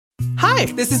Hi,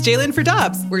 this is Jalen for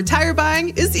Dobbs, where tire buying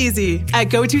is easy. At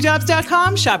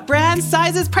GoToDobbs.com, shop brands,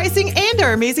 sizes, pricing, and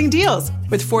our amazing deals.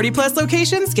 With 40-plus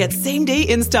locations, get same-day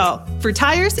install. For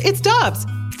tires, it's Dobbs.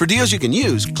 For deals you can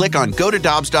use, click on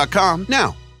GoToDobbs.com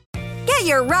now. Get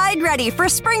your ride ready for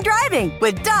spring driving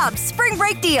with Dobbs Spring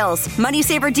Break Deals. Money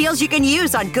saver deals you can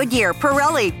use on Goodyear,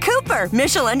 Pirelli, Cooper,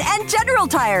 Michelin, and General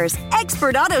Tires.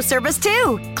 Expert auto service,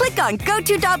 too. Click on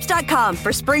GoToDobbs.com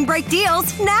for spring break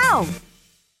deals now.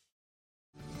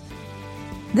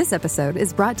 This episode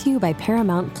is brought to you by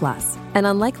Paramount Plus. An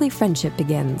unlikely friendship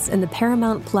begins in the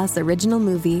Paramount Plus original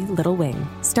movie Little Wing,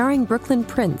 starring Brooklyn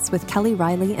Prince with Kelly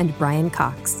Riley and Brian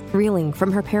Cox. Reeling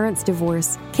from her parents'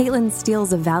 divorce, Caitlin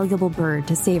steals a valuable bird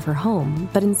to save her home,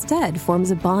 but instead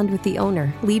forms a bond with the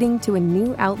owner, leading to a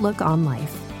new outlook on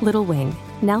life. Little Wing,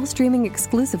 now streaming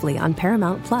exclusively on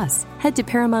Paramount Plus. Head to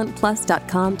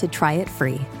ParamountPlus.com to try it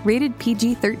free. Rated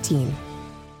PG-13.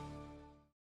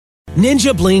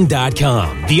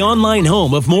 NinjaBling.com, the online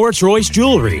home of Moritz Royce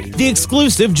Jewelry, the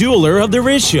exclusive jeweler of the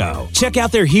Riz Show. Check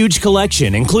out their huge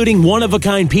collection, including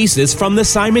one-of-a-kind pieces from the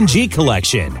Simon G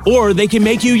collection. Or they can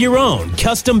make you your own,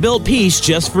 custom-built piece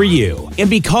just for you. And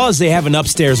because they have an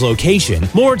upstairs location,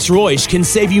 Moritz Royce can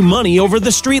save you money over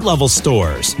the street-level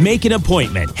stores. Make an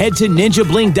appointment. Head to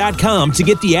NinjaBling.com to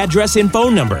get the address and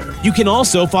phone number. You can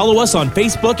also follow us on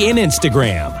Facebook and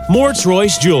Instagram. Moritz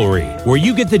Royce Jewelry, where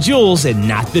you get the jewels and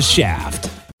not the shaft.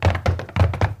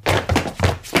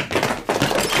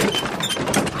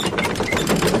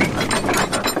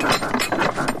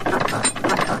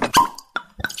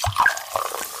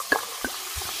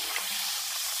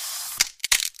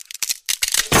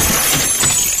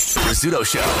 Rizzuto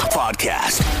Show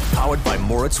podcast, powered by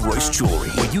Moritz Royce Jewelry,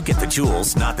 where you get the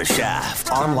jewels, not the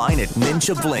shaft. Online at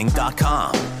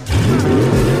ninjabling.com.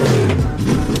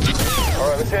 All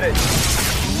right, let's hit it.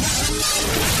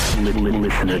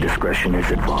 Listener discretion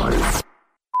is advised.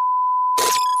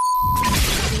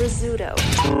 Rizzuto.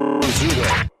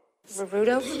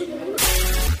 Rizzuto.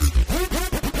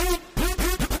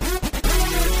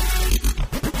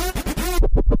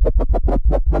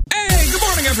 Hey, good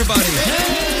morning, everybody.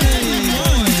 Hey,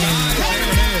 morning, guys. There it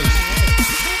is.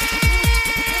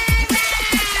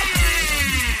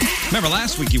 Remember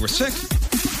last week you were sick?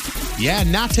 Yeah,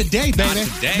 not today, baby. Not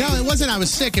today. No, it wasn't. I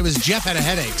was sick. It was Jeff had a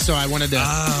headache, so I wanted to.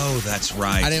 Oh, that's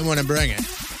right. I didn't want to bring it.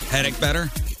 Headache better?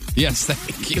 Yes,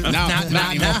 thank you. No, not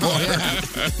now. Yeah.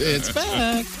 It's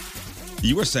back.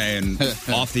 You were saying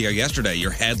off the air yesterday,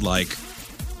 your head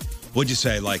what'd you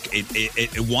say? Like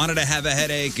it wanted to have a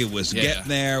headache. It was getting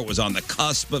there. It was on the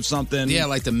cusp of something. Yeah,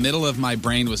 like the middle of my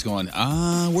brain was going,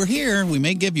 we're here. We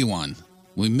may give you one.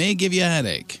 We may give you a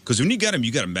headache. Because when you get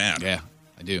them bad. Yeah,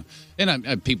 I do.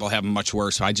 And people have them much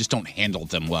worse, so I just don't handle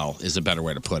them well, is a better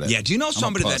way to put it. Yeah, do you know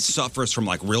somebody that suffers from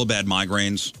real bad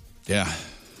migraines? Yeah,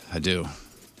 I do.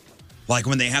 Like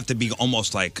when they have to be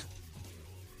almost like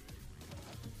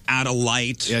out of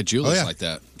light. Yeah, Julie's like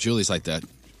that. Julie's like that.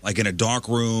 Like in a dark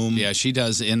room. Yeah, she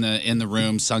does in the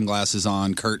room, sunglasses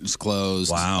on, curtains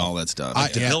closed, all that stuff.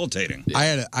 Debilitating. I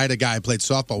had a guy I played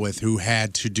softball with who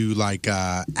had to do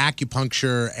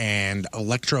acupuncture and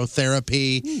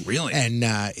electrotherapy. Ooh, really? And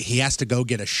he has to go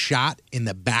get a shot in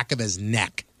the back of his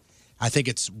neck. I think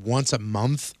it's once a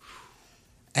month.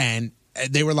 And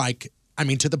they were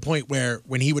to the point where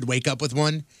when he would wake up with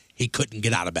one, he couldn't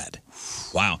get out of bed.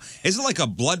 Wow. Is it like a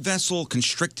blood vessel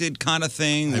constricted kind of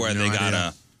thing where they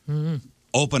gotta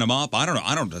open them up? I don't know.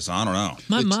 I don't know.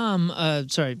 My mom,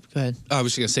 sorry, go ahead. I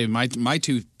was going to say, my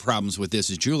two problems with this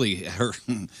is Julie,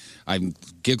 I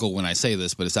giggle when I say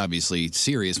this, but it's obviously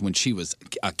serious. When she was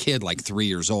a kid, like 3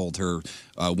 years old,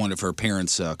 one of her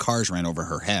parents' cars ran over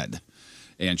her head.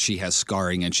 And she has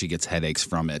scarring, and she gets headaches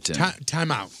from it. And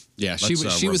time out. Yeah, she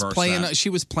was playing. She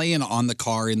was playing on the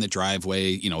car in the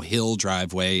driveway, hill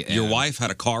driveway. And your wife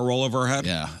had a car roll over her head.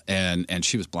 Yeah, and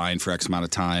she was blind for X amount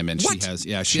of time, and what?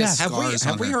 she has scars.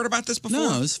 Have we heard about this before?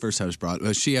 No, this is the first time it was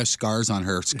brought. She has scars on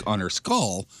her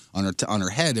skull, on her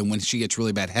head, and when she gets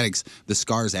really bad headaches, the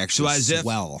scars actually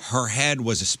swell. If her head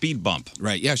was a speed bump.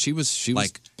 Right? Yeah, she was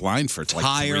blind for 3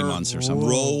 months or something.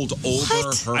 Rolled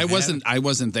over her head. I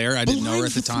wasn't there. I didn't know her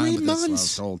at the time. 3 months. I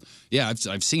was told. Yeah,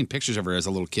 I've seen pictures of her as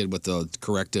a little kid with the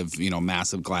corrective,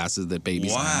 massive glasses that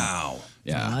babies have. Wow.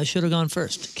 Yeah. I should have gone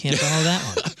first. Can't follow that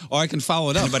one. Or I can follow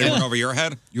it up. Anybody went over your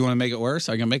head? You want to make it worse?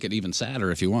 I can make it even sadder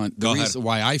if you want. The reason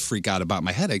why I freak out about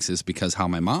my headaches is because how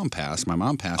my mom passed. My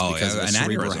mom passed because of a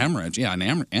cerebral hemorrhage. Yeah, an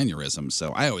aneurysm.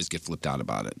 So I always get flipped out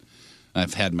about it.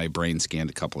 I've had my brain scanned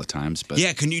a couple of times. But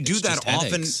yeah, can you do that often?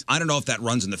 Headaches. I don't know if that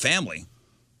runs in the family.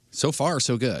 So far,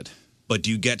 so good. But do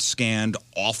you get scanned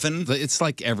often? It's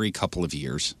like every couple of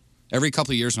years. Every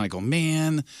couple of years, when I go,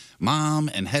 man, Mom,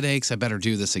 and headaches, I better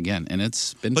do this again. And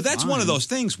it's been But that's fine. one of those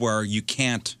things where you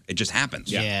can't, it just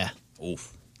happens. Yeah.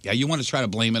 Oof. Yeah, you want to try to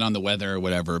blame it on the weather or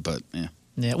whatever, but yeah.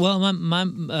 Yeah. Well, my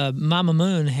Mama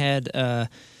Moon had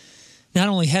not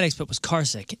only headaches but was car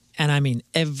sick, and I mean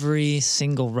every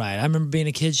single ride. I remember being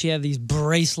a kid; she had these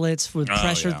bracelets with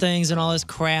pressure things and all this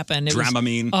crap, and it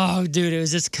Dramamine. Oh, dude, it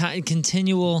was just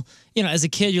continual. You know, as a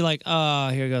kid, you're like, oh,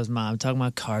 here goes Mom talking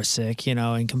about car sick,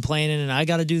 and complaining, and I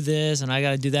got to do this and I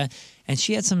got to do that. And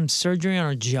she had some surgery on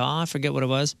her jaw. I forget what it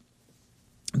was.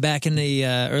 Back in the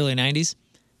early '90s,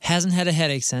 hasn't had a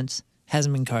headache since.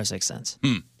 Hasn't been car sick since.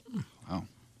 Wow.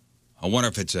 I wonder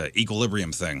if it's an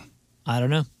equilibrium thing. I don't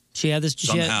know. She had this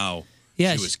Somehow she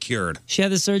was cured. She had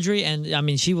the surgery, and I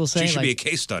mean, she will say She should like, be a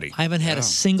case study. I haven't had a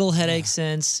single headache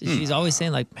since. She's always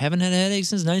saying like, haven't had a headache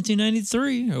since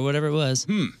 1993 or whatever it was,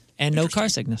 and no car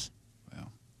sickness.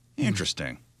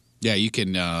 Interesting. Yeah, you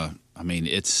can. I mean,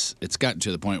 it's gotten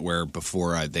to the point where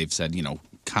before they've said,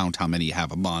 count how many you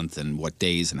have a month and what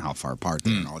days and how far apart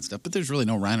they are and all that stuff. But there's really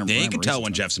no random. Yeah, you can tell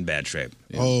when Jeff's in bad shape.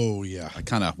 Yeah. Oh yeah, I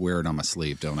kind of wear it on my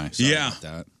sleeve, don't I? Sorry about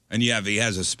that. And he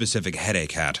has a specific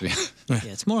headache hat. Yeah,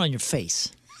 it's more on your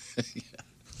face.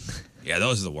 Yeah,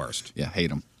 those are the worst. Yeah, hate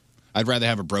them. I'd rather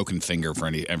have a broken finger for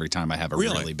every time I have a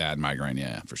really bad migraine.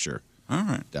 Yeah, for sure. All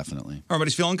right, definitely.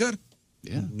 Everybody's feeling good.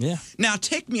 Yeah, yeah. Now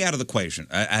take me out of the equation,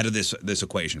 out of this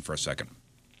equation for a second.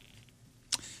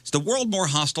 Is the world more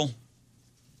hostile?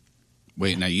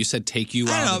 Wait, now you said take you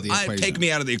out of the equation. Take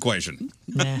me out of the equation.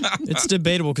 It's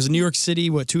debatable because New York City,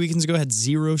 2 weekends ago, had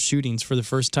 0 shootings for the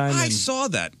first time. I saw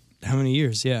that. How many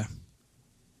years? Yeah.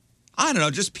 I don't know,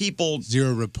 just people.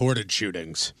 0 reported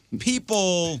shootings.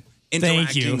 People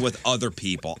interacting with other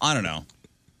people. I don't know.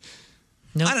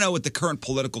 Nope. I don't know with the current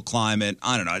political climate.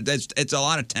 I don't know. It's a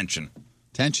lot of tension.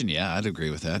 Tension, yeah, I'd agree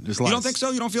with that. There's a lot you don't think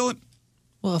so? You don't feel it?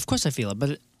 Well, of course I feel it,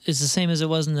 but it's the same as it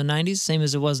was in the 90s, same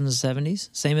as it was in the 70s,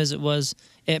 same as it was,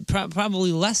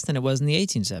 probably less than it was in the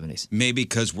 1870s. Maybe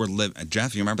because we're living,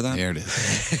 Jeff, you remember that? There it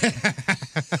is.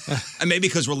 And maybe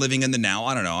because we're living in the now.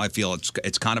 I don't know. I feel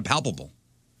it's kind of palpable.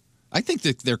 I think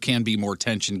that there can be more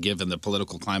tension given the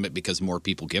political climate because more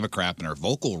people give a crap and are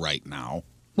vocal right now.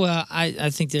 Well,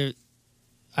 I think they're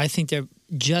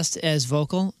just as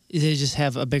vocal. They just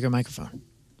have a bigger microphone.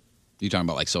 You talking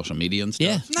about like social media and stuff?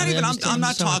 Yeah. I'm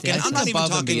not talking. I'm not even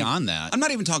talking beyond that. I'm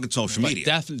not even talking social media.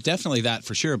 Definitely that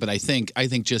for sure. But I think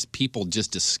just people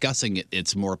just discussing it,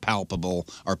 it's more palpable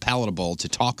or palatable to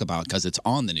talk about because it's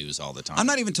on the news all the time. I'm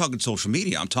not even talking social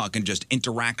media. I'm talking just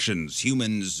interactions,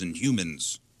 humans and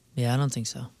humans. Yeah, I don't think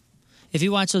so. If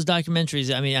you watch those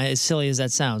documentaries, I mean, as silly as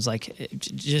that sounds, like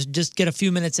just get a few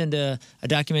minutes into a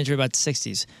documentary about the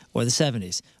 60s or the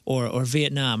 70s or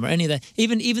Vietnam or any of that.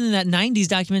 Even in that 90s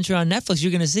documentary on Netflix,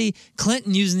 you're going to see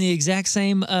Clinton using the exact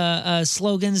same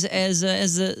slogans as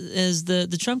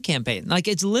the Trump campaign. Like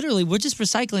it's literally we're just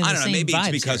recycling. I don't know. Maybe it's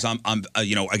vibes because here. I'm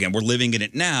again we're living in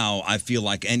it now. I feel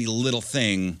like any little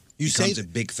thing becomes a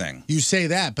big thing. You say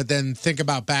that, but then think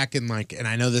about back in and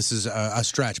I know this is a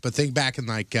stretch, but think back in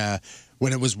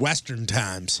when it was Western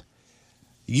times.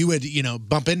 You would,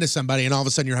 bump into somebody, and all of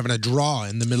a sudden you're having a draw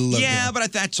in the middle of. Yeah,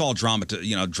 but that's all dramatized.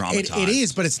 It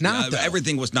is, but it's not. Though.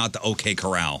 Everything was not the OK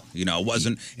Corral. It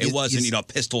wasn't. It wasn't.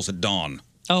 Pistols at dawn.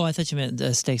 Oh, I thought you meant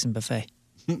the steaks and buffet.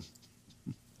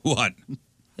 What?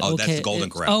 Oh, that's the Golden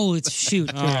Corral. Oh, it's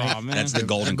shoot. Oh man, that's the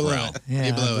Golden Corral. Yeah,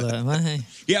 you blew it.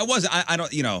 Yeah, it was. I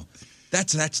don't.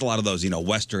 That's a lot of those.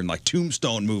 Western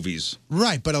Tombstone movies.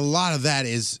 Right, but a lot of that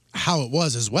is how it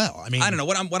was as well. I mean, I don't know.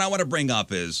 What I want to bring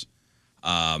up is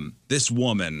this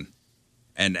woman,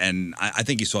 and I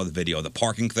think you saw the video, the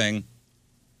parking thing.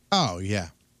 Oh yeah,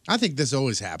 I think this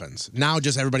always happens. Now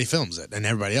just everybody films it and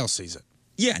everybody else sees it.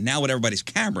 Yeah, now with everybody's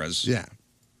cameras. Yeah,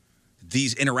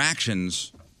 these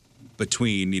interactions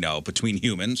between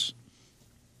humans,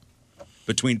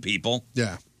 between people.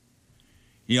 Yeah.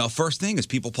 First thing is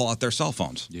people pull out their cell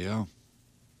phones. Yeah.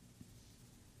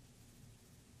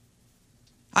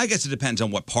 I guess it depends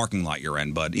on what parking lot you're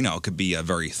in, but, it could be a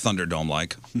very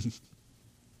Thunderdome-like.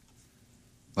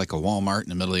 Like a Walmart in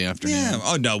the middle of the afternoon? Yeah.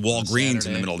 Oh, no, Walgreens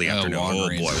in the middle of the afternoon.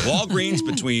 Walgreens. Oh, boy. Walgreens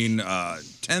between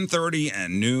 10:30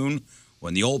 and noon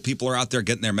when the old people are out there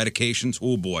getting their medications.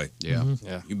 Oh, boy. Yeah.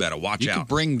 Yeah. You better watch You out. could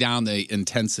bring down the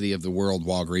intensity of the world,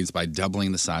 Walgreens, by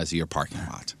doubling the size of your parking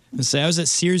lot. I was at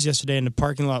Sears yesterday, and the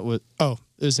parking lot was it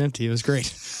was empty. It was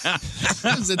great.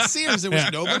 I was at Sears. There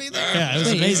was nobody there. Yeah, it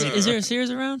was amazing. Is there a Sears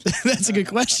around? That's a good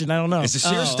question. I don't know. Is the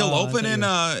Sears still open in?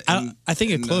 I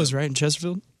think it closed right in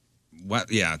Chesterfield.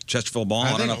 Chesterfield Mall.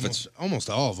 I don't know if it's almost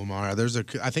all of them are.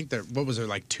 I think there. What was there,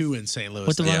 like 2 in St. Louis?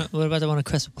 What about the one at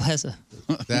Crystal Plaza?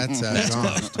 That's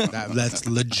gone. That's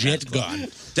legit gone.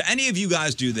 Do any of you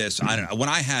guys do this? I don't know. When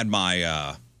I had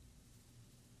my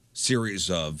series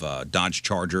of Dodge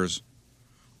Chargers,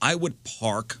 I would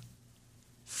park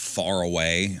far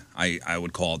away. I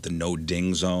would call it the no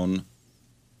ding zone.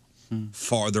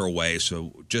 Farther away,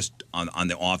 so just on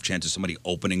the off chance of somebody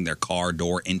opening their car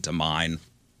door into mine.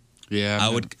 Yeah,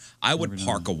 I would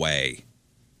park away,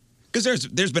 because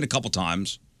there's been a couple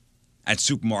times at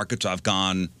supermarkets I've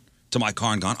gone to my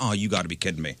car and gone, oh, you got to be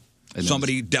kidding me.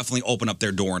 Somebody definitely opened up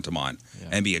their door into mine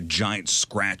and be a giant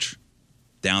scratch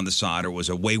down the side, or was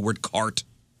a wayward cart.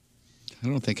 I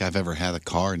don't think I've ever had a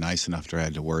car nice enough to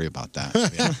have to worry about that.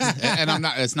 Yeah. And I'm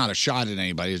not. It's not a shot at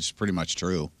anybody. It's pretty much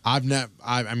true.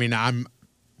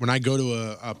 When I go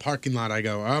to a parking lot, I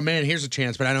go, oh man, here's a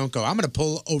chance, but I don't go, I'm going to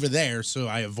pull over there, so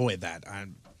I avoid that. I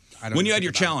don't. When you had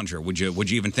your Challenger, would you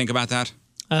even think about that?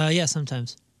 Yeah,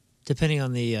 sometimes, depending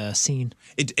on the scene.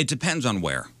 It depends on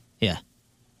where. Yeah,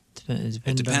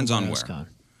 it depends on where.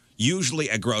 Usually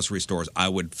at grocery stores, I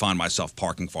would find myself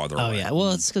parking farther away. Oh, yeah.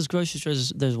 Well, it's because grocery stores,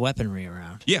 there's weaponry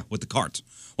around. Yeah, with the carts.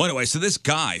 Well, anyway, so this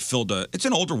guy it's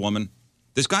an older woman.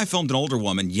 This guy filmed an older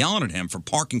woman yelling at him for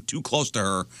parking too close to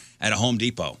her at a Home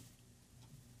Depot.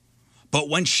 But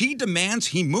when she demands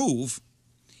he move,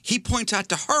 he points out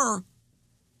to her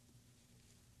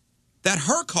that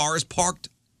her car is parked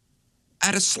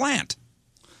at a slant,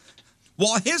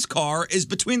 while his car is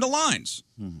between the lines.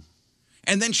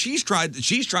 And then she's trying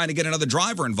to get another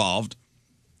driver involved,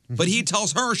 but he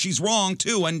tells her she's wrong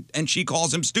too, and she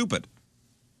calls him stupid.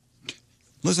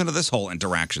 Listen to this whole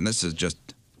interaction. This is just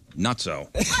nutso.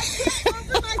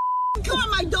 Car,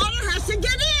 my daughter has to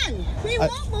get in. He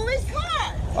won't move his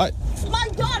car. My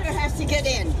daughter has to get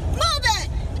in. Move it.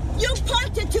 You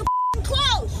parked it too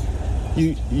close.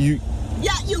 You.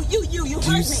 Yeah, you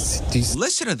heard me.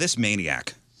 Listen to this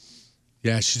maniac.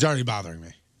 Yeah, she's already bothering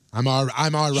me. I'm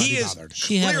already bothered.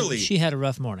 She had a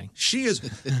rough morning. She is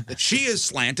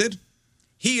slanted.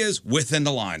 He is within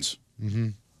the lines. Mm-hmm.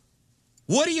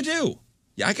 What do you do?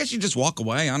 Yeah, I guess you just walk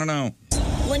away. I don't know.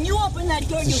 When you open that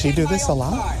door, Does she do this a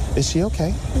lot? Car. Is she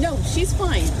okay? No, she's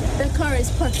fine. That car is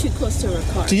parked too close to her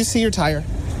car. Do you see your tire?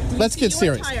 Let's get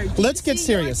serious. Let's get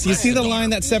serious. You see the line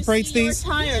that separates these?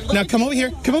 Now come over here.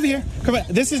 Come over here. Come on.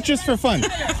 This is just for fun.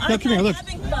 Now come here. Look.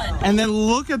 And then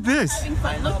look at this. Having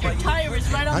fun. Look, your tire is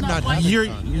right on that white.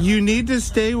 You need to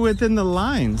stay within the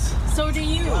lines. So do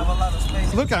you.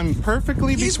 Look, I'm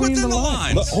perfectly between the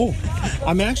lines. But,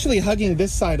 I'm actually hugging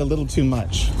this side a little too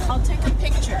much. I'll take a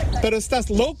picture. Pero estás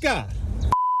loca.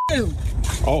 You.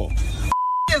 Oh.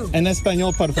 You. En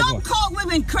español, por favor. Don't call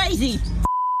women crazy.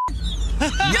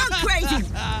 You're crazy.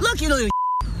 Look, you little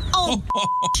old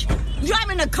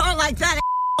driving a car like that.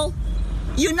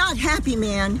 You're not happy,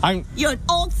 man. You're an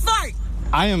old fart.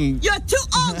 You're too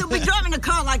old to be driving a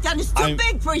car like that. It's too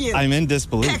big for you. I'm in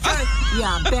disbelief. Pecker?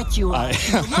 Yeah, I bet you are.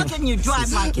 Look, and you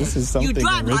drive like it. This is something You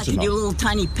drive original. like it, you little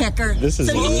tiny pecker. This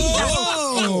is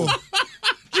Whoa!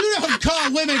 You don't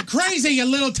call women crazy, you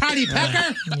little tiny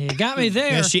pecker. You got me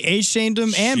there. Yeah, she age-shamed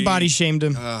him and body-shamed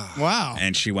him. Wow.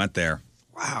 And she went there.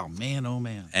 Wow, man, oh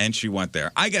man. And she went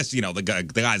there. I guess,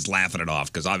 the guy's laughing it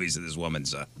off because obviously this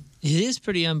woman's It is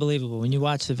pretty unbelievable when you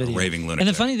watch the video. Raving lunatic. And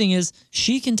the funny thing is,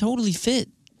 she can totally fit.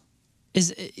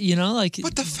 This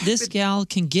gal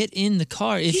can get in the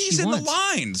car if she wants. He's in the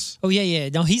lines. Oh, yeah.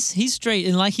 No, he's straight.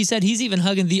 And like he said, he's even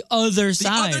hugging the other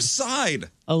side. The other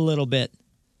side. A little bit.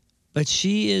 But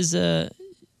she is, and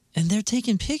they're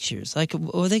taking pictures. Like,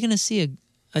 are they going to see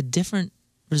a different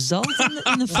result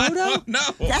in the photo? No.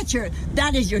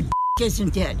 That is your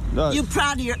isn't it? You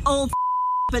proud of your old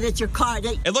but it's your car.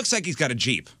 It looks like he's got a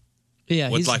Jeep. Yeah.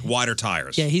 With like wider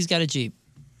tires. Yeah, he's got a Jeep.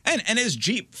 And his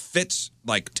Jeep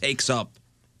takes up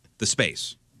the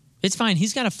space. It's fine.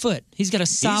 He's got a foot. He's got a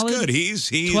solid. He's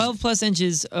good. He's 12 plus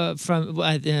inches from.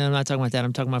 I'm not talking about that.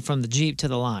 I'm talking about from the Jeep to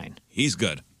the line. He's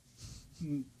good.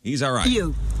 He's all right.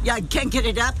 Yeah, can't get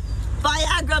it up.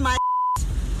 Viagra, my.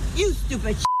 You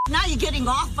stupid. Now you're getting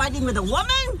off fighting with a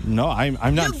woman? No, I'm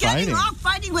not You're getting fighting. off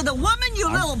fighting with a woman,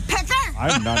 little pecker?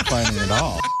 I'm not fighting at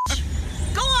all.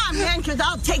 Go on, man, because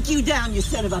I'll take you down, you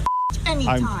son of a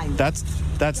anytime.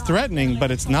 That's threatening,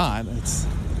 but it's not.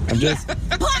 I'm just.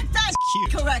 Park that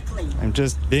correctly. I'm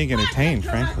just being entertained,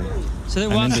 frankly.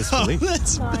 So I'm in disbelief.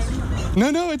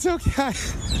 No, it's okay.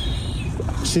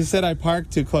 She said I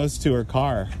parked too close to her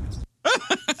car.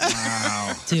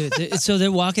 Wow. Dude, so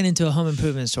they're walking into a home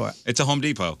improvement store. It's a Home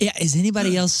Depot. Yeah, is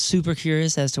anybody else super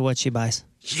curious as to what she buys?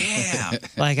 Yeah.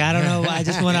 Like, I don't know. I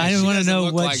just want to know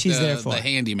what like she's there for. The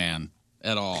handyman.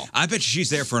 at all. I bet she's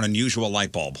there for an unusual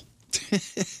light bulb.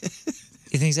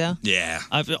 You think so? Yeah.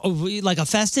 Like a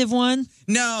festive one?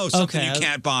 No, something Okay. you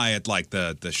can't buy at like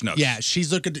the Schnucks. Yeah,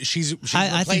 she's looking. She's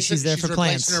I think she's there for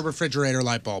plants. replacing her refrigerator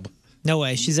light bulb. No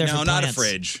way. She's there for No, plants. not a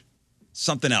fridge.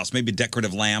 Something else. Maybe a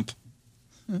decorative lamp.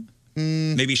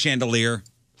 Maybe chandelier.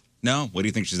 No? What do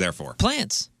you think she's there for?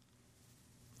 Plants.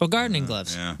 Or gardening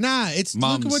gloves. Yeah. Nah, it's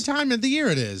Mums. look at what time of the year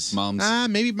it is. Mums.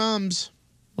 Maybe mums.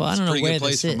 Well, I It's a don't know pretty where good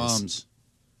place this for is. moms.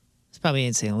 It's probably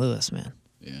in St. Louis, man.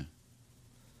 Yeah.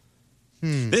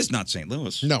 This is not St.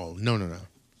 Louis. No.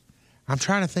 I'm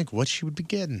trying to think what she would be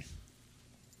getting.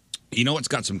 You know what's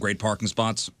got some great parking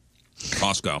spots?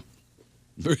 Costco.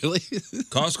 Really?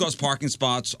 Costco's parking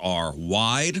spots are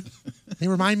wide. They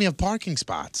remind me of parking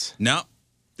spots. No,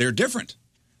 they're different.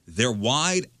 They're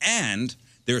wide and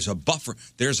there's a buffer.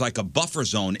 There's like a buffer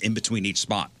zone in between each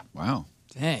spot. Wow.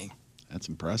 Dang. That's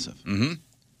impressive. Mm-hmm.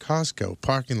 Costco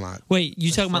parking lot. Wait, you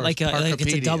talking about like it's a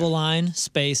Parkopedia. double line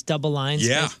space, double line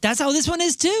Yeah. space? That's how this one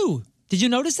is too. Did you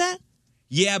notice that?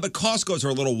 Yeah, but Costco's are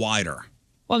a little wider.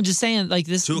 Well, I'm just saying, like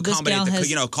this. To This gal accommodate,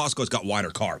 has. Costco's got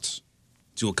wider carts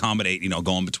to accommodate,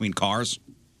 going between cars.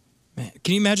 Can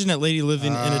you imagine that lady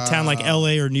living in a town like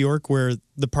L.A. or New York where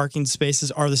the parking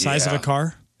spaces are the size of a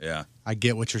car? Yeah. I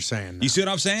get what you're saying. You see what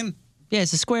I'm saying? Yeah,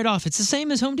 it's a squared off. It's the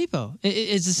same as Home Depot.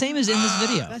 It's the same as in this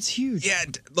video. That's huge. Yeah,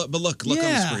 but look on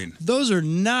the screen. Those are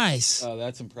nice. Oh,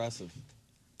 that's impressive.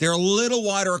 They're a little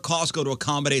wider at Costco to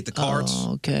accommodate the carts.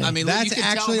 Oh, okay. I mean, That's you can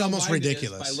tell actually how almost wide it is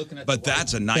ridiculous. by looking at But the white.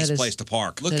 that's a nice That is- place to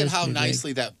park. Look That at is how pretty big.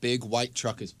 nicely that big white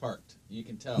truck is parked. You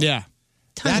can tell. Yeah.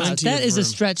 Time out. That is a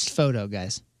stretched photo,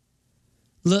 guys.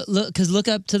 Look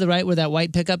up to the right where that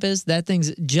white pickup is. That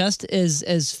thing's just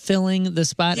as filling the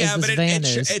spot Yeah, as but this van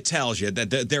is. it tells you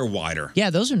that they're wider. Yeah,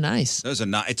 those are nice. Those are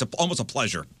not. It's almost a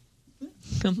pleasure.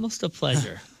 Almost a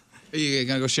pleasure. Are you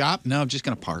going to go shop? No, I'm just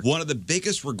going to park. One of the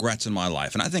biggest regrets in my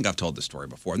life, and I think I've told this story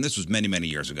before, and this was many, many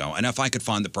years ago, and if I could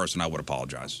find the person, I would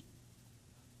apologize.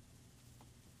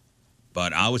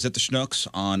 But I was at the Schnucks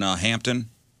on Hampton,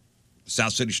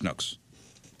 South City Schnucks.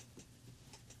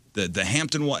 The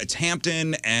Hampton one, it's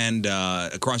Hampton and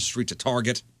across the street's a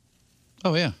Target.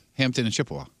 Oh, yeah. Hampton and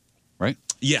Chippewa, right?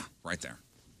 Yeah, right there.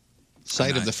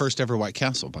 Site of the first ever White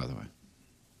Castle, by the way.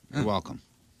 You're welcome.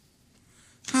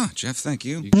 Huh, Jeff, thank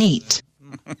you. Neat.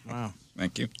 Wow.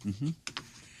 Thank you. Mm-hmm.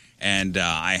 And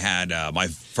I had my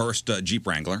first Jeep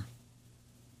Wrangler.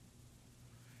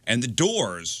 And the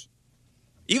doors,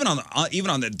 even on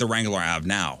the Wrangler I have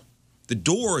now, the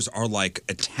doors are like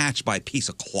attached by a piece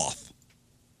of cloth.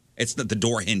 It's the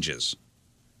door hinges.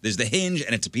 There's the hinge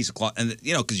and it's a piece of cloth, and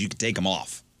because you can take them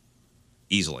off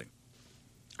easily.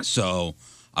 So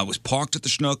I was parked at the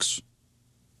Schnucks.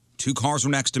 2 cars were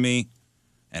next to me,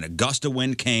 and a gust of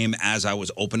wind came as I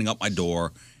was opening up my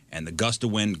door, and the gust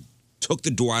of wind took the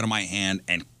door out of my hand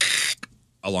and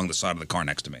along the side of the car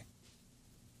next to me.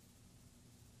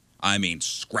 I mean,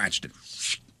 scratched it.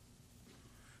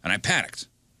 And I panicked.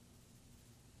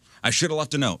 I should have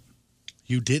left a note.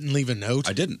 You didn't leave a note?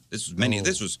 I didn't. This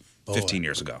was 15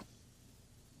 years ago.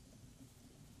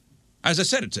 As I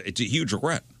said, it's a huge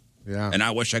regret. Yeah. And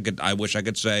I wish I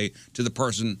could say to the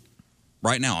person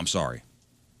right now, I'm sorry.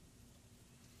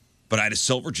 But I had a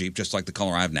silver Jeep, just like the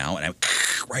color I have now, and I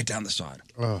right down the side.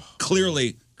 Oh.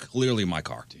 Clearly my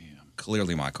car. Damn.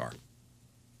 Clearly my car.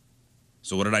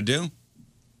 So what did I do?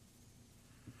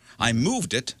 I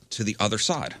moved it to the other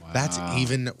side. Wow. That's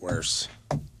even worse.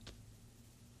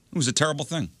 It was a terrible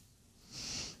thing.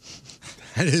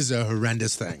 That is a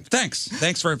horrendous thing.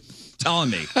 Thanks for telling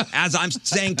me. As I'm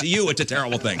saying to you, it's a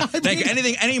terrible thing. Thank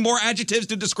you. Any more adjectives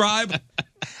to describe?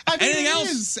 Anything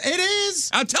else? It is.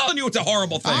 I'm telling you, it's a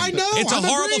horrible thing. I know. It's a I'm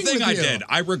horrible agreeing thing with I you. did.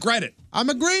 I regret it. I'm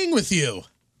agreeing with you.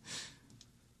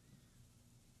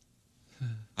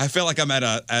 I feel like I'm at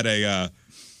a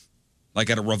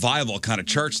revival kind of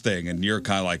church thing, and you're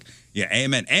kind of like, yeah,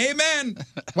 amen, amen.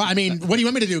 Well, I mean, what do you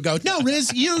want me to do? Go, no,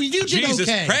 Riz, you did Jesus,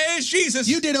 okay. praise Jesus.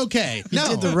 You did okay. You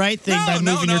did the right thing by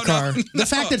moving your car. The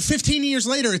fact that 15 years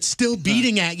later it's still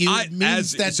beating at you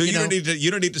means that so you don't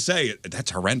need to say it.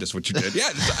 That's horrendous what you did. Yeah,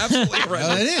 it's absolutely horrendous.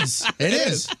 Well, it is. It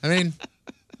is. I mean,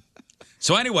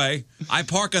 so anyway, I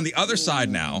park on the other side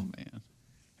now,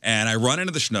 and I run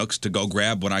into the Schnucks to go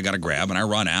grab what I got to grab, and I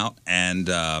run out, and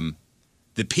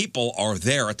the people are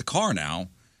there at the car now,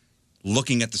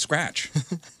 looking at the scratch.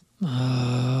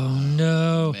 Oh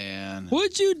no, man!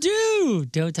 What'd you do?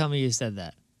 Don't tell me you said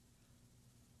that.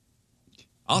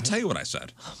 I'll tell you what I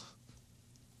said.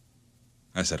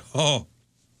 I said, "Oh,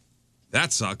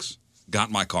 that sucks." Got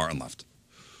in my car and left.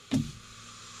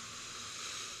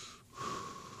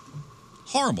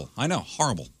 Horrible. I know.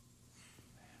 Horrible.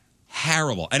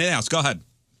 Terrible. Anything else? Go ahead.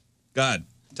 Go ahead.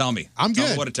 Tell me. I'm Tell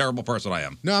good. me what a terrible person I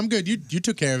am. No, I'm good. You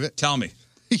took care of it. Tell me.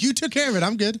 You took care of it.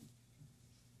 I'm good.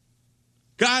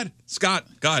 Go ahead. Scott,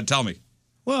 go ahead. Tell me.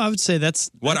 Well, I would say that's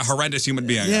What a horrendous human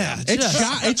being I am.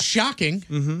 It's shocking.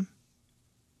 Mm-hmm.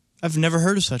 I've never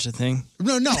heard of such a thing.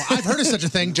 No, I've heard of such a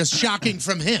thing. Just shocking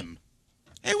from him.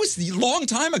 It was a long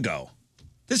time ago.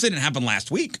 This didn't happen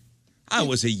last week. I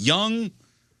was a young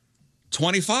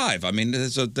 25. I mean,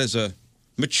 there's a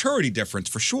maturity difference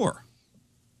for sure.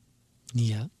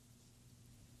 Yeah.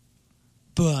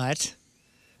 But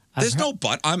there's no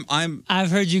but.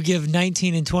 I've heard you give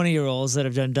 19 and 20-year-olds that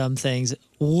have done dumb things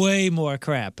way more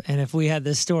crap. And if we had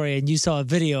this story and you saw a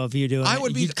video of you doing I it,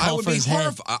 would be you'd call for his head.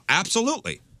 horrified.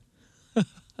 Absolutely.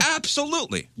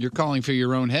 Absolutely. You're calling for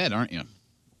your own head, aren't you?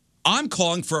 I'm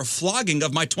calling for a flogging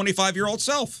of my 25-year-old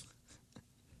self.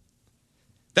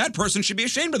 That person should be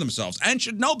ashamed of themselves and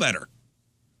should know better.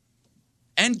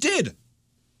 And did.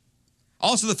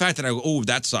 Also the fact that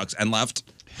that sucks, and left.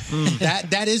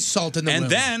 That is salt in the wound.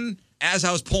 And then, as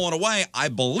I was pulling away, I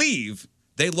believe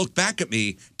they looked back at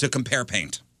me to compare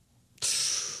paint.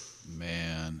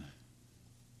 Man.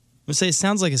 I would say it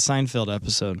sounds like a Seinfeld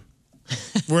episode.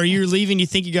 Where you're leaving, you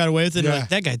think you got away with it, and you're like,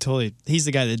 that guy he's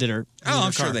the guy that did her. Oh,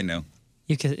 I'm sure they knew.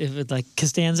 You could, if it, like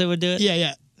Costanza would do it?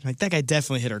 Yeah. Like, that guy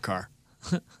definitely hit her car.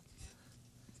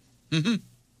 Mm-hmm.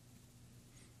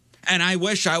 And I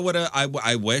wish I would have,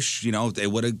 I wish, they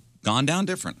would have gone down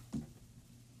different.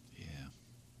 Yeah.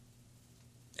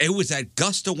 It was that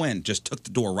gust of wind just took the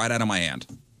door right out of my hand.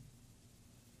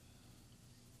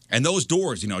 And those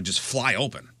doors, just fly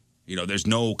open. There's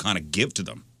no kind of give to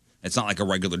them. It's not like a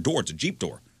regular door. It's a Jeep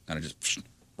door. Kind of just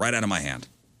right out of my hand.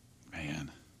 Man.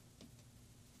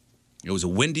 It was a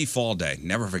windy fall day.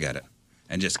 Never forget it.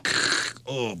 And just,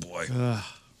 oh, boy. Ugh.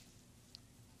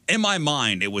 In my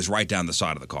mind, it was right down the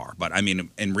side of the car. But, I mean,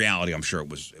 in reality, I'm sure it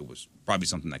was probably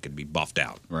something that could be buffed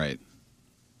out. Right.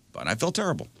 But I felt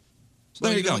terrible. So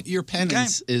there you go. Your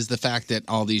penance is the fact that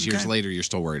all these years later, you're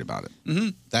still worried about it. Mm-hmm.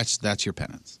 That's your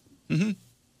penance. Mm-hmm.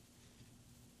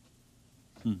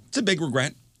 It's a big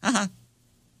regret. Uh-huh.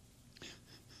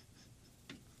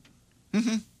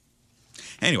 Mm-hmm.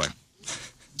 Anyway.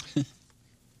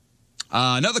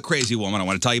 Another crazy woman I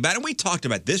want to tell you about, and we talked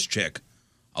about this chick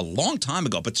a long time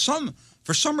ago, but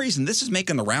for some reason, this is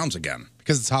making the rounds again.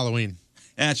 Because it's Halloween.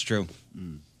 That's true.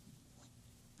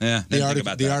 Yeah,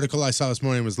 the article I saw this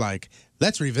morning was like,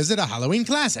 let's revisit a Halloween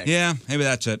classic. Yeah, maybe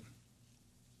that's it.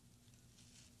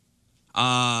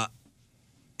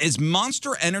 Is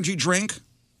Monster Energy drink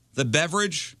the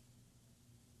beverage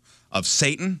of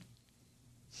Satan?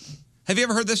 Have you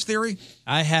ever heard this theory?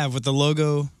 I have, with the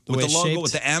logo, with the logo, shaped.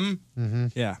 with the M? Mm-hmm.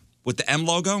 Yeah. With the M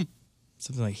logo?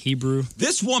 Something like Hebrew.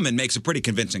 This woman makes a pretty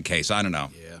convincing case. I don't know.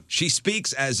 Yeah. She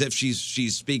speaks as if she's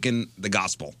speaking the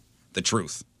gospel, the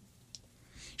truth.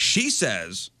 She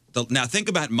says, now think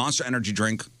about Monster Energy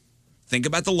drink. Think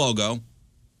about the logo,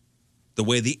 the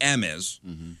way the M is.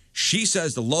 Mm-hmm. She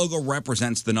says the logo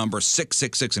represents the number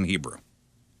 666 in Hebrew.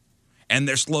 And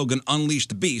their slogan, Unleash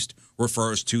the Beast,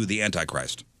 refers to the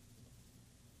Antichrist.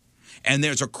 And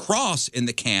there's a cross in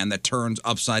the can that turns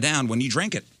upside down when you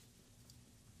drink it.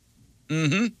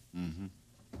 Mm-hmm. Mm-hmm.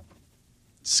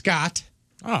 Scott.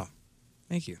 Oh,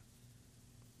 thank you.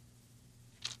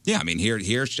 Yeah, I mean,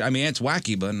 it's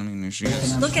wacky, but I mean, here she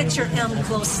is. Look at your M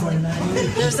closely.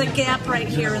 There's a gap right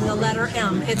here in the letter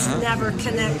M. It's never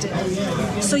connected.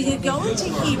 So you go into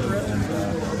Hebrew.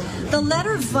 The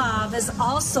letter Vav is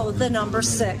also the number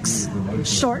 6.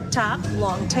 Short top,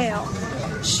 long tail.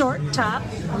 Short top,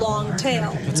 long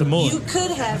tail. It's a mullet. You could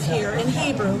have here in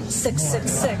Hebrew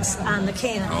 666 on the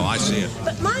can. Oh, I see it.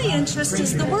 But my interest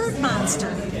is the word monster.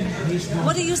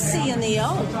 What do you see in the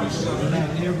O?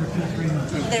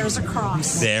 There's a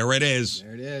cross. There it is.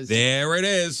 There it is. There it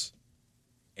is.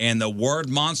 And the word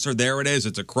monster, there it is.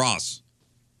 It's a cross.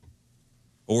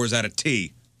 Or is that a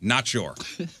T? Not sure.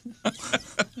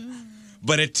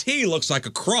 But a T looks like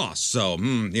a cross. So,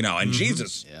 and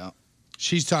Jesus. Yeah.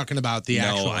 She's talking about the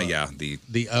actual.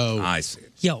 The O. I see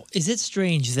it. Yo, is it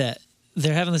strange that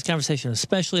they're having this conversation,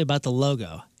 especially about the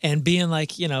logo, and being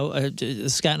like,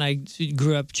 Scott and I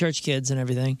grew up church kids and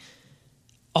everything.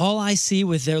 All I see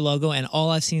with their logo and all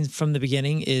I've seen from the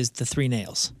beginning is the 3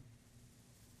 nails.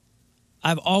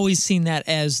 I've always seen that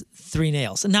as 3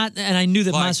 nails. And I knew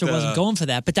that Like Monster wasn't going for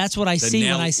that, but that's what I see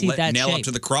when I see that nail shape. up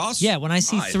to the cross? Yeah, when I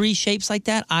see 3 shapes like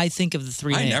that, I think of the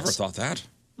 3 nails. I never thought that.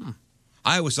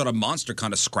 I always thought a monster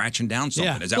kind of scratching down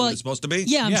something. Yeah. Is that what it's supposed to be?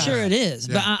 Yeah, I'm sure it is.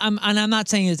 But I'm not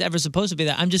saying it's ever supposed to be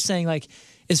that. I'm just saying, like,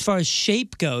 as far as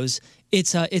shape goes,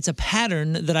 it's a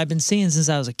pattern that I've been seeing since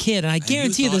I was a kid, and I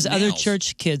guarantee you there's other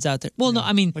church kids out there. Well, no,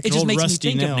 I mean, Like it an just old makes me rusty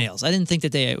think nail. of nails. I didn't think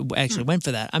that they actually went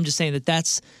for that. I'm just saying that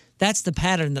that's the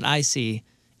pattern that I see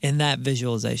in that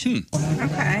visualization.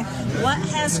 Okay. What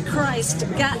has Christ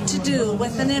got to do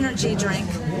with an energy drink,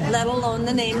 let alone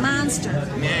the name Monster? So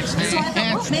I thought,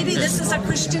 well, maybe this is a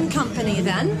Christian company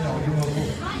then.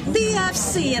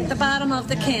 BFC at the bottom of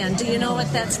the can. Do you know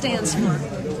what that stands for?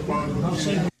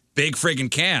 Big friggin'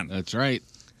 can. That's right.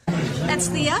 That's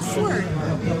the F word.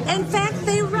 In fact,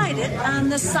 they write it on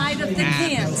the side of the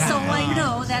can, so I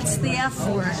know that's the F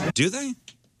word. Do they?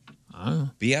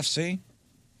 BFC?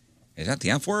 Is that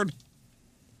the F word?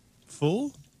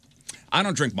 Fool? I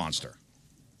don't drink Monster.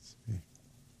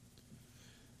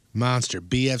 Monster.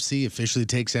 BFC officially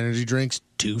takes energy drinks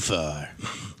too far.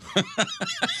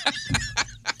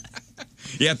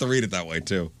 You have to read it that way,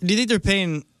 too. Do you think they're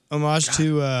paying homage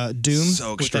to Doom?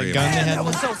 So with that extreme. gun they had?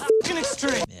 was so f***ing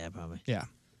extreme. Yeah, probably. Yeah.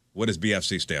 What does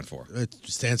BFC stand for? It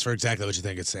stands for exactly what you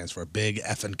think it stands for. Big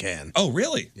effing can. Oh,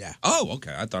 really? Yeah. Oh,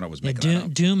 okay. I thought I was Yeah, making that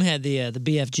up. Doom had the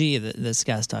BFG that this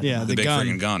guy's talking about. The big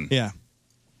friggin' gun. Yeah.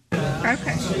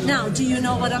 Okay. Now, do you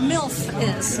know what a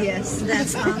MILF is? Yes.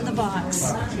 That's on the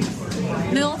box.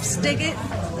 MILFs dig it,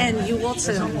 and you will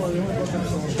too.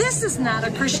 This is not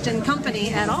a Christian company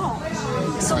at all.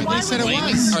 So why They said would it they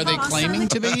was. Are they cross claiming on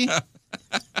to be?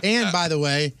 And by the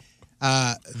way,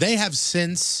 they have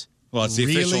since. Well, it's the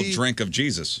really, official drink of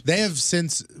Jesus. They have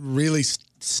since really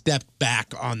stepped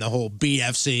back on the whole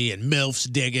BFC and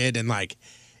MILFs dig it, and like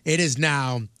it is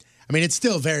now. I mean, it's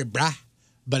still very brah,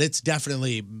 but it's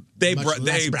definitely They much bro-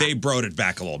 less they brah. they broed it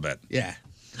back a little bit. Yeah.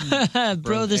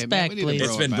 Bro this back, please.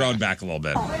 It's been broed back a little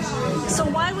bit. So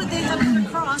why would they have the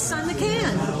cross on the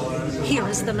can? Here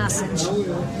is the message.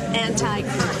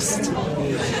 Antichrist.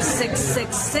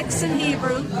 666 in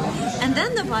Hebrew. And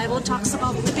then the Bible talks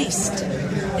about the beast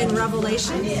in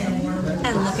Revelation.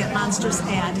 And look at Monster's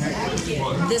ad.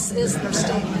 This is their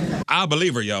statement. I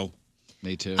believe her, yo.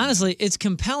 Me too. Honestly, it's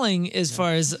compelling as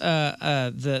far as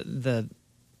the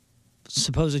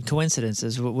supposed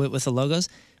coincidences with the logos.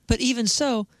 But even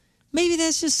so, maybe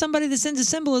that's just somebody that's into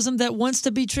symbolism that wants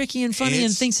to be tricky and funny and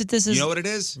It's- thinks that this is. You know what it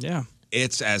is? Yeah.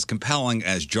 It's as compelling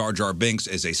as Jar Jar Binks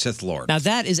is a Sith Lord. Now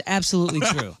that is absolutely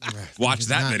true. Watch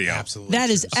that video. That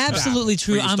is absolutely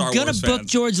true. For you I'm Star gonna Wars book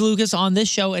fans. George Lucas on this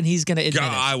show, and he's gonna admit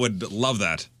God, it. I would love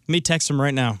that. Let me text him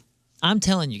right now. I'm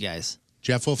telling you guys.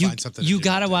 Jeff will find something. You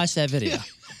gotta watch that video.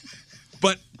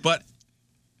 But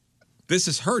this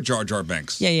is her Jar Jar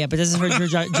Binks. Yeah, but this is her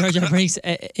Jar Jar Binks,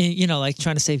 like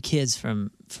trying to save kids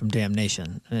from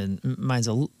damnation, and mine's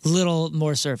a little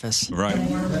more surface. Right.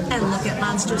 And look at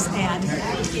Monster's ad.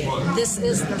 This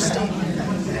is their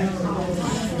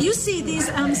statement. You see these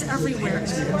M's everywhere.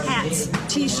 Hats,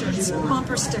 T-shirts,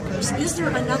 bumper stickers. Is there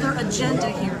another agenda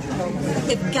here?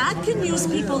 If God can use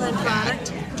people and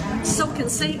product, so can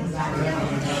Satan.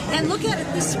 And look at it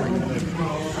this way.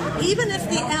 Even if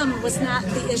the M was not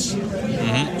the issue,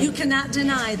 you cannot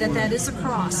deny that that is a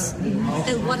cross.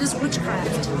 And what is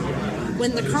witchcraft?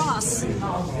 When the cross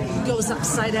goes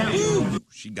upside down.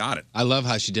 She got it. I love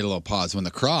how she did a little pause when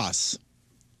the cross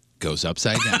goes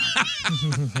upside down.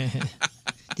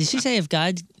 Did she say if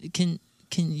God can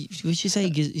would she say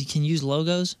he can use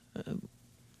logos?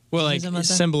 Well, like Something like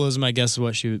that? symbolism, I guess, is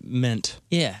what she meant.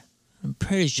 Yeah, I'm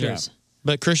pretty sure. Yeah.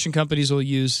 But Christian companies will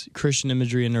use Christian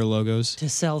imagery in their logos to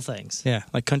sell things. Yeah,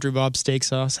 like Country Bob steak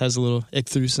sauce has a little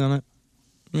ichthus on it.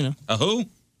 You know. A who?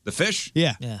 The fish?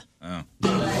 Yeah. Yeah. Oh.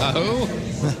 who?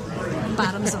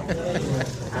 Bottoms up.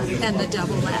 And the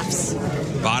devil laughs.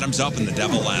 Bottoms up and the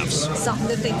devil laughs. Something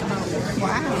to think about.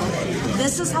 Wow.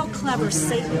 This is how clever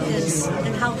Satan is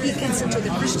and how he gets into the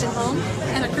Christian home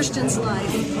and a Christian's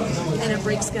life. And it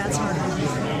breaks God's heart.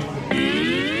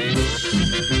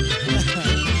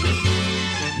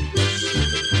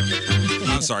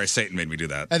 I'm sorry, Satan made me do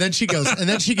that. And then she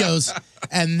goes,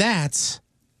 and that's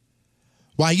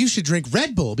why you should drink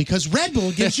Red Bull, because Red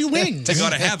Bull gives you wings. To go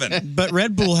to heaven. But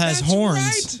Red Bull has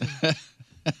horns. Right.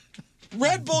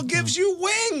 Red Bull gives you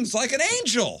wings like an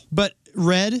angel. But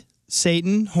red,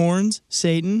 Satan, horns,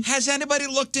 Satan. Has anybody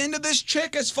looked into this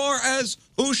chick as far as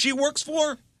who she works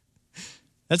for?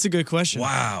 That's a good question.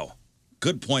 Wow.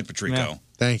 Good point, Patrico. Yeah.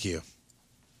 Thank you.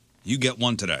 You get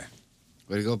one today.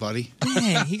 Way to go, buddy.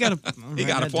 Dang, he got a He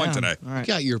got a point today. All right. You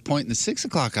got your point in the 6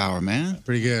 o'clock hour, man.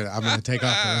 Pretty good. I'm going to take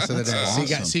off the rest of the day.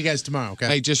 That's See you guys tomorrow, okay?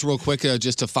 Hey, just real quick,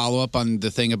 just to follow up on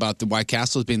the thing about the White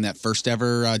Castles being that first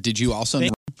ever, did you also...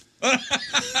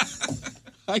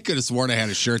 I could have sworn I had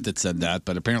a shirt that said that,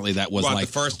 but apparently that was What, like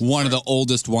the first- one of the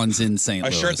oldest ones in St. A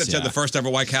Louis. shirt that said the first ever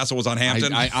White Castle was on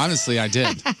Hampton? I honestly, I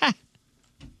did.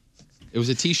 It was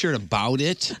a T-shirt about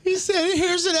it. He said,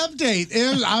 "Here's an update."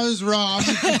 I was wrong.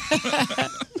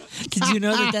 Did you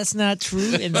know that that's not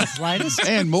true in the slightest?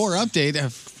 And more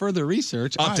update, further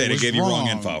research. Update, it gave you wrong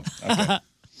info. Okay.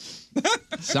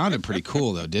 Sounded pretty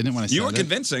cool, though, didn't it, when I said You were it?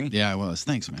 convincing. Yeah, I was.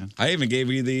 Thanks, man. I even gave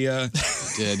you the...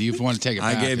 Did you want to take it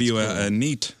back? I gave It's you cool. a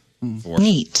neat. For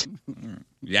Neat.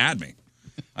 You had me.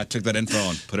 I took that info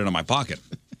and put it in my pocket.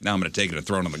 Now I'm going to take it and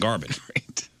throw it in the garbage.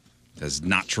 Great. That's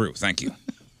not true. Thank you.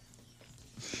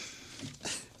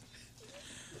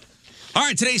 All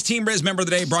right, today's Team Riz member of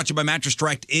the day, brought to you by Mattress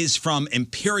Direct, is from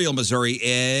Imperial, Missouri.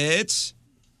 It's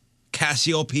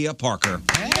Cassiopeia Parker.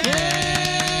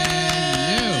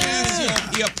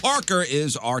 Cassiopeia Parker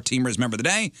is our Team Riz member of the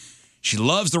day. She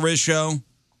loves the Riz Show.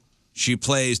 She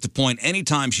plays the point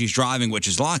anytime she's driving, which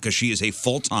is a lot because she is a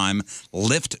full-time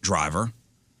Lyft driver.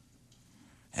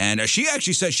 And she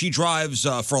actually says she drives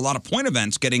for a lot of point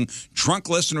events, getting drunk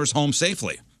listeners home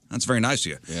safely. That's very nice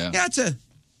of you. Yeah,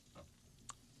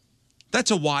 that's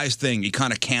a wise thing. You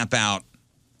kind of camp out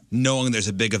knowing there's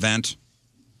a big event,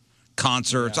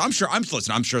 concerts. Yeah. I'm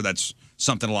sure that's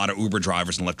something a lot of Uber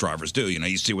drivers and Lyft drivers do. You know,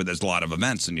 you see where there's a lot of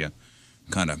events and you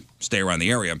kind of stay around the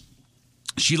area.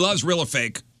 She loves Real or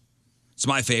Fake. It's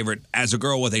my favorite. As a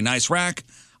girl with a nice rack,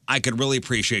 I could really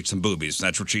appreciate some boobies.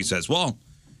 That's what she says. Well,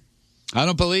 I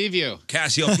don't believe you.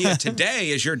 Cassiopeia, today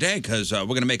is your day because we're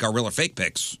going to make our Real or Fake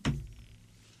picks.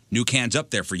 New cans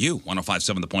up there for you.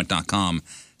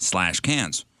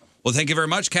 1057thepoint.com/cans. Well, thank you very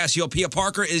much. Cassiopeia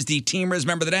Parker is the Team Riz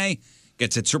member of the day.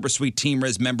 Gets a super sweet Team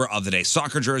Riz member of the day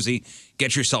soccer jersey.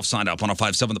 Get yourself signed up.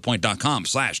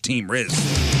 1057thepoint.com/Team Riz.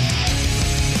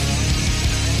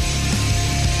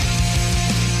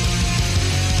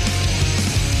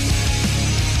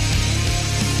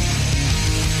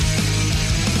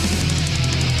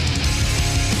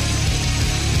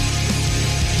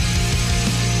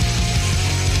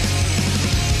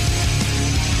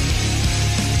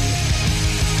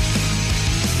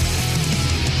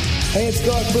 Hey, it's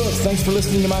Garth Brooks. Thanks for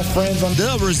listening to my friends on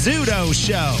The Rizzuto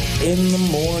Show in the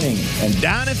morning and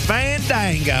down at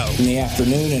Fandango in the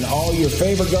afternoon, and all your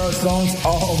favorite Garth songs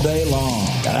all day long.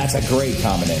 Now, that's a great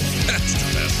combination. That's the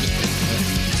best.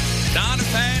 Down at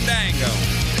Fandango.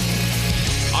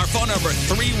 Our phone number,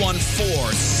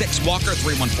 314-6-WALKER,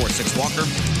 314-6-WALKER.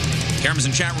 Cameras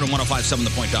in chat room,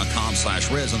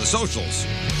 1057thepoint.com/Riz. On the socials,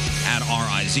 at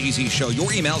RIZZ Show. Your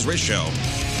emails, RizShow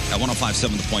at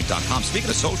 1057thepoint.com. Speaking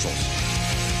of socials,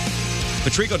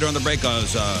 Patrico during the break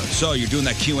goes, so you're doing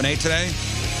that Q&A today?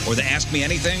 Or the Ask Me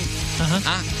Anything?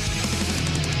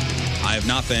 I have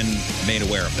not been made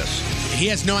aware of this. He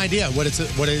has no idea what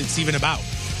it's even about.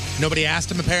 Nobody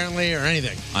asked him apparently or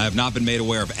anything. I have not been made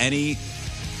aware of any.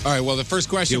 All right, well, the first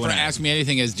question Q&A. for Ask Me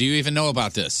Anything is, do you even know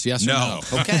about this? Yes or no?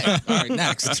 Okay. All right,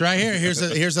 next. It's right here. Here's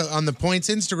on the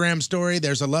Points Instagram story.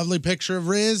 There's a lovely picture of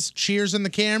Riz. Cheers in the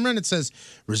camera, and it says,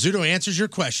 Rizzuto answers your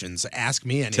questions. Ask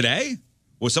me anything. Today?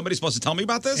 Was somebody supposed to tell me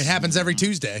about this? It happens every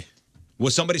Tuesday.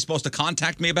 Was somebody supposed to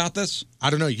contact me about this?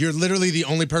 I don't know. You're literally the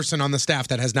only person on the staff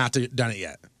that has not done it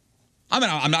yet. I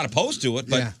mean, I'm not opposed to it,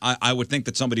 but Yeah. I would think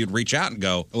that somebody would reach out and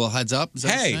go, well, heads up. Is that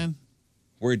what you're hey, saying?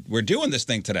 we're doing this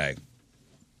thing today.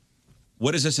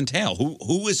 What does this entail?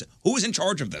 Who is in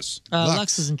charge of this?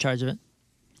 Lux is in charge of it.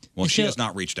 Well, And she she'll- has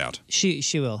not reached out. She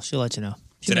will. She'll let you know.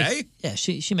 She Today?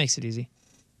 She makes it easy.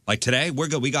 Like today, we're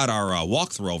good. We got our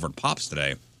walkthrough over at Pops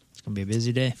today It's gonna be a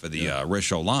busy day. for the Riz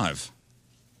Show Live.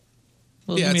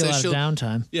 Well, there's gonna be a lot she'll- of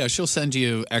downtime. Yeah, she'll send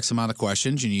you X amount of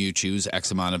questions, and you choose X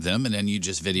amount of them, and then you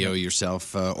just video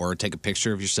yourself or take a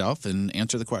picture of yourself and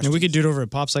answer the questions. And we could do it over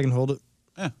at Pops. I can hold it.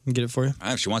 Yeah. And get it for you.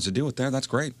 If she wants to do it there, that's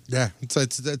great. Yeah,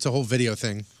 it's a whole video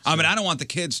thing. I mean, I don't want the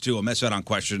kids to miss out on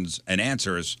questions and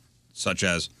answers such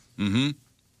as, and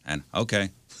okay.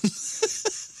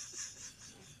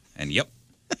 And yep.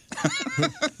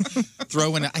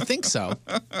 Throw in, I think so.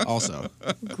 Also,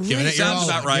 Giving it your Sounds all.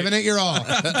 about right. Giving it your all.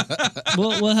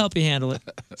 We'll help you handle it.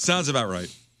 Sounds about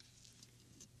right.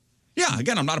 Yeah,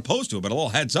 again, I'm not opposed to it, but a little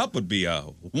heads up would be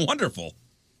wonderful.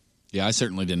 yeah, I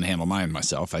certainly didn't handle mine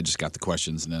myself. I just got the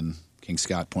questions, and then King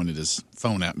Scott pointed his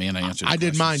phone at me, and I answered the I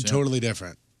did questions, mine yeah. totally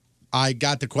different. I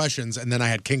got the questions, and then I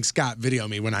had King Scott video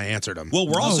me when I answered them. Well,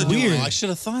 we're also doing. I should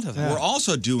have thought of that. We're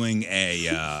also doing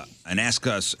an Ask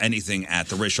Us Anything at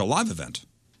the Riz Show Live event.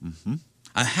 Mm-hmm.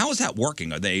 How is that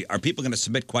working? Are people going to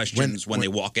submit questions when they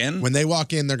walk in? When they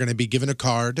walk in, they're going to be given a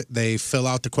card. They fill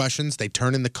out the questions. They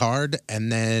turn in the card,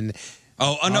 and then.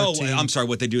 Oh no! team- I'm sorry.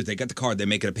 What they do is they get the card, they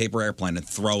make it a paper airplane, and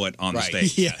throw it on the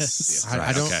stage. Yes. Right,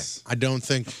 I don't. okay. I don't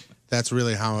think That's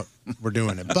really how we're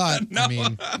doing it. But, I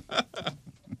mean...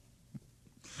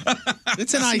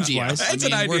 It's an idea. It's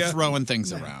an idea. We're throwing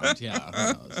things around. Yeah.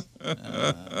 Who knows?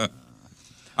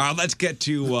 All right, let's get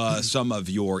to some of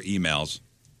your emails.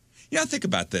 Yeah, think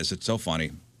about this. It's so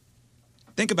funny.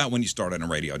 Think about when you started on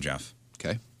radio, Jeff.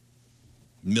 Okay.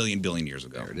 Million billion years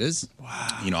ago. There it is.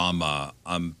 Wow.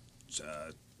 I'm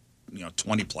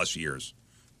 20 plus years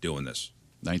doing this.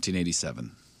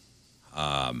 1987.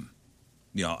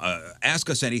 Ask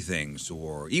us anything,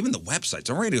 or even the websites.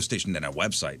 Our radio station didn't have a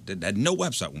website. Had no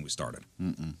website when we started.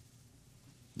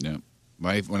 Yeah.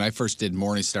 When I first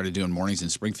started doing mornings in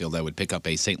Springfield, I would pick up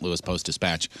a St. Louis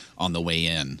Post-Dispatch on the way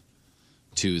in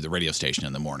to the radio station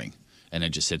in the morning. And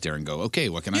I'd just sit there and go, okay,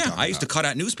 what can I talk about? I used to cut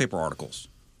out newspaper articles.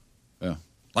 Yeah.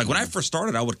 Like when I first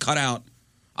started, I would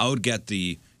get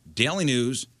the Daily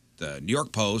News, the New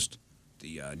York Post,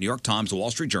 the New York Times, the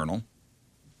Wall Street Journal,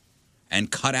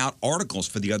 and cut out articles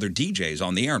for the other DJs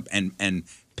on the air and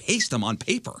paste them on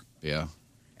paper. Yeah.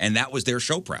 And that was their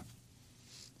show prep.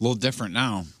 A little different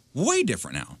now. Way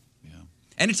different now. Yeah.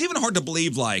 And it's even hard to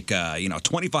believe,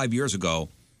 25 years ago.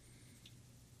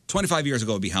 25 years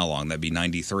ago would be how long? That'd be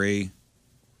 93,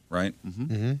 right?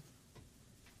 Mm-hmm.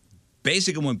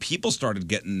 Basically, when people started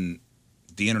getting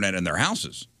the internet in their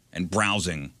houses and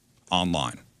browsing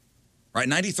online, right?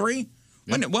 93?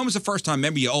 Yep. When was the first time?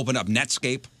 Remember you opened up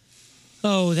Netscape?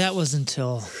 Oh, that was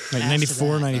until like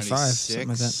 94, 95, something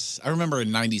like that. I remember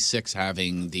in 96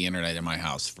 having the internet in my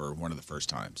house for one of the first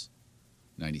times.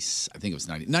 I think it was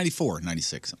 94,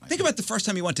 96. Think about the first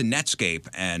time you went to Netscape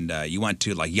and you went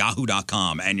to like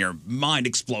yahoo.com and your mind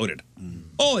exploded.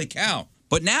 Holy cow.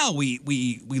 But now we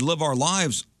live our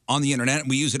lives on the internet and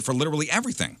we use it for literally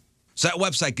everything. So that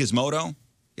website Gizmodo,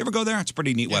 you ever go there? It's a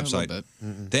pretty neat website. A little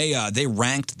bit. They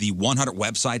ranked the 100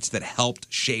 websites that helped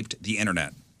shape the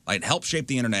internet. Like, helped shape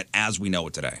the internet as we know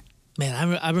it today.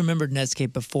 Man, I remembered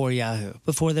Netscape before Yahoo.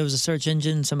 Before there was a search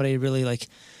engine, somebody really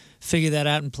figure that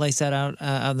out and place that out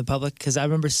in the public. Because I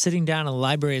remember sitting down in the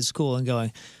library at school and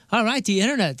going, all right, the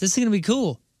internet, this is going to be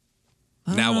cool.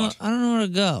 Now what? I don't know where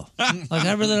to go.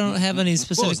 I really don't have any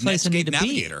specific place I need to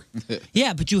Navigator. be.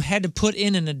 Yeah, but you had to put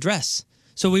in an address.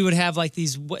 So we would have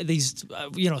these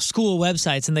school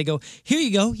websites, and they go, here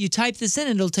you go. You type this in,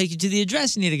 and it'll take you to the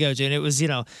address you need to go to. And it was,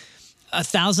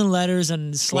 1,000 letters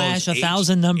and /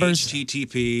 1,000 numbers.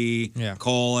 HTTP, : /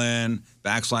 www.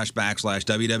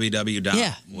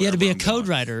 Yeah, you had to be a code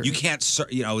writer. You can't,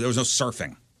 there was no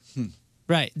surfing.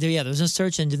 Right. There was no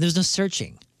search engine. There's no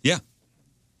searching. Yeah.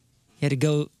 You had to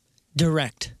go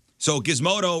direct. So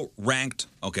Gizmodo ranked,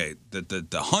 the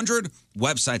 100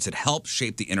 websites that help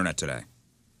shape the internet today.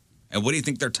 And what do you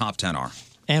think their top 10 are?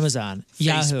 Amazon,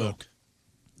 Yahoo,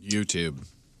 YouTube.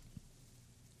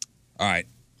 All right.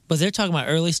 Was they talking about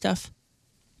early stuff?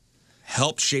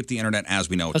 Helped shape the internet as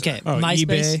we know it today.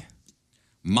 MySpace.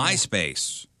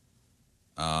 MySpace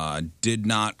did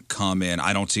not come in.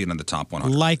 I don't see it in the top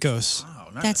 100. Lycos.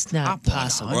 That's not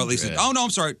possible. Or at least, I'm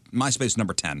sorry. MySpace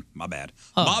number 10. My bad.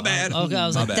 My bad. Okay, I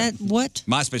was My like, bad. what?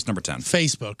 MySpace number 10.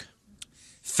 Facebook.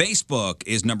 Facebook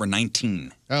is number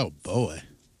 19. Oh, boy.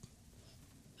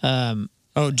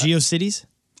 GeoCities?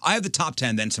 I have the top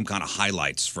 10, then some kind of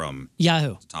highlights from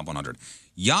Yahoo. Top 100.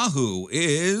 Yahoo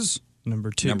is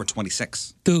number 2. Number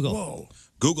 26. Google. Whoa.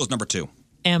 Google's number 2.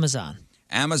 Amazon.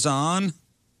 Amazon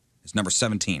is number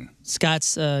 17.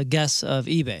 Scott's guess of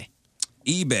eBay.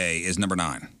 eBay is number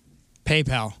 9.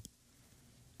 PayPal.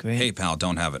 Great. PayPal,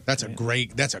 don't have it. That's a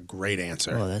great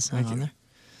answer. Oh, that's not on there.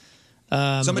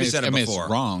 Somebody said it before.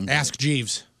 It's wrong. Ask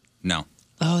Jeeves. No.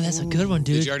 Oh, that's a good one,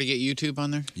 dude. Did you already get YouTube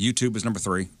on there? YouTube is number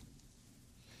 3.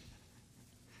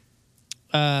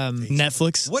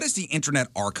 Netflix. What is the Internet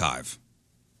Archive?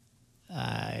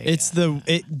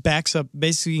 It backs up.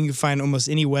 Basically, you can find almost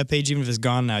any web page, even if it's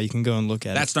gone now. You can go and look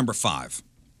at it. That's number 5.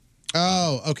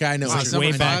 Oh, okay. I know. It's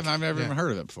way number back. 5. I've never even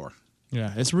heard of it before.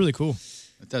 Yeah, it's really cool.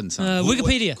 It doesn't sound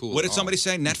Wikipedia. cool What at did somebody all.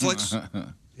 say? Netflix?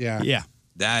 Yeah. Yeah.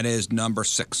 That is number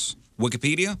 6.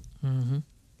 Wikipedia? Mm-hmm.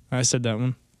 I said that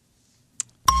one.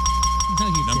 No,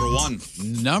 you Number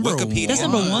didn't. 1. Number Wikipedia. That's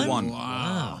number 1?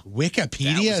 Wow.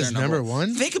 Wikipedia That was is their number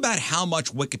 1? Think about how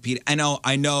much Wikipedia.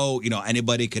 I know.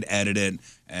 Anybody could edit it,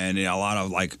 and a lot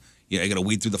of you got to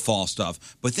weed through the false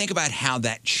stuff. But think about how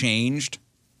that changed.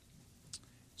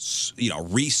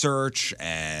 Research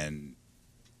and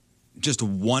just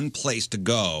one place to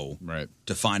go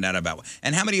to find out about.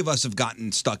 And how many of us have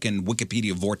gotten stuck in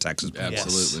Wikipedia vortexes before?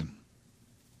 Absolutely.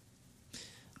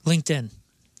 LinkedIn.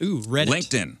 Ooh,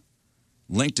 Reddit.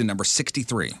 LinkedIn number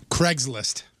 63.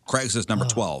 Craigslist. Craigslist number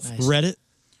 12. Nice. Reddit.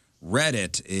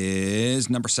 Reddit is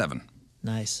number 7.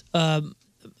 Nice.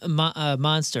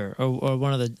 Monster or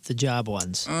one of the job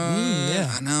ones.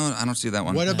 Yeah. No, I don't see that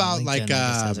one. What about like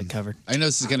has it covered. I know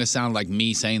this is going to sound like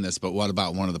me saying this, but what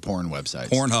about one of the porn websites?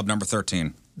 Pornhub number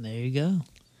 13. There you go.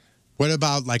 What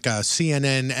about like a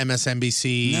CNN,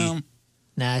 MSNBC? No.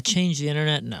 Nah, change the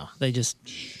internet? No. They just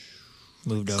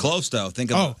moved over. Close, though.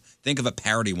 Think of a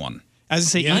parody one. As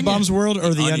I say, E-Bombs World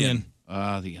or The Onion? The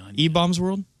Onion. E-Bombs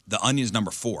World? The Onion's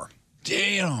number 4.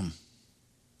 Damn.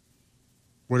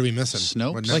 What are we missing?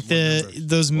 Snopes? Like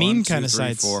those meme kind of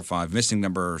sites. 4, 5. Missing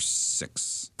number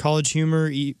 6. College Humor,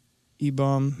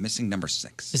 E-Bomb. Missing number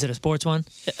 6. Is it a sports one?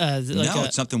 No,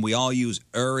 it's something we all use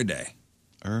every day.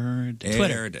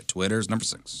 Twitter. Twitter's number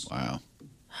 6. Wow.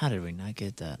 How did we not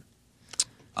get that?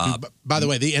 By the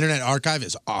way, the Internet Archive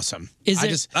is awesome. I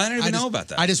don't even know about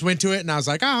that. I just went to it and I was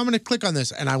like, I'm going to click on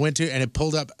this. And I went to and it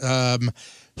pulled up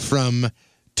from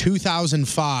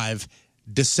 2005,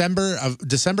 December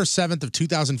 7th of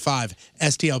 2005,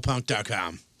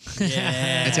 stlpunk.com.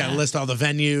 Yeah. It's going to list all the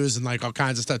venues and like all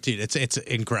kinds of stuff, dude. It's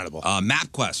incredible.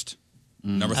 MapQuest,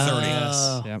 number 30.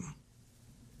 Yep.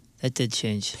 That did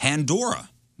change. Pandora,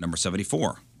 number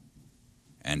 74.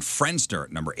 And Friendster,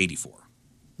 number 84.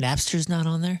 Napster's not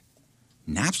on there?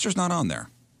 Napster's not on there.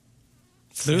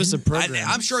 There was a program.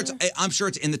 I'm sure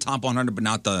it's in the top 100, but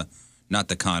not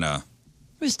the kind of.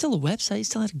 There's still a website. You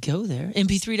still have to go there.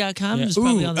 MP3.com is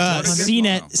probably on the top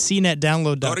 100.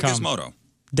 CNET.download.com. Go to Gizmodo.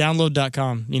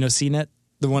 Download.com. You know CNET?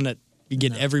 The one that you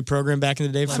get every program back in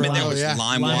the day for.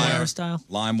 LimeWire style?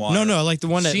 LimeWire. No, like the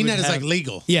one that CNET is like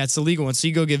legal. Yeah, it's the legal one. So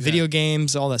you go get video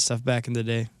games, all that stuff back in the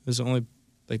day. It was only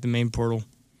like the main portal.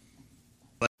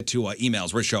 To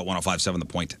emails,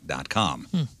 richshow1057thepoint.com.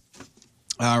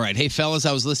 All right. Hey, fellas,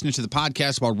 I was listening to the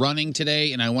podcast while running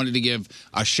today, and I wanted to give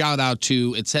a shout out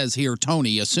to, it says here,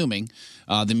 Tony, assuming,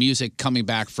 the music coming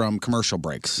back from commercial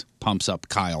breaks. Pumps up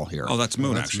Kyle here. Oh, that's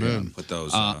Moon, actually. Put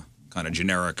those kind of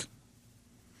generic.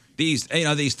 These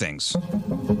things.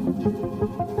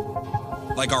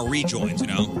 Like our rejoins,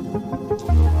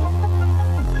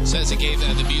 Says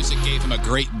the music gave him a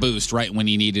great boost right when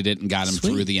he needed it and got him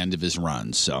through the end of his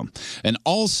run. So, and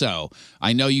also,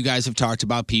 I know you guys have talked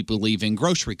about people leaving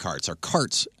grocery carts or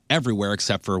carts everywhere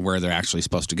except for where they're actually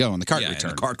supposed to go in the cart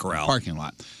return. In the cart corral. Parking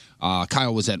lot.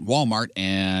 Kyle was at Walmart,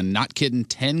 and not kidding,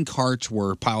 10 carts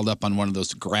were piled up on one of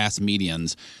those grass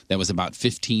medians that was about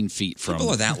 15 feet from.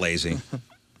 People are that lazy.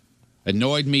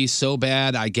 Annoyed me so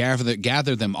bad, I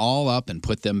gathered them all up and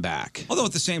put them back. Although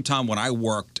at the same time, when I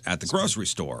worked at the grocery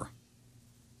store,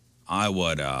 I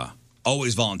would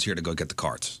always volunteer to go get the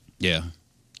carts. Yeah.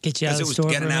 Get you out of the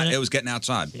store It was getting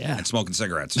outside and smoking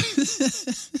cigarettes.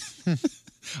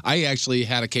 I actually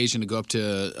had occasion to go up to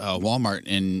Walmart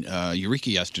in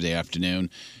Eureka yesterday afternoon.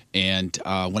 And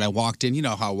when I walked in, you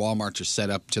know how Walmarts are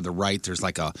set up to the right. There's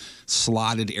like a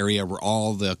slotted area where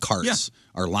all the carts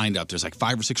are lined up. There's like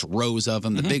 5 or 6 rows of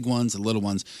them, the big ones, the little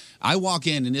ones. I walk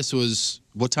in, and this was,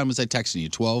 what time was I texting you?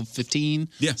 12, 15?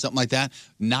 Yeah. Something like that.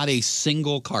 Not a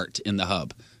single cart in the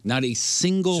hub. Not a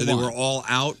single one. So they were all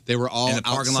out? They were all in the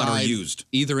parking lot or used?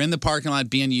 Either in the parking lot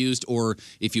being used, or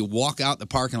if you walk out the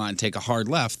parking lot and take a hard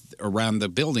left around the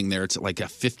building there, it's like a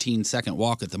 15-second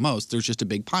walk at the most. There's just a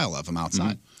big pile of them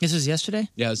outside. This was yesterday?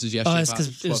 Yeah, this was yesterday. Oh, that's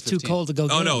because it was too cold to go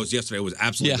get Oh, no, it was yesterday. It was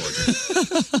absolutely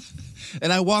gorgeous.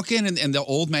 And I walk in, and the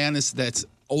old man that's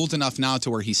old enough now to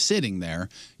where he's sitting there,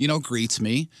 greets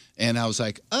me. And I was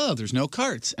like, oh, there's no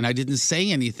carts. And I didn't say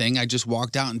anything. I just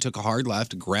walked out and took a hard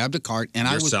left, grabbed a cart. And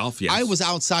I was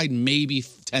outside maybe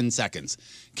 10 seconds.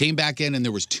 Came back in, and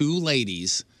there was 2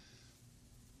 ladies.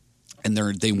 And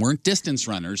they weren't distance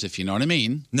runners, if you know what I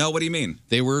mean. No, what do you mean?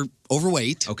 They were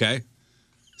overweight. Okay.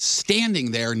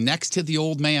 Standing there next to the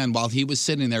old man while he was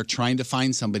sitting there trying to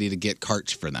find somebody to get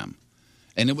carts for them.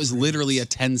 And it was literally a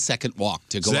 10-second walk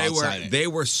to go outside. They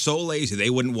were so lazy, they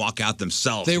wouldn't walk out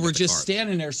themselves. They were just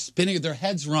standing there spinning, their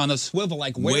heads were on a swivel,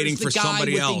 like, waiting for the guy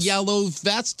somebody with else? The yellow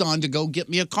vest on to go get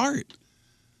me a cart?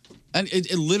 And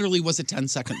it literally was a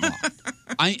 10-second walk.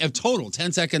 A total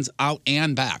 10 seconds out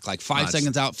and back, like 5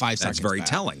 seconds out, 5 seconds back. That's very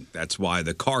telling. That's why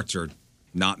the carts are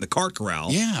not in the cart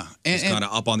corral. Yeah. It's kind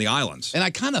of up on the islands. And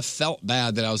I kind of felt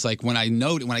bad that I was like, when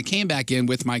I came back in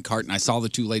with my cart and I saw the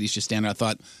 2 ladies just standing there, I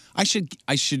thought, I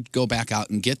should go back out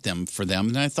and get them for them.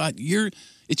 And I thought,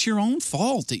 it's your own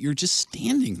fault that you're just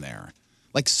standing there.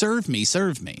 Like, serve me.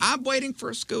 I'm waiting for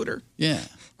a scooter. Yeah.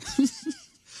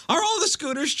 Are all the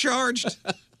scooters charged?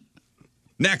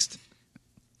 Next.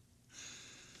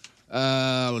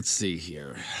 Let's see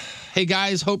here. Hey,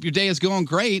 guys, hope your day is going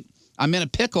great. I'm in a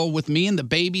pickle with me and the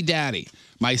baby daddy.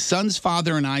 My son's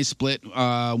father and I split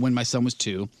when my son was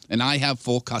 2, and I have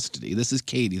full custody. This is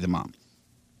Katie, the mom.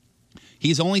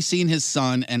 He's only seen his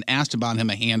son and asked about him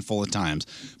a handful of times.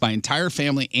 My entire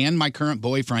family and my current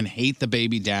boyfriend hate the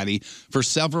baby daddy for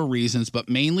several reasons, but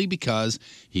mainly because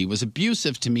he was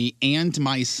abusive to me and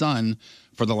my son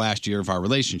for the last year of our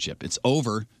relationship. It's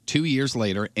over 2 years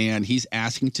later, and he's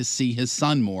asking to see his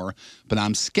son more, but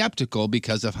I'm skeptical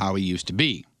because of how he used to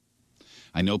be.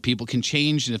 I know people can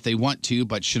change if they want to,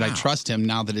 but should I trust him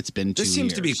now that it's been 2 years? This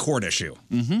seems to be a court issue.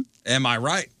 Mm-hmm. Am I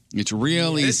right? It's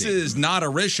real easy. This is not a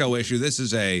Riz Show issue. This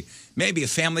is maybe a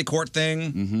family court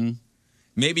thing. Mm-hmm.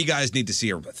 Maybe you guys need to see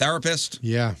a therapist.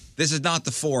 Yeah. This is not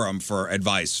the forum for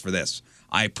advice for this.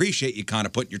 I appreciate you kind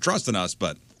of putting your trust in us,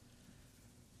 but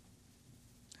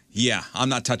yeah, I'm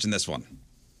not touching this one.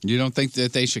 You don't think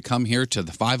that they should come here to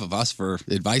the five of us for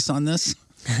advice on this?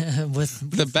 with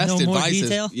the best no more advice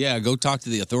detail? is, go talk to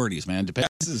the authorities, man.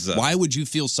 Why would you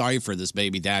feel sorry for this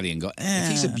baby daddy and go, If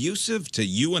he's abusive to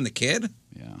you and the kid?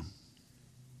 Yeah.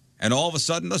 And all of a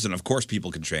sudden, listen, of course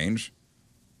people can change.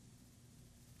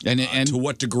 And to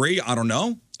what degree, I don't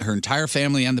know. Her entire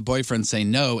family and the boyfriend say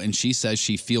no, and she says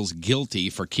she feels guilty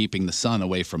for keeping the son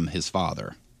away from his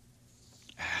father.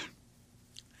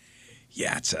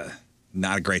 Yeah, it's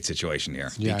not a great situation here.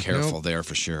 Be careful there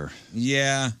for sure.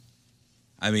 Yeah.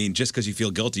 I mean, just because you feel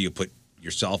guilty, you put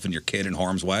yourself and your kid in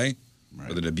harm's way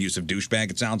with an abusive douchebag,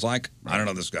 it sounds like. I don't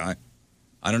know this guy.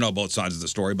 I don't know both sides of the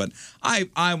story, but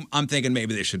I'm thinking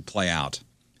maybe they should play out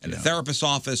in a therapist's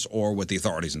office or with the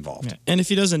authorities involved. Yeah. And if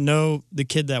he doesn't know the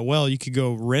kid that well, you could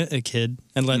go rent a kid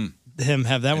and let him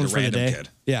have that And one a for the random day. kid.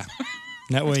 Yeah.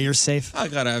 That way you're safe. I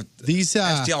got to these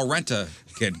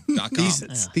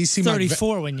STLrentakid.com. These seem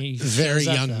 34 like when you very shows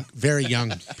up, young, though. very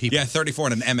young people. Yeah,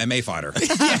 34 and an MMA fighter.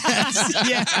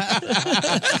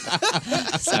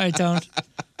 Sorry, Tone.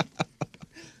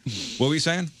 What were you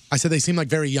saying? I said they seem like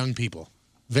very young people.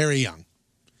 Very young.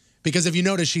 Because if you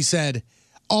notice, she said,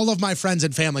 all of my friends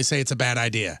and family say it's a bad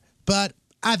idea, but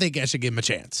I think I should give him a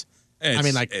chance.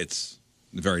 It's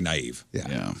very naive.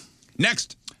 Yeah.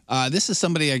 Next. This is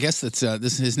somebody, I guess,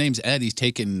 his name's Ed. He's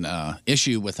taken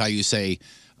issue with how you say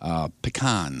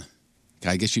pecan.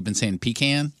 I guess you've been saying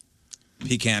pecan?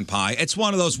 Pecan pie. It's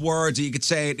one of those words that you could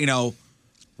say it,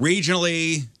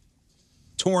 regionally,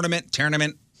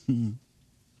 tournament.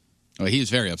 Well, he was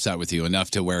very upset with you enough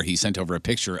to where he sent over a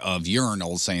picture of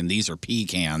urinals saying these are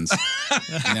pecans,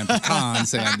 and then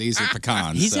pecans saying these are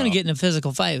pecans. He's going to get in a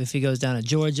physical fight if he goes down to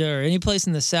Georgia or any place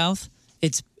in the South.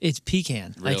 It's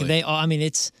pecan. Really? Like they all. I mean,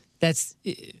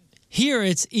 here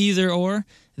it's either or.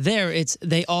 There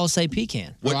they all say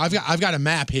pecan. Well, I've got a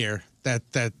map here that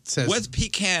says With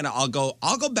pecan, I'll go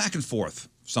back and forth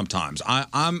sometimes.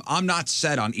 I'm not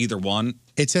set on either one.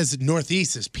 It says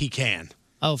northeast is pecan.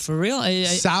 Oh, for real?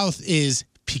 South is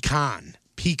pecan.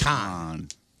 Pecan.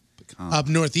 Up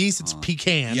northeast, it's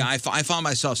pecan. Yeah, I found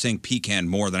myself saying pecan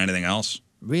more than anything else.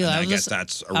 Really? I guess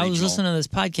that's original. I was listening to this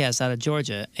podcast out of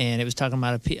Georgia, and it was talking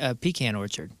about a pecan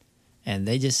orchard, and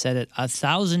they just said it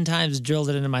 1,000 times, drilled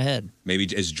it into my head. Maybe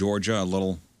is Georgia a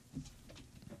little...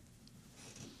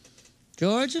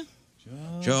 Georgia?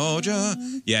 Georgia.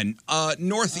 Yeah,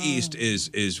 northeast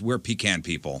is we're pecan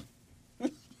people.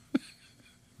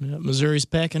 Yeah, Missouri's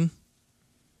packing.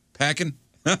 Packing?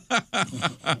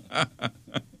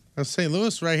 St.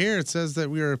 Louis right here, it says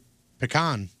that we are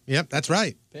pecan. Yep, that's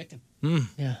right. Pecan.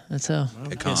 Yeah, that's how.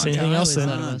 Pecan. Can't say anything else I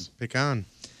always then. thought it was. Pecan.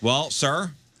 Well,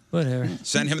 sir, Whatever.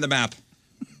 send him the map.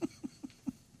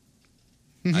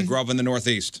 I grew up in the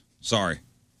Northeast. Sorry.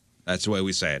 That's the way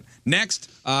we say it. Next.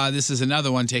 This is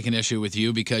another one taking issue with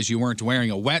you because you weren't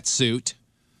wearing a wetsuit.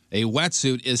 A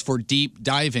wetsuit is for deep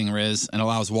diving, Riz, and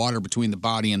allows water between the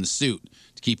body and the suit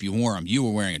to keep you warm. You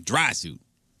were wearing a dry suit.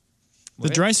 The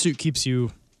dry suit keeps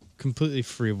you completely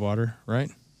free of water, right?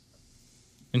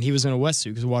 And he was in a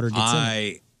wetsuit because water gets in it.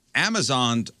 I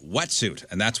Amazoned wetsuit,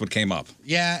 and that's what came up.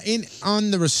 Yeah,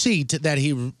 on the receipt that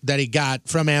he got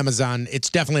from Amazon, it's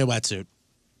definitely a wetsuit.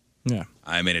 Yeah.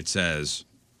 I mean, it says,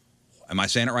 am I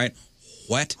saying it right?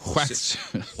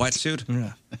 Wetsuit?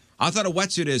 Yeah. I thought a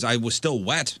wetsuit I was still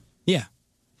wet. Yeah.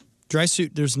 Dry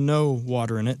suit, there's no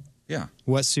water in it. Yeah.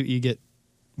 Wetsuit, you get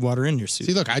water in your suit.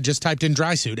 See, look, I just typed in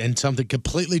dry suit and something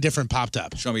completely different popped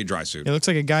up. Show me a dry suit. It looks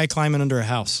like a guy climbing under a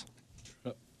house.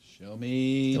 Show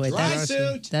me Wait, dry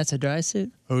suit. That's a dry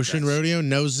suit? Ocean Rodeo,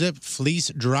 no zip, fleece,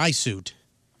 dry suit.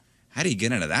 How do you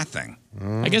get into that thing?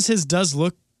 I guess his did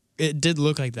look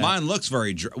like that. Mine looks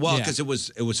very dry. Well, Yeah. because it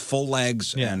was full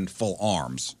legs and full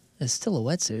arms. It's still a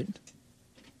wetsuit.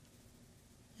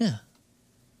 Yeah.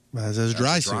 Well, it says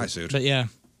That's dry a suit. But yeah.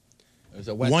 There's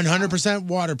a wet 100%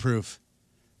 waterproof.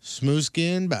 Smooth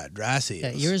skin by dry seals.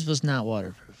 Yeah, yours was not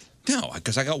waterproof. No,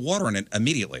 because I got water in it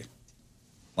immediately.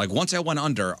 Like once I went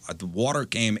under, the water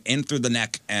came in through the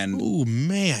neck and. Ooh,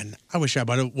 man. I wish I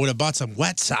would have bought some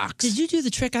wet socks. Did you do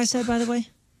the trick I said, by the way?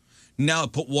 No,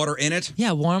 put water in it.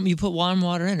 Yeah, you put warm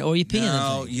water in it, or you pee in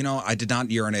it. No, I did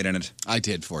not urinate in it. I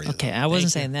did for you. Okay, I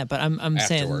wasn't saying that, but I'm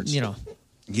saying,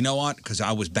 You know what? Because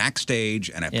I was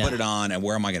backstage and I put it on, and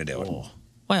where am I going to do it?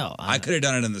 Well, I could have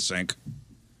done it in the sink.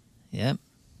 Yep.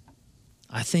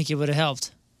 I think it would have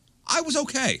helped. I was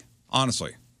okay,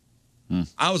 honestly.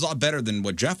 I was a lot better than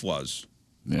what Jeff was.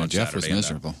 Yeah, on Jeff was Saturday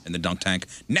miserable. in the dunk tank.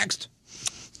 Next.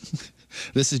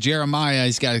 This is Jeremiah.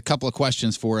 He's got a couple of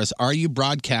questions for us. Are you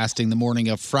broadcasting the morning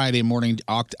of Friday morning,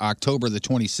 October the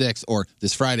 26th, or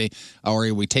this Friday, or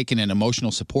are we taking an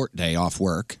emotional support day off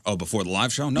work? Oh, before the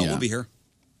live show? No, we'll be here.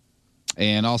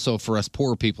 And also for us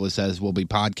poor people, it says we'll be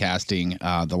podcasting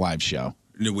the live show.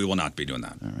 No, we will not be doing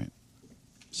that. All right.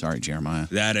 Sorry, Jeremiah.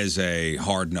 That is a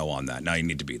hard no on that. Now you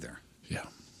need to be there. Yeah.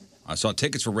 I saw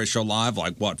tickets for Ratio Live,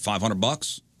 like what, $500?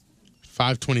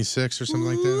 $526 or something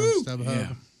like that on StubHub.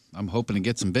 Yeah. I'm hoping to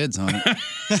get some bids on it.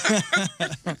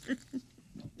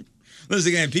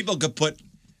 Listen, again, people could put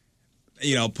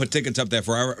tickets up there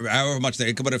for however much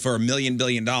they could put it for $1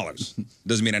 billion.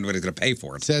 Doesn't mean anybody's going to pay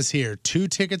for it. It says here, 2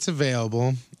 tickets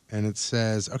available, and it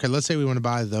says, okay, let's say we want to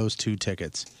buy those 2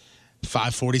 tickets.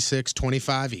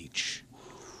 $546.25 each.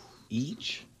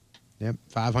 Each? Yep,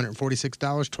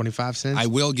 $546.25. I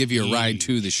will give you a ride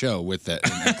to the show with that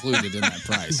included in that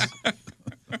price.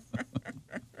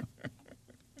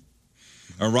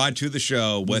 A ride to the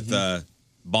show with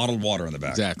bottled water in the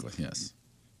back. Exactly, yes.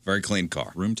 Very clean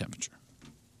car. Room temperature.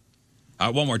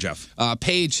 One more, Jeff.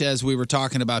 Paige says we were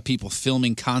talking about people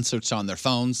filming concerts on their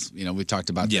phones. We talked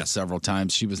about that several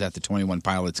times. She was at the 21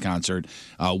 Pilots concert.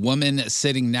 A woman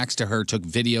sitting next to her took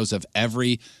videos of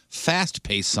every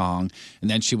fast-paced song, and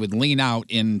then she would lean out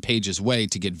in Paige's way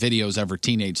to get videos of her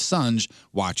teenage sons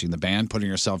watching the band, putting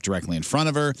herself directly in front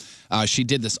of her. She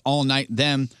did this all night.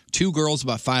 Then 2 girls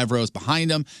about 5 rows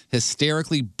behind them,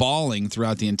 hysterically bawling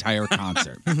throughout the entire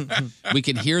concert. We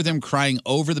could hear them crying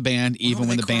over the band, even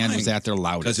when the band was at their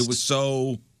loudest. Because it was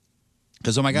so.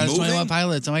 Because oh my God, it's moving? 21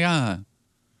 Pilots. Oh my God,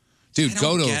 dude,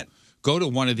 go to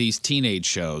one of these teenage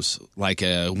shows like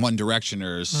One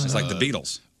Directioners. It's like the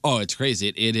Beatles. Oh, it's crazy.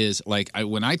 It is like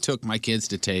when I took my kids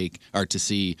to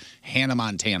see Hannah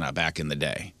Montana back in the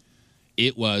day,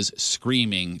 it was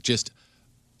screaming from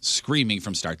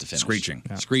start to finish.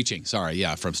 Screeching, sorry,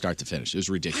 from start to finish. It was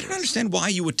ridiculous. I don't understand why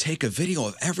you would take a video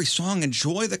of every song,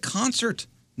 enjoy the concert,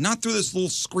 not through this little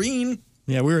screen.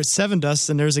 Yeah, we were at Seven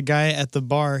Dust, and there's a guy at the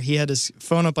bar. He had his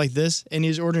phone up like this, and he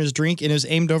was ordering his drink, and it was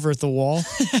aimed over at the wall.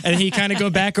 And he kind of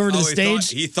go back over to the stage.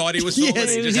 He thought he was filming.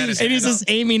 Yes, and he's just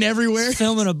aiming everywhere.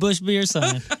 Filming a Bush beer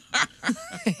sign.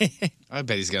 I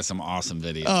bet he's got some awesome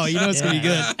videos. Oh, you know it's going to be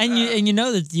good. And you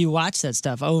know that you watch that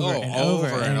stuff over and over.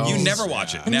 And over. You never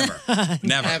watch it. Never.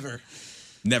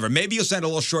 Never. Maybe you'll send a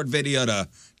little short video to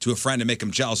a friend to make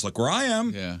him jealous. Look where I am.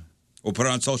 Yeah. We'll put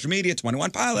it on social media, 21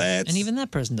 Pilots. And even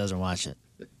that person doesn't watch it.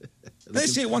 They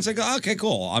see it once, they go, okay,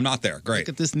 cool. I'm not there. Great. Look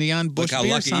at this neon Bush Look how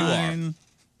beer lucky sign.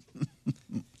 you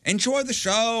are. Enjoy the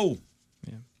show.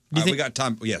 Yeah. We got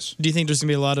time. Yes. Do you think there's going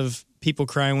to be a lot of people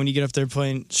crying when you get up there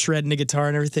shredding the guitar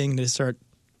and everything? They start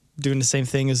doing the same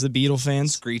thing as the Beatle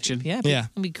fans? Screeching? Yeah. People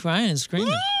will be crying and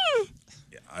screaming.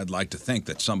 Yeah, I'd like to think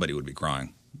that somebody would be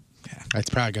crying. Yeah. That's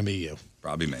probably going to be you.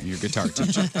 Probably me. Your guitar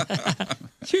teacher.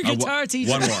 Your guitar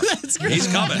teacher. One more.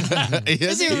 He's coming.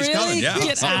 Is he really? Coming, yeah.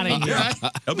 Get out of here. Yeah.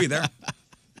 He'll be there.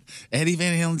 Eddie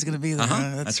Van Halen's going to be there.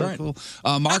 That's so right. Cool.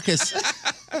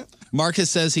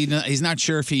 Marcus says he's not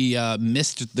sure if he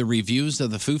missed the reviews of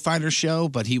the Foo Fighters show,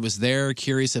 but he was there,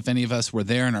 curious if any of us were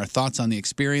there and our thoughts on the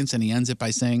experience, and he ends it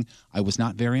by saying, I was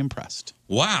not very impressed.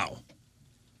 Wow.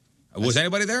 Was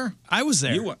anybody there? I was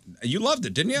there. You loved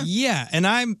it, didn't you? Yeah, and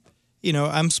I'm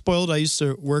spoiled. I used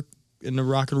to work in the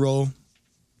rock and roll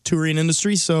touring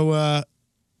industry, so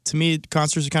to me,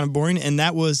 concerts are kind of boring, and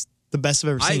that was the best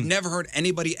I've ever seen. I've never heard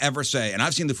anybody ever say, and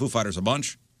I've seen the Foo Fighters a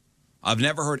bunch, I've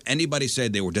never heard anybody say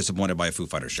they were disappointed by a Foo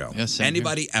Fighters show. Yes,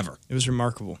 anybody ever. It was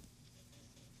remarkable.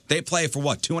 They play for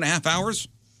what, 2.5 hours?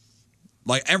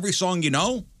 Like every song you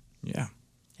know? Yeah.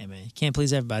 Hey, man, you can't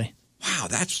please everybody. Wow,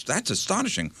 that's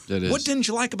astonishing. It is. What didn't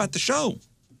you like about the show?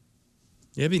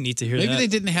 Yeah, it'd be neat to hear that. Maybe they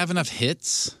didn't have enough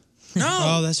hits. No.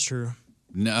 Oh, that's true.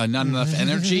 No, not enough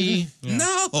energy.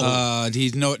 No.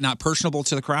 He's not personable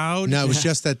to the crowd. No, it was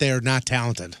just that they're not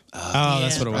talented.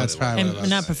 That's what it was. That's probably what it And was.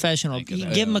 not professional. You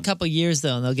give them a couple years,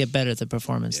 though, and they'll get better at the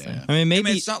performance thing. I mean,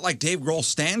 maybe it's not like Dave Grohl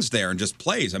stands there and just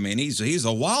plays. I mean, he's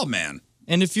a wild man.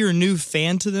 And if you're a new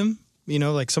fan to them,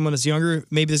 like someone that's younger,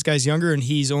 maybe this guy's younger and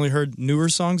he's only heard newer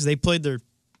songs. They played their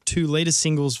 2 latest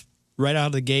singles right out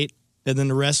of the gate And then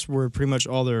the rest were pretty much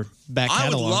all their back I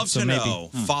catalog. would love so to maybe. know,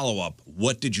 follow up,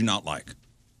 what did you not like?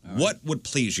 What would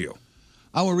please you?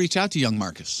 I will reach out to young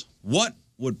Marcus. What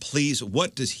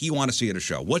does he want to see at a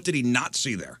show? What did he not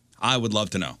see there? I would love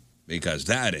to know, because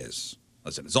that is,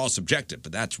 listen, it's all subjective,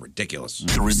 but that's ridiculous.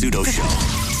 The Rizzuto Show.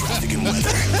 Traffic and weather.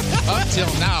 Up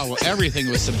till now, everything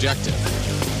was subjective.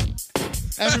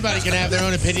 Everybody can have their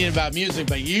own opinion about music,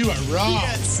 but you are wrong.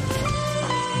 Yes.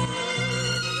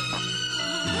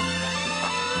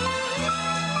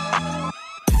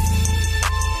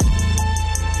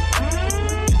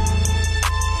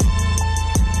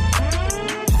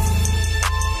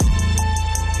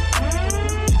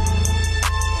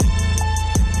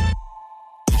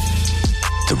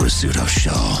 The Rizzuto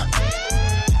Show. All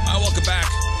right, welcome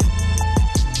back.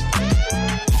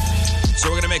 So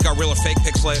we're going to make our real or fake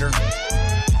picks later.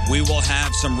 We will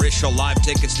have some Riz Show live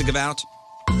tickets to give out.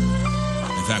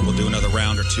 In fact, we'll do another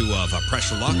round or two of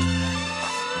Pressure Luck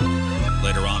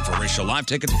later on for Riz Show live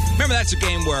tickets. Remember, that's a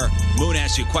game where Moon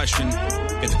asks you a question,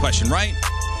 get the question right.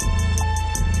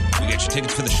 We get your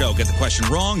tickets for the show. Get the question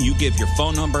wrong, you give your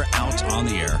phone number out on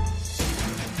the air.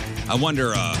 I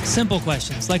wonder... Simple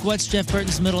questions, like what's Jeff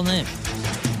Burton's middle name?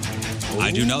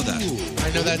 I do know that.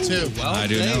 I know that too. Well, I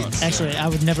do know it. Actually, I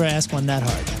would never ask one that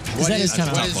hard. What That is, is kind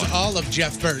of what is all of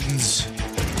Jeff Burton's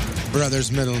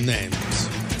brothers' middle names?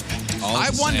 I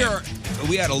wonder,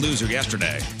 we had a loser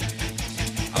yesterday.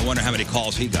 I wonder how many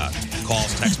calls he got.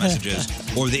 Calls, text messages,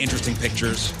 or the interesting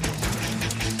pictures.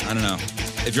 I don't know.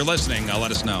 If you're listening,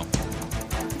 let us know.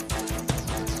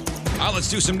 All right, let's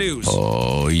do some news.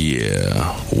 Oh,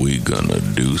 yeah. We gonna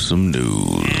do some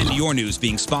news. And your news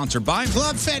being sponsored by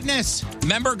Club Fitness.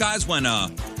 Remember, guys, when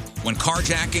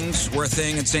carjackings were a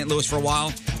thing in St. Louis for a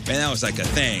while? Man, that was like a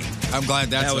thing. I'm glad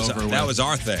that's over with. That was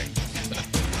our thing.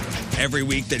 Every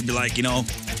week, they'd be like,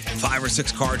 5 or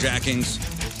 6 carjackings.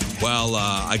 Well,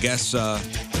 I guess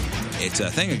it's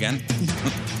a thing again.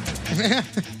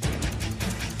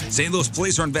 St. Louis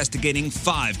police are investigating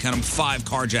 5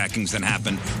 carjackings that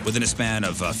happened within a span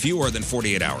of fewer than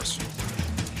 48 hours.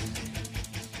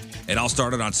 It all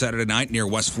started on Saturday night near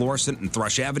West Florissant and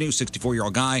Thrush Avenue.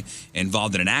 64-year-old guy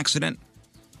involved in an accident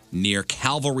near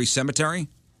Calvary Cemetery.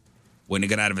 When he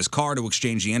got out of his car to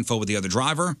exchange the info with the other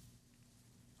driver,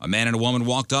 a man and a woman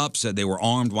walked up, said they were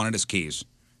armed, wanted his keys,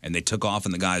 and they took off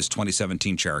in the guy's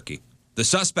 2017 Cherokee. The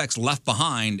suspects left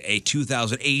behind a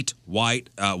 2008 white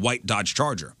Dodge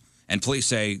Charger, and police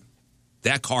say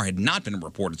that car had not been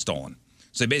reported stolen.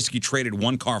 So they basically traded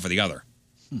one car for the other.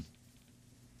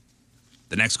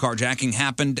 The next carjacking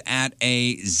happened at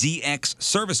a ZX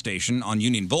service station on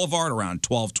Union Boulevard around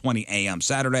 12:20 a.m.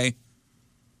 Saturday.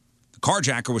 The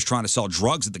carjacker was trying to sell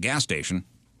drugs at the gas station.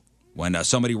 When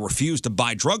somebody refused to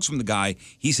buy drugs from the guy,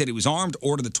 he said he was armed,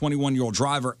 ordered the 21-year-old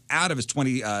driver out of his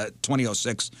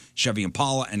 2006 Chevy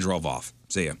Impala and drove off.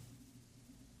 See ya.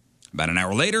 About an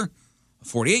hour later, a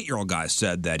 48-year-old guy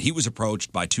said that he was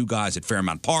approached by 2 guys at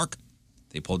Fairmount Park.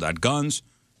 They pulled out guns,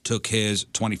 took his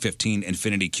 2015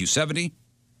 Infiniti Q70.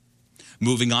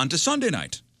 Moving on to Sunday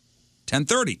night,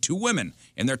 10:30, 2 women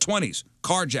in their 20s,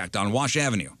 carjacked on Wash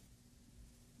Avenue.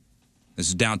 This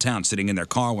is downtown, sitting in their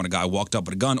car when a guy walked up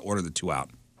with a gun, ordered the 2 out.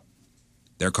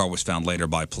 Their car was found later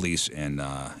by police in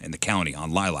the county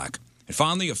on Lilac. And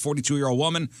finally, a 42-year-old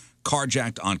woman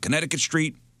carjacked on Connecticut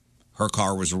Street. Her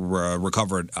car was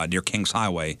recovered near Kings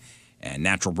Highway and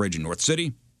Natural Bridge in North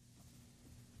City.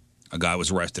 A guy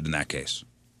was arrested in that case.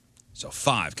 So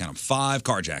 5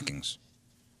 carjackings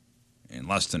in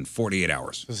less than 48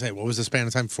 hours. I was gonna say, what was the span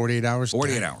of time? 48 hours?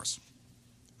 48 hours.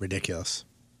 Ridiculous.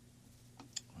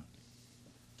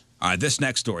 All right, this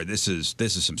next story, this is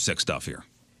some sick stuff here.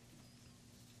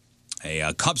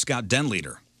 A Cub Scout den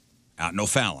leader out in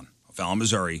O'Fallon,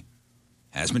 Missouri,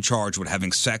 has been charged with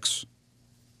having sex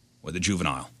with a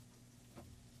juvenile.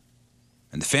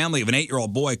 And the family of an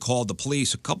 8-year-old boy called the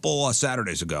police a couple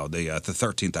Saturdays ago, the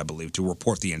 13th, I believe, to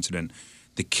report the incident.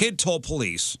 The kid told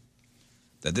police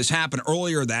that this happened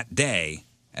earlier that day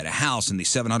at a house in the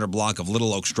 700 block of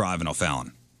Little Oaks Drive in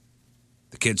O'Fallon.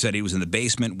 The kid said he was in the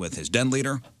basement with his den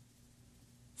leader,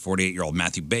 48-year-old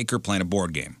Matthew Baker, playing a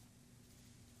board game.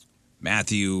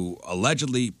 Matthew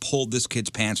allegedly pulled this kid's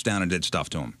pants down and did stuff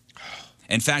to him.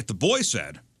 In fact, the boy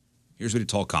said, here's what he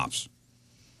told cops.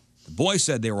 The boy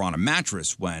said they were on a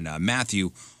mattress when Matthew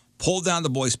pulled down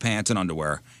the boy's pants and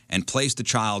underwear and placed the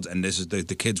child's, and this is the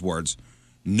kid's words,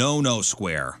 no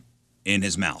square in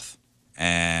his mouth.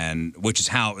 And which is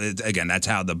how, again, that's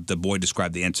how the boy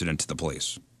described the incident to the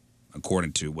police,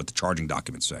 according to what the charging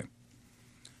documents say.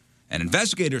 And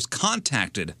investigators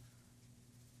contacted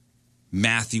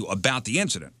Matthew about the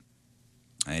incident.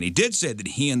 And he did say that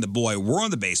he and the boy were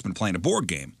in the basement playing a board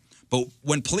game. But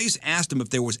when police asked him if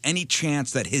there was any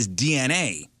chance that his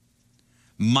DNA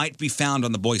might be found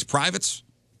on the boy's privates,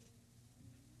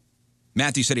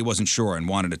 Matthew said he wasn't sure and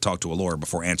wanted to talk to a lawyer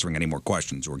before answering any more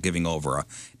questions or giving over a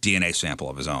DNA sample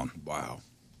of his own. Wow.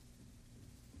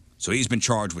 So he's been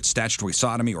charged with statutory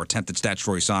sodomy or attempted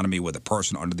statutory sodomy with a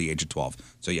person under the age of 12.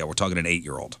 So, yeah, we're talking an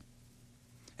 8-year-old.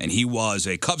 And he was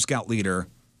a Cub Scout leader,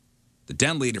 the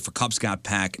den leader for Cub Scout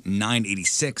Pack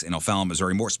 986 in O'Fallon,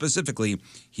 Missouri. More specifically,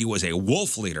 he was a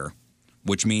wolf leader,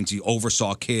 which means he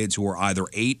oversaw kids who were either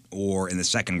 8 or in the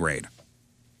 2nd grade.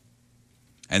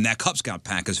 And that Cub Scout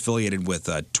Pack is affiliated with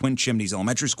Twin Chimneys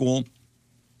Elementary School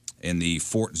in the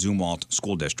Fort Zumwalt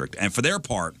School District. And for their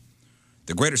part,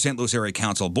 the Greater St. Louis Area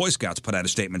Council of Boy Scouts put out a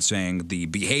statement saying the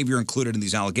behavior included in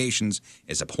these allegations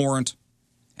is abhorrent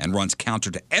and runs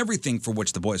counter to everything for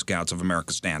which the Boy Scouts of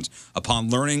America stands. Upon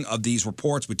learning of these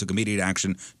reports, we took immediate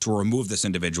action to remove this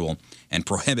individual and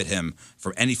prohibit him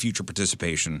from any future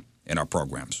participation in our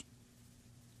programs.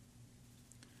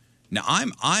 Now,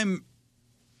 I'm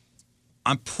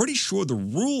pretty sure the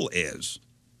rule is,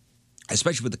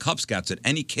 especially with the Cub Scouts, that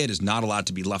any kid is not allowed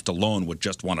to be left alone with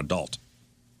just one adult.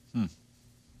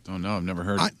 Don't know. I've never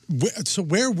heard. So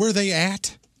where were they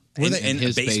at? Were In they in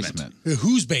his basement.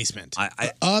 Whose basement?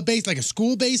 A base, like a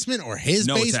school basement, or his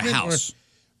No, it's a basement? house.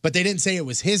 But they didn't say it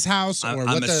was his house, or I'm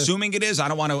what? assuming it is. I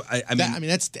don't want to. I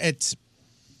mean, it's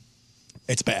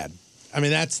bad. I mean,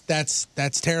 that's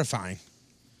terrifying.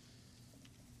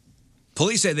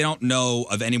 Police say they don't know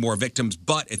of any more victims,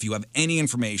 but if you have any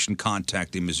information,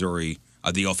 contact the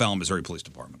O'Fallon, Missouri Police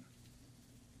Department.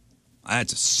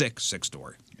 That's a sick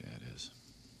story. Yeah, it is.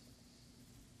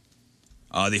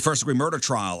 The first-degree murder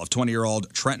trial of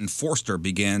 20-year-old Trenton Forster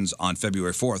begins on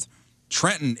February 4th.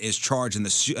 Trenton is charged in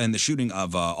the shooting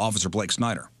of Officer Blake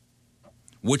Snyder,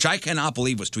 which I cannot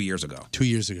believe was 2 years ago. 2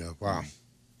 years ago. Wow.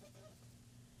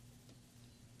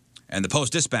 And the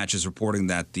Post-Dispatch is reporting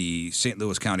that the St.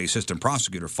 Louis County Assistant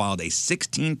Prosecutor filed a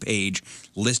 16-page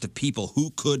list of people who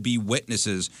could be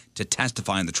witnesses to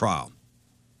testify in the trial.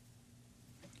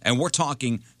 And we're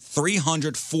talking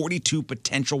 342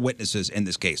 potential witnesses in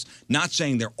this case. Not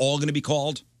saying they're all going to be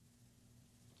called,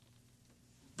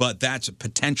 but that's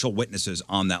potential witnesses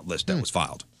on that list that was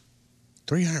filed.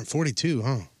 342,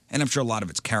 huh? And I'm sure a lot of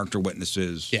it's character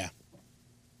witnesses. Yeah.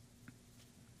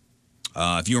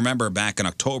 If you remember back in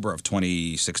October of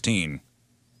 2016,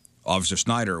 Officer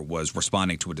Snyder was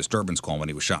responding to a disturbance call when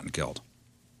he was shot and killed.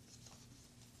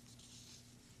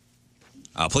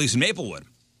 Police in Maplewood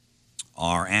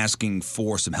are asking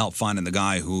for some help finding the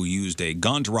guy who used a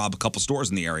gun to rob a couple stores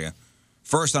in the area.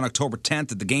 First, on October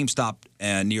 10th at the GameStop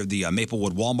near the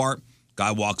Maplewood Walmart,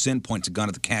 guy walks in, points a gun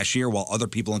at the cashier while other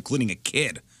people, including a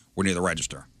kid, were near the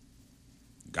register.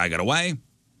 Guy got away,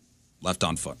 left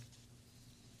on foot.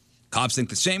 Cops think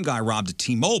the same guy robbed a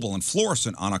T-Mobile in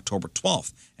Florissant on October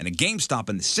 12th and a GameStop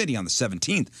in the city on the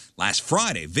 17th. Last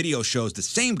Friday, video shows the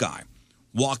same guy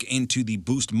walk into the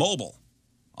Boost Mobile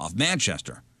off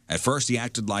Manchester. At first, he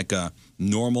acted like a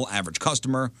normal, average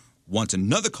customer. Once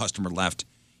another customer left,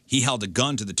 he held a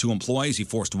gun to the two employees. He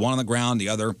forced one on the ground, the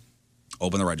other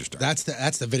opened the register. That's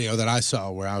the video that I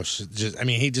saw where I was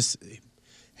he just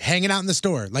hanging out in the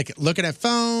store, like looking at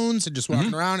phones and just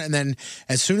walking around. And then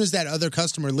as soon as that other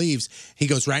customer leaves, he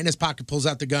goes right in his pocket, pulls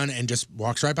out the gun, and just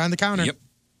walks right behind the counter. Yep.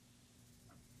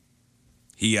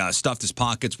 He stuffed his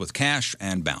pockets with cash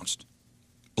and bounced.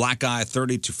 Black guy,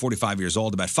 30 to 45 years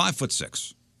old, about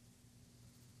 5'6".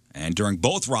 And during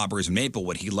both robberies in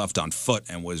Maplewood, he left on foot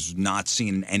and was not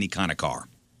seen in any kind of car.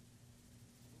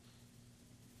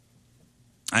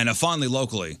 And finally,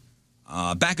 locally,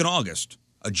 back in August,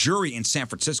 a jury in San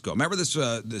Francisco. Remember this?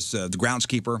 The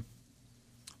groundskeeper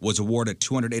was awarded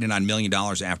 $289 million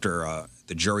after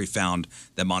the jury found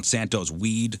that Monsanto's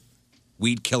weed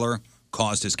killer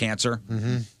caused his cancer.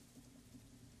 Mm-hmm.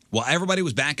 Well, everybody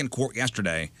was back in court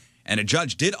yesterday, and a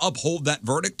judge did uphold that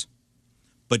verdict,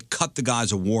 but cut the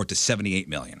guy's award to $78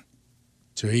 million.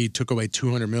 So he took away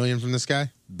 $200 million from this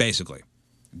guy? Basically.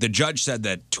 The judge said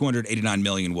that $289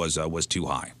 million was too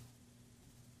high.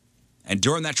 And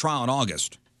during that trial in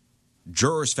August,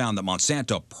 jurors found that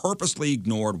Monsanto purposely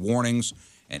ignored warnings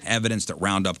and evidence that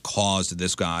Roundup caused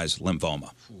this guy's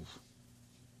lymphoma.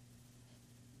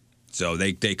 So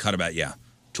they cut about,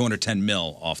 $210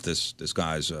 million off this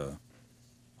guy's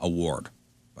award.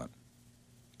 But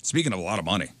speaking of a lot of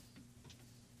money,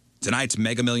 tonight's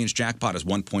Mega Millions jackpot is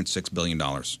 $1.6 billion.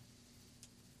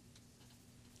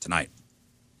 Tonight.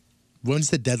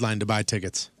 When's the deadline to buy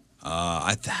tickets?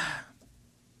 Is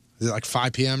it like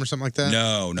 5 p.m. or something like that?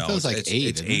 No. It feels like 8.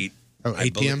 It's 8. Oh,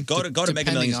 8 p.m.? Go to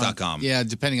megamillions.com. Yeah,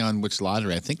 depending on which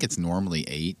lottery. I think it's normally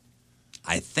 8.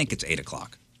 I think it's 8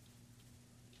 o'clock.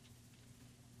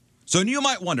 So you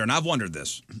might wonder, and I've wondered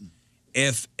this,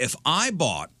 if I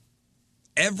bought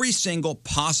every single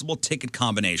possible ticket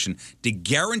combination to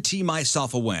guarantee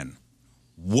myself a win,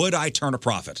 would I turn a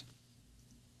profit?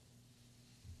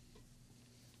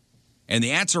 And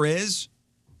the answer is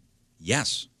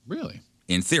yes. Really?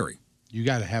 In theory. You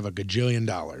got to have a gajillion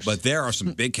dollars. But there are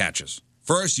some big catches.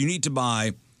 First, you need to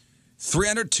buy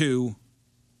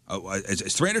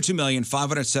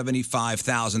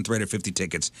 302,575,350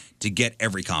 tickets to get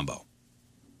every combo.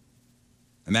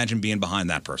 Imagine being behind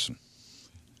that person.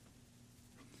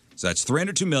 So that's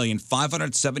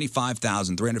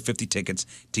 302,575,350 tickets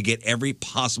to get every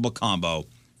possible combo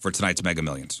for tonight's Mega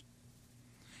Millions.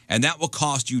 And that will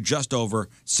cost you just over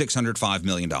 $605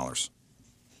 million.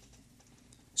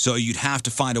 So you'd have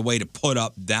to find a way to put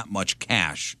up that much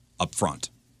cash up front.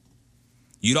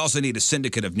 You'd also need a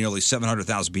syndicate of nearly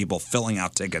 700,000 people filling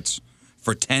out tickets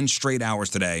for 10 straight hours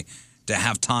today to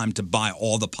have time to buy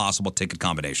all the possible ticket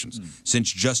combinations,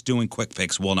 since just doing quick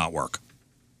picks will not work.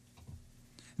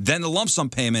 Then the lump sum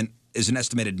payment is an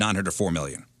estimated $904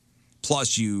 million.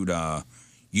 Plus, you'd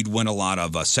win a lot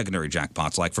of secondary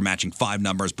jackpots, like for matching 5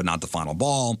 numbers but not the final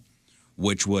ball,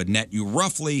 which would net you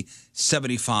roughly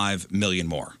 $75 million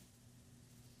more.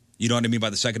 You know what I mean by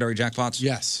the secondary jackpots?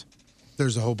 Yes.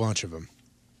 There's a whole bunch of them.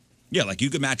 Yeah, like you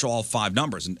could match all 5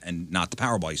 numbers and not the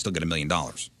Powerball. You still get $1 million.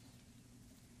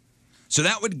 So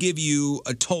that would give you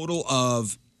a total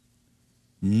of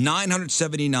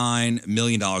 $979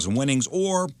 million in winnings,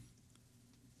 or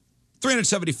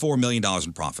 $374 million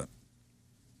in profit.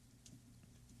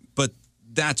 But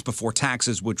that's before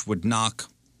taxes, which would knock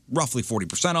roughly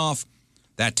 40% off.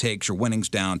 That takes your winnings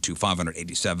down to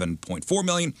 $587.4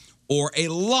 million, or a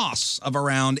loss of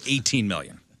around $18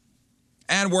 million.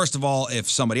 And worst of all, if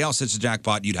somebody else hits the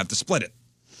jackpot, you'd have to split it.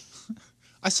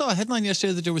 I saw a headline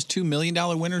yesterday that there was $2 million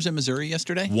winners in Missouri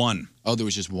yesterday. One. Oh, there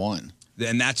was just one.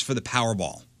 And that's for the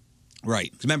Powerball.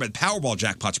 Right. Remember, the Powerball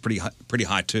jackpot's pretty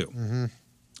high too. Mm-hmm.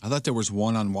 I thought there was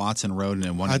one on Watson Road and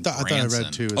then one in I Branson. thought I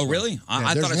read 2 as Oh, well. really?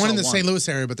 I there's thought I one saw in the St. Louis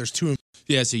area, but there's 2 in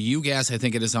Yeah, so UGAS, I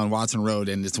think it is on Watson Road,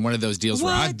 and it's one of those deals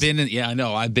where What? I've been in. Yeah, I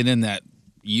know. I've been in that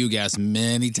UGAS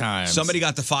many times. Somebody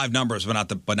got the 5 numbers, but not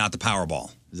the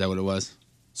Powerball. Is that what it was?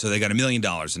 So they got $1 million,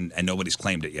 and nobody's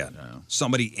claimed it yet. No.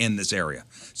 Somebody in this area,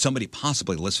 somebody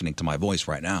possibly listening to my voice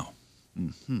right now.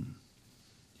 Mm-hmm.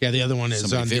 Yeah, the other one is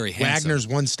Somebody on very Wagner's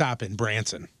One Stop in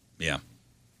Branson. Yeah.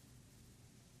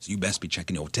 So you best be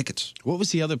checking your tickets. What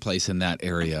was the other place in that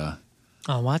area?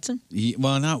 Watson?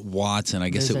 Well, not Watson. I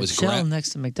guess There's it was that Shell next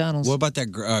to McDonald's. What about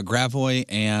that Gravois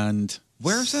and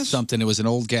where is this? Something. It was an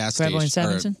old gas Gravois station.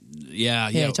 and Savinson? Yeah.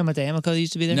 Yeah, you're talking about the Amoco that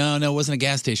used to be there? No, it wasn't a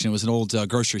gas station. It was an old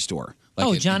grocery store.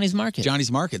 Johnny's Market.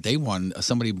 Johnny's Market. They won.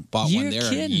 Somebody bought one You're there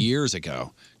kidding. years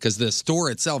ago because the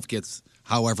store itself gets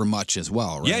however much as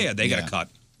well, right? Yeah, they got a cut.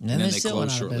 And then they they still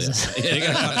went closed out of shortly. business. Yeah, they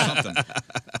got to cut something.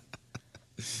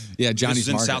 Yeah, Johnny's This is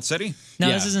in Market. South City? No,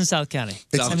 Yeah. this is in South County.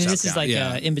 This is like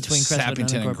in between Crestwood and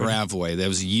Sappington and Unincorporated. Gravois. That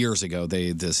was years ago.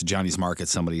 This Johnny's Market.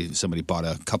 Somebody bought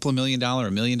a couple of $1 million,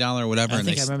 $1 million, or whatever. I and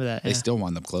think they, I remember that, They yeah. still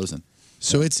wound up closing.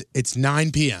 So it's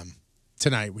 9 p.m.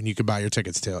 tonight when you could buy your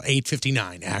tickets till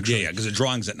 8:59 actually. Yeah, because the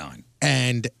drawing's at 9.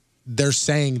 And they're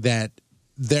saying that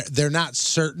they're not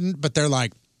certain, but they're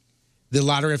like the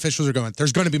lottery officials are going,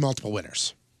 there's going to be multiple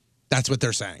winners. That's what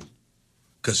they're saying.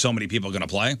 Because so many people are going to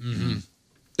play? Mm-hmm.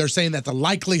 They're saying that the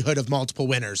likelihood of multiple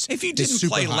winners If you is didn't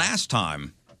super play high. last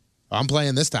time. I'm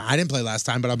playing this time. I didn't play last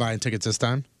time, but I'm buying tickets this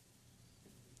time.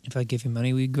 If I give you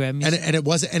money, will you grab me? And it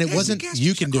wasn't. And it Yeah, wasn't. gas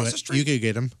You station can do across the it. street. You could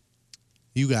get them.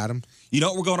 You got them. You know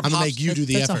what? We're going to I'm Pops. gonna make you do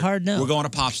the That's effort. a hard no. We're going to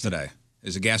Pops today.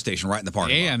 There's a gas station right in the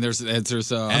parking lot. And there's I'm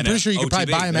pretty sure you could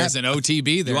probably buy them There's an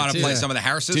OTB there. You want to too. play some of the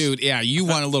Harrises? Dude, yeah, you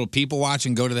want a little people watch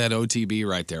and go to that OTB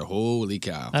right there. Holy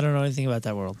cow. I don't know anything about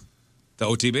that world. The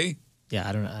OTB? Yeah,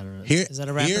 I don't know. Here, Is that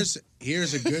a rapper?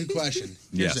 Here's a good question.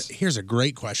 Yes. Here's a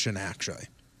great question, actually.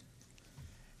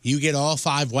 You get all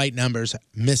 5 white numbers,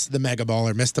 miss the Mega Ball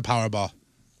or miss the Powerball.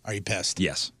 Are you pissed?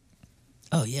 Yes.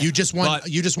 Oh yeah. You just won.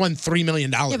 You just won $3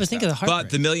 million. Yeah, but think of the heart But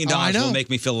the $1 million I know. will make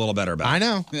me feel a little better about it. I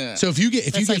know. Yeah. So if you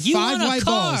get That's like, you 5 won a white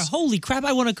car. balls, Holy crap!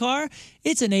 I won a car.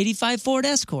 It's an '85 Ford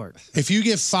Escort. if you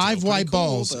get 5 white cool,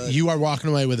 balls, but- you are walking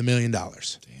away with $1 million. Damn.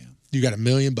 You got $1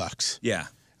 million. Yeah.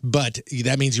 But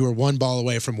that means you were 1 ball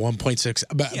away from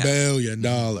 $1.6 billion.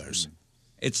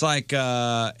 It's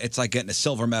like getting a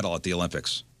silver medal at the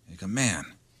Olympics. You go, man,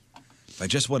 if I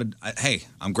just would have, hey,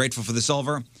 I'm grateful for the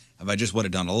silver. If I just would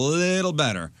have done a little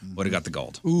better, would have got the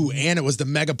gold. Ooh, and it was the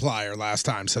Mega Plier last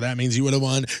time, so that means you would have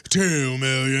won $2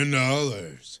 million.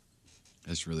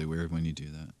 That's really weird when you do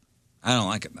that. I don't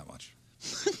like it that much.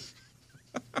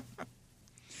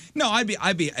 No,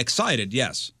 I'd be excited,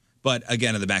 yes. But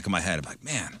again, in the back of my head, I'm like,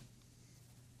 man,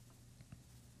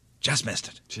 just missed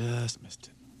it. Just missed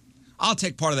it. I'll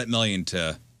take part of that $1 million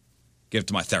to give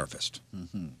to my therapist.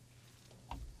 Mm-hmm.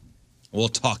 We'll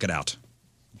talk it out.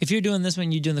 If you're doing this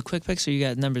one, you doing the quick picks or you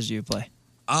got numbers you play?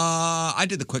 I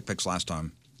did the quick picks last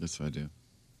time. That's what I do.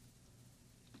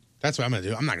 That's what I'm going to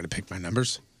do. I'm not going to pick my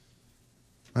numbers.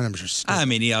 My numbers are stupid. I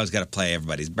mean, you always got to play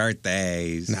everybody's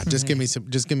birthdays. Nah, just give me some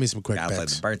quick Gotta play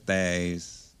picks. the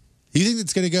birthdays. You think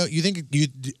it's going to go? You think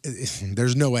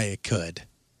there's no way it could?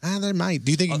 There might.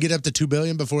 Do you think you can get up to $2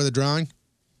 billion before the drawing?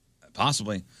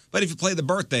 Possibly. But if you play the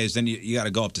birthdays, then you got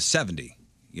to go up to 70.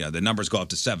 You know, the numbers go up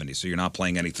to 70, so you're not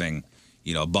playing anything,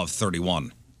 above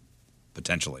 31,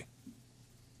 potentially.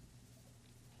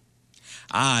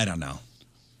 I don't know.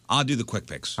 I'll do the quick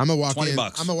picks. I'm gonna walk $20. in.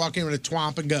 I'm gonna walk in with a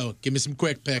twomp and go. Give me some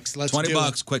quick picks. Let's do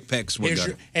 $20, it. quick picks. We're Here's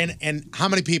good. And how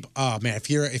many people? Oh man, if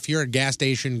you're a gas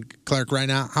station clerk right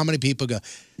now, how many people go?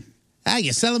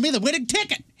 You're selling me the winning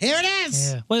ticket. Here it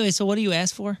is. Yeah. Wait. So what do you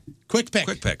ask for? Quick pick.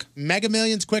 Quick pick. Mega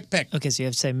Millions. Quick pick. Okay, so you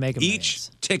have to say Mega Each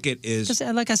ticket is.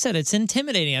 Because, like I said, it's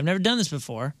intimidating. I've never done this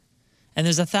before. And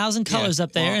there's 1,000 colors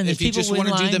up there, and there's if you people just in want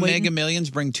to do line the waiting. Mega Millions,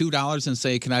 bring $2 and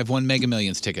say, "Can I have one Mega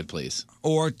Millions ticket, please?"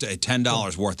 Or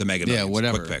 $10 worth of Mega Millions. Yeah,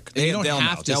 whatever. Quick pick. And you don't They'll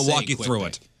have know. to They'll say walk you quick through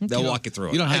pick. it. They'll walk you through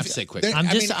it. You don't have to say quick pick. I'm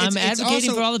it's advocating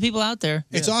also- for all the people out there.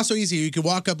 It's also easy. You can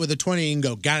walk up with a 20 and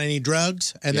go, "Got any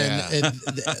drugs?" And then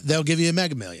they'll give you a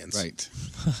Mega Millions. Right.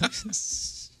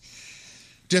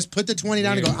 Just put the 20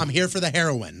 down and go, "I'm here for the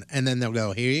heroin," and then they'll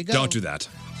go, "Here you go." Don't do that.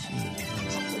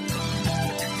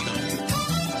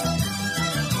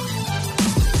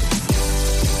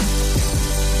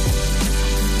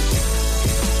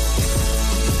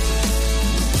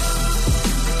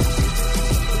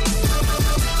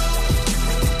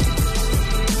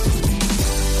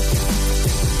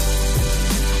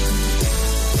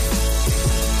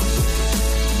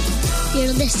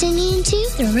 You're listening to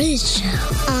The Riz Show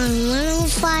on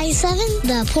 105.7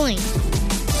 The Point.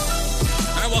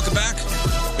 All right, welcome back.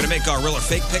 Going to make our real or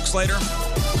fake picks later.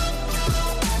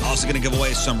 Also going to give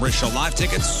away some Riz Show live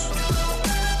tickets.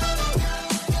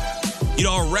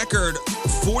 A record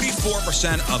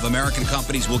 44% of American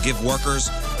companies will give workers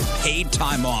paid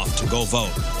time off to go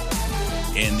vote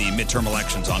in the midterm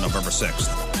elections on November 6th.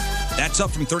 That's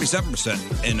up from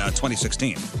 37% in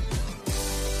 2016.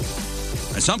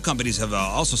 And some companies have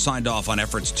also signed off on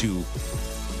efforts to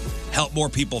help more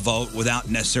people vote without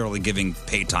necessarily giving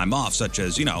paid time off, such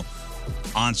as,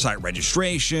 on-site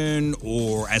registration,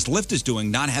 or as Lyft is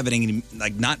doing, not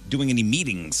doing any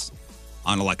meetings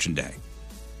on election day.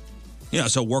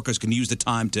 So workers can use the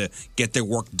time to get their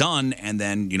work done and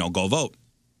then, go vote.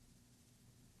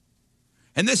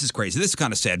 And this is crazy. This is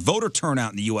kind of sad. Voter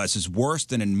turnout in the U.S. is worse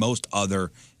than in most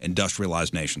other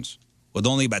industrialized nations, with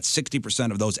only about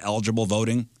 60% of those eligible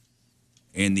voting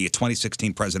in the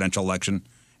 2016 presidential election,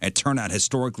 and turnout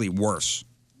historically worse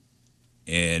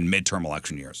in midterm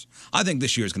election years. I think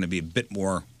this year is going to be a bit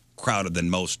more crowded than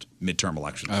most midterm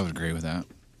elections. I would agree with that.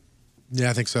 Yeah,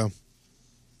 I think so.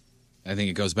 I think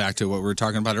it goes back to what we were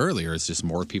talking about earlier. It's just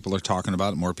more people are talking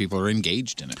about it, more people are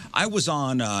engaged in it. I was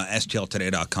on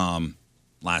STLtoday.com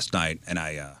last night, and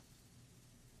I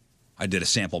did a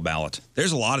sample ballot.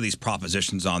 There's a lot of these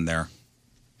propositions on there.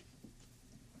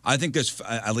 I think there's,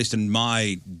 at least in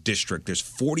my district, there's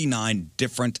 49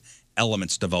 different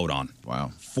elements to vote on.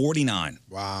 Wow. 49.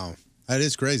 Wow. That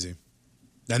is crazy.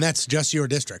 And that's just your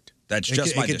district. That's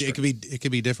just my district. It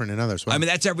could be different in others. Wow. I mean,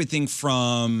 that's everything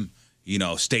from,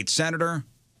 state senator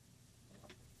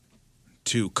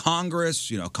to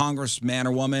Congress, congressman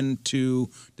or woman, to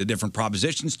the different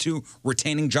propositions, to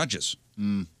retaining judges.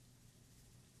 Mm.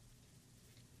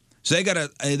 So they got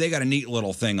a neat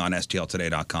little thing on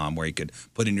STLtoday.com where you could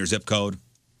put in your zip code,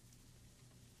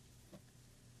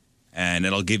 and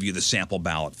it'll give you the sample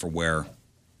ballot for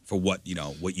what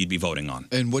you'd be voting on.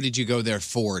 And what did you go there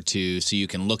for? So you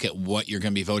can look at what you're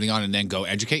going to be voting on and then go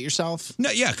educate yourself? No,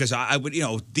 yeah, because I would,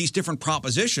 these different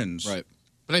propositions. Right.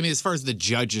 But I mean, as far as the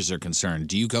judges are concerned,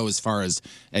 do you go as far as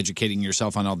educating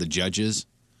yourself on all the judges?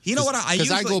 You know what?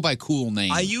 Because I go by cool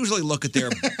names. I usually look at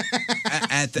their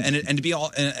and to be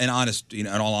all and honest, in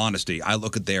all honesty, I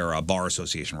look at their bar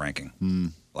association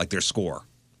ranking, like their score,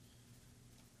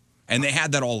 and they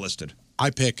had that all listed.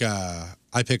 I pick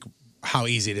how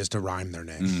easy it is to rhyme their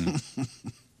name.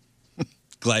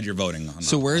 Glad you're voting on.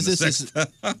 So where is this?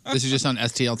 This is just on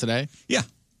STL Today? Yeah,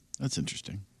 that's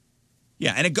interesting.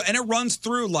 Yeah, and it runs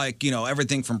through like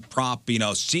everything from prop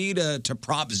C to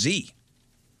prop Z.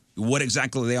 What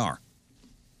exactly they are.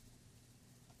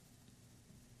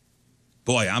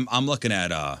 Boy, I'm looking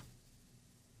at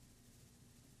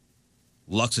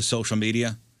Lux's social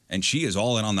media, and she is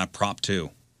all in on that Prop 2.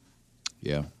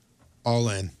 Yeah. All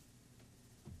in.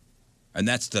 And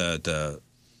that's the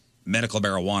medical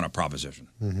marijuana proposition.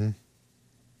 Mm-hmm.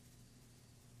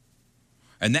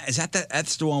 And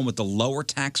that's the one with the lower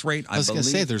tax rate, I was going to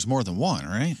believe. say there's more than one,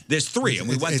 right? There's three, and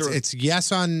we went through. It's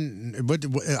yes on.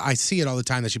 I see it all the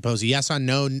time that she posts yes on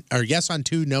no, or yes on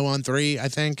 2, no on 3. I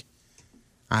think.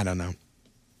 I don't know.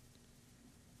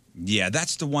 Yeah,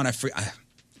 that's the one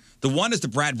the one is the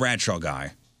Brad Bradshaw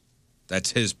guy. That's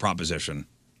his proposition.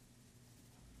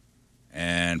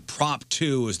 And Prop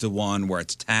 2 is the one where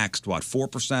it's taxed,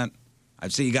 4%?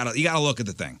 I'd say you gotta look at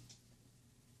the thing.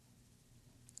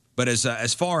 But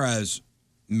as far as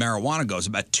marijuana goes,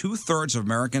 about 2/3 of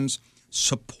Americans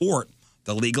support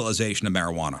the legalization of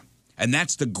marijuana. And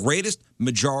that's the greatest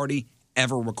majority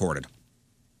ever recorded.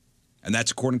 And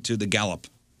that's according to the Gallup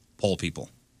poll people.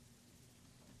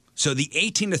 So the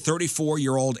 18 to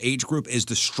 34-year-old age group is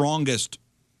the strongest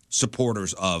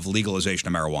supporters of legalization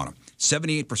of marijuana,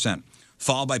 78%,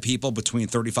 followed by people between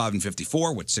 35 and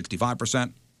 54 with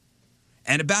 65%.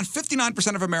 And about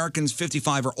 59% of Americans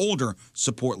 55 or older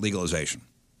support legalization.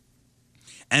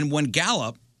 And when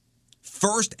Gallup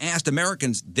first asked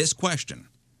Americans this question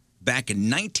back in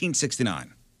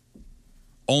 1969,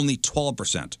 only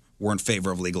 12% were in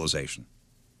favor of legalization.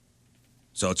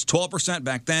 So it's 12%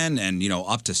 back then and,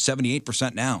 up to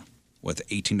 78% now with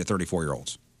 18 to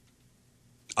 34-year-olds.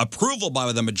 Approval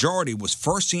by the majority was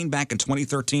first seen back in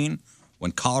 2013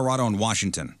 when Colorado and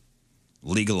Washington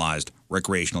legalized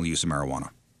recreational use of marijuana.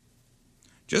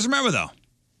 Just remember, though,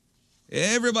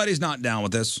 everybody's not down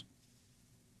with this.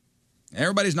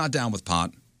 Everybody's not down with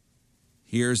pot.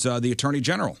 Here's the Attorney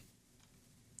General,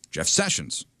 Jeff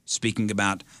Sessions, speaking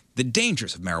about the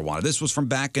dangers of marijuana. This was from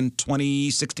back in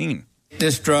 2016.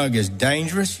 This drug is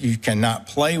dangerous. You cannot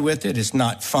play with it. It's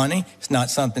not funny. It's not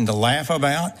something to laugh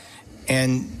about.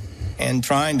 And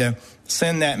trying to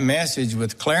send that message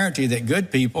with clarity that good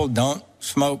people don't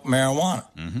smoke marijuana.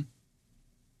 Mm-hmm.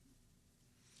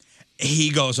 He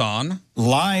goes on.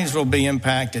 Lives will be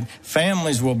impacted.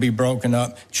 Families will be broken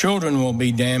up. Children will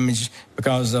be damaged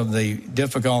because of the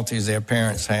difficulties their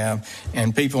parents have.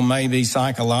 And people may be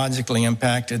psychologically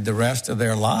impacted the rest of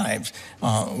their lives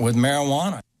with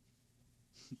marijuana.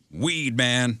 Weed,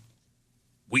 man.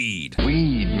 Weed,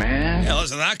 man. Yeah,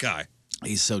 listen to that guy.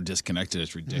 He's so disconnected,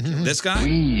 it's ridiculous. This guy?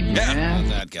 Yeah. Not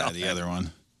that guy, the other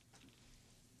one.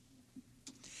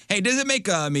 Hey, does it make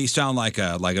me sound like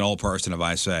an old person if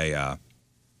I say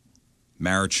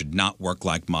marriage should not work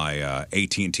like my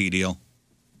AT&T deal?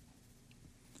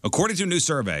 According to a new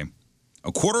survey,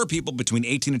 a quarter of people between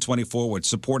 18 and 24 would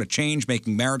support a change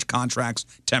making marriage contracts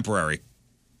temporary.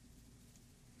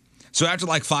 So after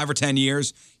 5 or 10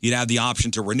 years, you'd have the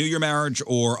option to renew your marriage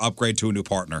or upgrade to a new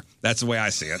partner. That's the way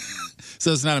I see it.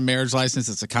 So it's not a marriage license,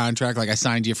 it's a contract, like I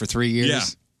signed you for 3 years? Yeah.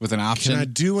 With an option? Can I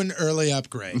do an early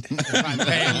upgrade if I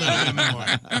pay a little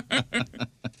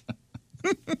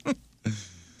bit more?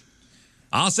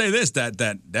 I'll say this: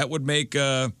 that would make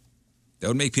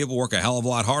people work a hell of a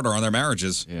lot harder on their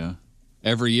marriages. Yeah,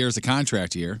 every year is a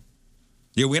contract year.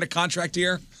 Yeah, we had a contract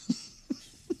year.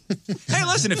 Hey,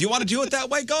 listen, if you want to do it that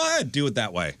way, go ahead, do it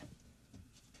that way.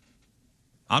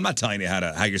 I'm not telling you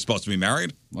how you're supposed to be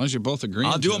married. As long as you're both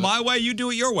agreeing. I'll do it my way. You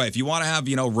do it your way. If you want to have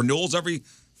renewals every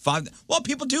 5, well,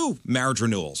 people do marriage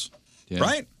renewals,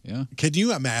 right? Yeah. Can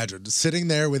you imagine sitting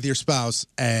there with your spouse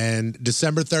and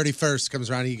December 31st comes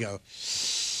around and you go,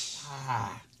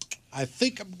 I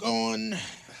think I'm going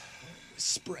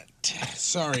Sprint.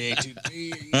 Sorry, AT&T.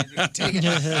 Take it.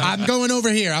 I'm going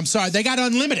over here. I'm sorry. They got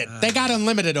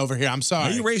unlimited over here. I'm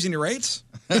sorry. Are you raising your rates?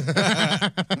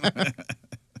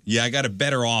 Yeah, I got a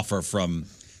better offer from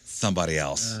somebody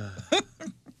else.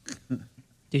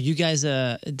 Dude, you guys,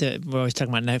 we're always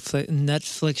talking about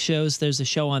Netflix shows. There's a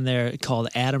show on there called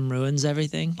Adam Ruins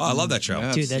Everything. Oh, I love that show.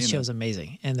 Yeah, dude, that show's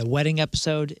amazing. And the wedding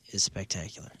episode is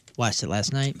spectacular. Watched it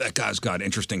last night. That guy's got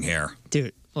interesting hair.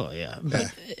 Dude, oh yeah.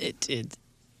 But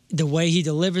the way he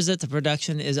delivers it, the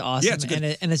production is awesome. Yeah, it's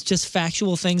good. And it's just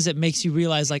factual things that makes you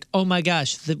realize, oh my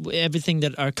gosh, everything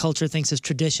that our culture thinks is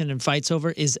tradition and fights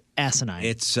over is asinine.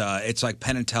 It's like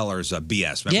Penn and Teller's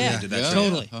BS. Remember Yeah, they did that show?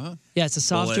 totally. Uh-huh. Yeah, it's a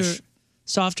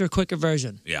softer, quicker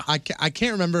version. Yeah. I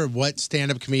can't remember what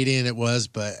stand-up comedian it was,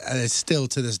 but it still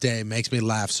to this day makes me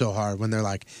laugh so hard when they're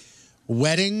like,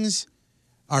 weddings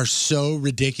are so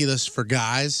ridiculous for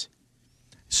guys,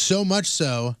 so much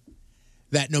so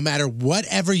that no matter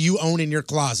whatever you own in your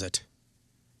closet,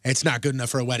 it's not good enough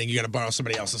for a wedding. You got to borrow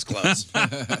somebody else's clothes.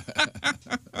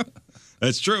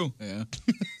 That's true. Yeah.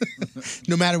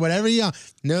 No matter whatever you are.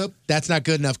 Nope, that's not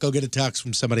good enough. Go get a tux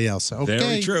from somebody else. Okay.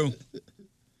 Very true.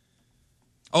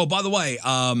 Oh, by the way,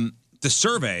 the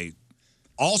survey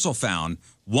also found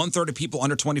 1/3 of people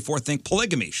under 24 think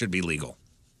polygamy should be legal.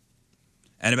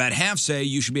 And about half say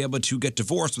you should be able to get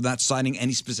divorced without citing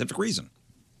any specific reason.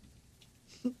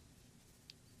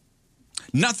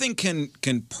 Nothing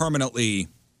can permanently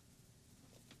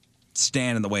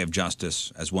stand in the way of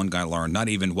justice, as one guy learned, not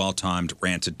even well-timed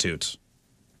rancid toots.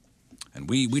 And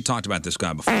we talked about this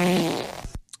guy before.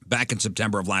 Back in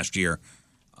September of last year,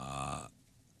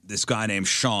 this guy named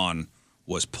Sean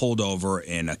was pulled over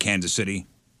in Kansas City.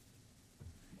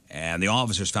 And the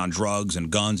officers found drugs and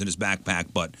guns in his backpack,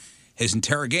 but his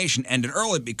interrogation ended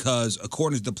early because,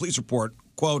 according to the police report,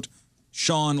 quote,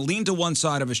 Sean leaned to one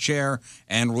side of his chair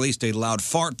and released a loud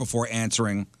fart before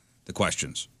answering the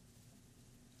questions.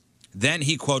 Then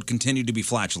he, quote, continued to be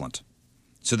flatulent.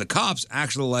 So the cops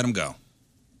actually let him go.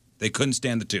 They couldn't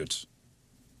stand the toots.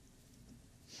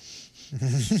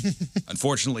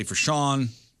 Unfortunately for Sean,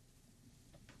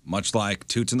 much like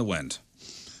toots in the wind,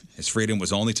 his freedom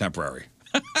was only temporary.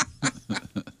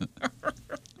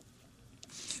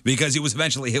 Because he was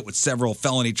eventually hit with several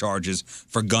felony charges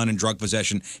for gun and drug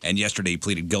possession, and yesterday he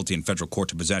pleaded guilty in federal court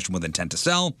to possession with intent to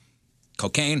sell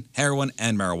cocaine, heroin,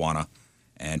 and marijuana,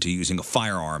 and to using a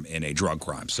firearm in a drug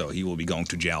crime. So he will be going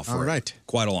to jail for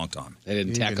quite a long time. They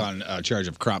didn't tack on a charge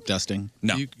of crop dusting?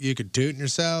 No. You could toot in your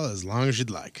cell as long as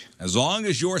you'd like. As long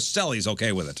as your cellie's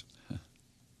okay with it.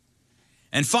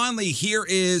 And finally, here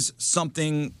is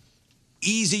something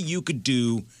easy you could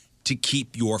do to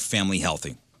keep your family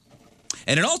healthy.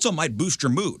 And it also might boost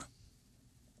your mood.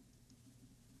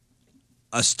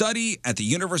 A study at the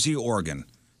University of Oregon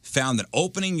found that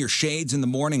opening your shades in the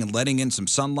morning and letting in some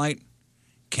sunlight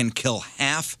can kill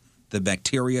half the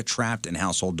bacteria trapped in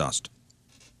household dust.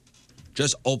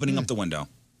 Just opening up the window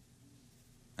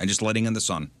and just letting in the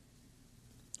sun.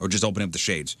 Or just opening up the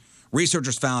shades.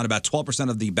 Researchers found about 12%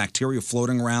 of the bacteria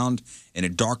floating around in a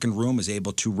darkened room is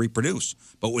able to reproduce.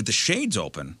 But with the shades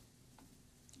open,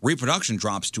 reproduction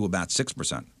drops to about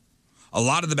 6%. A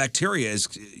lot of the bacteria is,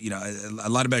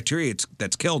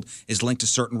 that's killed is linked to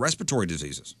certain respiratory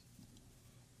diseases.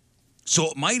 So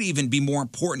it might even be more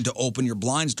important to open your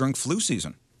blinds during flu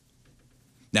season.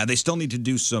 Now, they still need to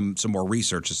do some more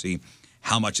research to see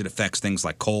how much it affects things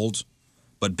like colds.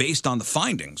 But based on the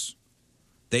findings,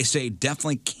 they say it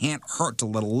definitely can't hurt to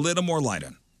let a little more light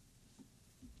in.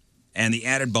 And the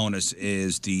added bonus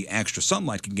is the extra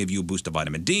sunlight can give you a boost of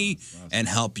vitamin D and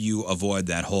help you avoid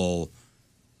that whole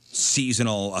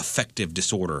seasonal affective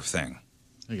disorder thing.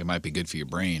 I think it might be good for your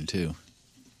brain, too.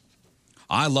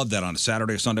 I love that on a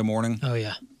Saturday or Sunday morning. Oh,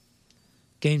 yeah.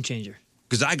 Game changer.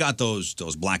 Because I got those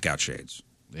blackout shades.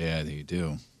 Yeah, you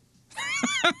do.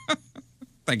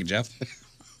 Thank you, Jeff.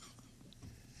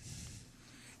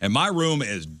 And my room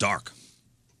is dark.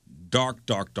 Dark,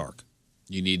 dark, dark.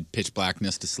 You need pitch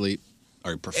blackness to sleep?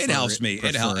 Or prefer it helps me.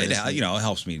 It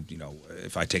helps me,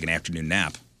 if I take an afternoon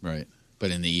nap. Right.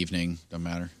 But in the evening, don't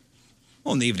matter?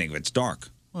 Well, in the evening, it's dark.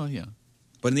 Well, yeah.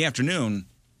 But in the afternoon,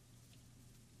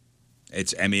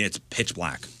 it's pitch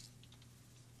black.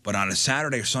 But on a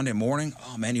Saturday or Sunday morning,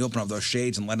 oh, man, you open up those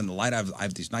shades and let in the light. I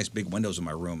have these nice big windows in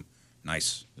my room.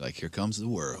 Nice. Like, here comes the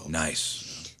world.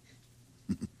 Nice.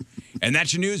 And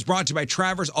that's your news brought to you by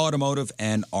Travers Automotive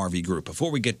and RV Group. Before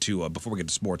we get to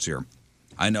sports here,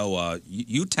 I know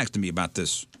you texted me about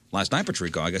this last night,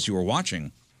 Patrico. I guess you were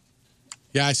watching.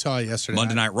 Yeah, I saw it yesterday.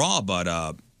 Monday Night Raw,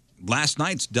 but last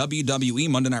night's WWE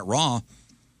Monday Night Raw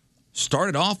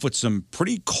started off with some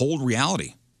pretty cold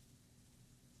reality.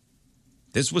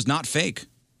 This was not fake.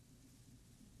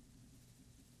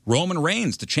 Roman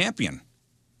Reigns, the champion,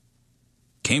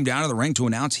 came down to the ring to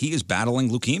announce he is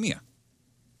battling leukemia.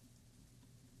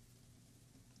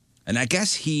 And I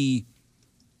guess he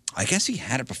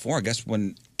had it before. I guess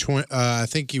when I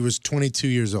think he was 22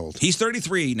 years old. He's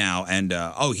 33 now, and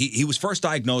he was first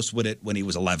diagnosed with it when he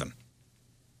was 11.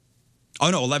 Oh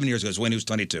no, 11 years ago. So when he was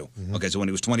 22. Mm-hmm. Okay, so when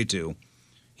he was 22,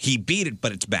 he beat it,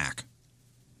 but it's back.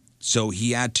 So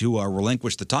he had to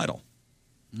relinquish the title.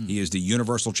 He is the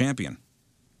Universal Champion,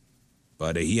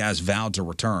 but he has vowed to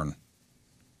return.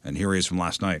 And here he is from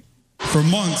last night. For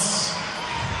months,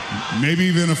 maybe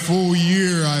even a full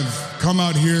year, I've come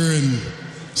out here and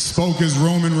spoke as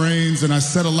Roman Reigns, and I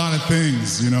said a lot of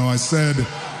things. I said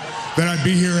that I'd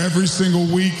be here every single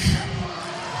week.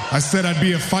 I said I'd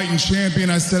be a fighting champion.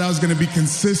 I said I was going to be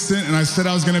consistent, and I said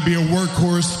I was going to be a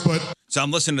workhorse. But so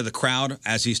I'm listening to the crowd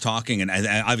as he's talking, and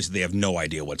obviously they have no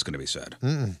idea what's going to be said.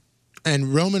 Mm-mm.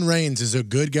 And Roman Reigns is a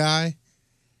good guy,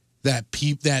 that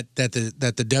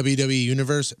the WWE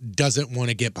universe doesn't want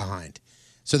to get behind.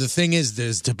 So the thing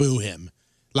is to boo him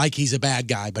like he's a bad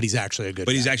guy, but he's actually a good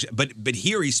guy. He's actually but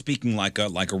here he's speaking like a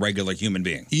regular human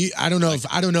being. I don't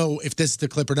know if this is the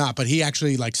clip or not, but he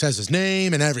actually like says his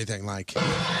name and everything. Like,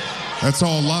 that's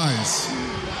all lies.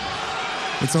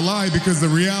 It's a lie because the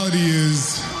reality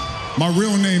is my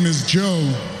real name is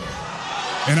Joe,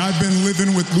 and I've been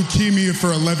living with leukemia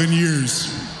for 11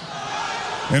 years.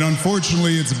 And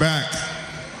unfortunately, it's back.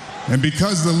 And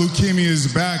because the leukemia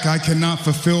is back, I cannot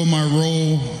fulfill my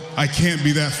role. I can't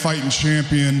be that fighting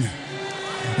champion.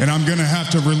 And I'm going to have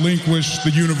to relinquish the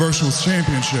Universal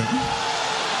Championship.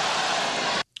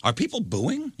 Are people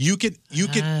booing? You could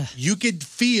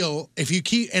feel if you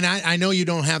keep, and I know you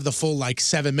don't have the full like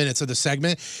 7 minutes of the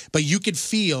segment, but you could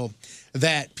feel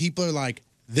that people are like,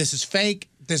 this is fake.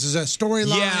 This is a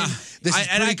storyline. Yeah, this is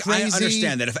pretty crazy. I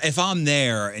understand that. If I'm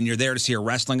there and you're there to see a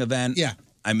wrestling event, yeah.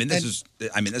 I mean, this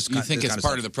you think it's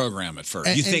part of the program at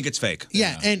first. You think it's fake.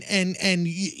 Yeah, and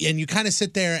you kind of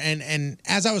sit there and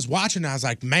as I was watching, I was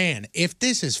like, man, if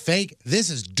this is fake, this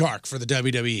is dark for the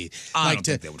WWE. I don't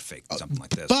think they would fake something like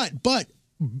this. But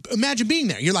imagine being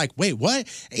there. You're like, wait, what?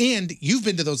 And you've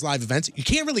been to those live events. You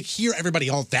can't really hear everybody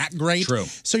all that great. True.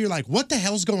 So you're like, what the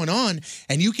hell's going on?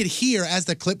 And you could hear as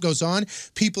the clip goes on,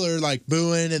 people are like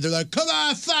booing and they're like, come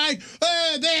on, fight.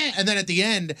 And then at the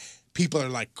end, people are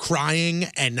like crying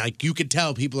and like you could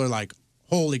tell people are like,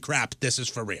 holy crap, this is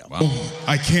for real. Wow.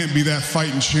 I can't be that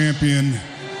fighting champion,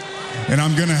 and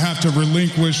I'm going to have to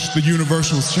relinquish the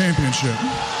Universal Championship.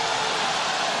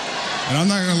 And I'm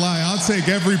not going to lie, I'll take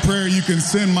every prayer you can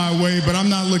send my way, but I'm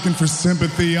not looking for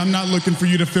sympathy. I'm not looking for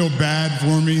you to feel bad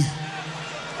for me.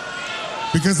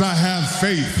 Because I have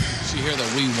faith. Did you hear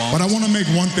that we won't? But I want to make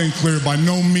one thing clear. By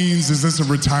no means is this a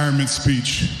retirement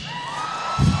speech.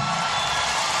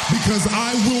 Because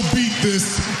I will beat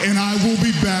this, and I will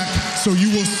be back, so you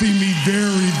will see me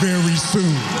very, very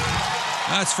soon.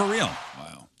 That's for real.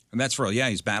 Wow. And that's for real. Yeah,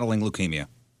 he's battling leukemia.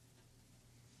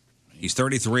 He's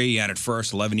 33. He had it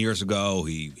first 11 years ago.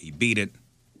 He beat it,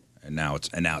 and now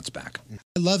it's back.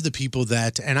 I love the people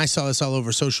that, and I saw this all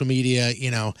over social media,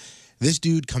 you know, this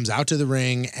dude comes out to the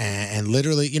ring and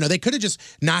literally, you know, they could have just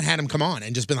not had him come on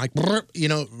and just been like, you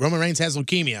know, Roman Reigns has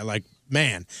leukemia. Like,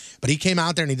 man. But he came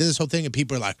out there and he did this whole thing and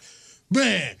people are like,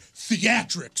 man,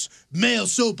 theatrics, male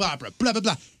soap opera, blah, blah,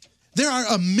 blah. There are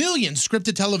a million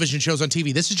scripted television shows on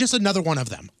TV. This is just another one of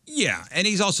them. Yeah, and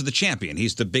he's also the champion.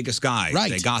 He's the biggest guy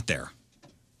they got there.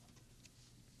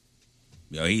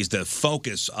 You know, he's the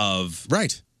focus of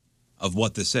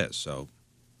what this is. So,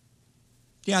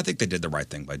 yeah, I think they did the right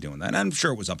thing by doing that. And I'm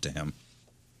sure it was up to him.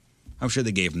 I'm sure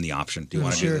they gave him the option. Do you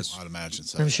want to do this? I'd imagine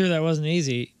so. I'm sure that wasn't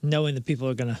easy, knowing that people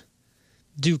are going to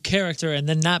do character and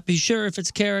then not be sure if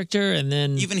it's character, and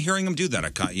then even hearing him do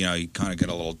that, you kind of get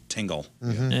a little tingle.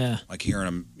 Mm-hmm. Yeah, like hearing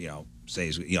him,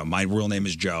 say, my real name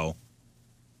is Joe,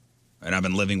 and I've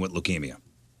been living with leukemia.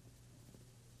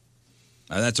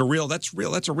 That's a real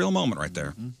moment right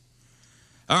there. Mm-hmm.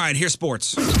 All right, here's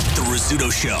sports. The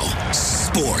Rizzuto Show.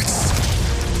 Sports.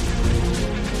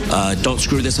 Don't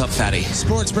screw this up, fatty.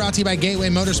 Sports brought to you by Gateway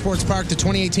Motorsports Park. The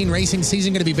 2018 racing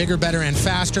season going to be bigger, better, and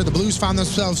faster. The Blues found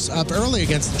themselves up early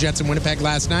against the Jets in Winnipeg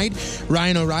last night.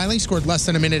 Ryan O'Reilly scored less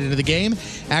than a minute into the game.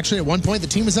 Actually, at one point, the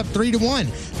team was up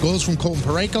 3-1. Goals from Colton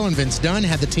Parayko and Vince Dunn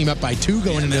had the team up by 2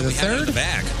 going into the third.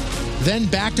 Then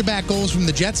back-to-back goals from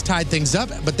the Jets tied things up.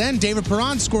 But then David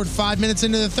Perron scored 5 minutes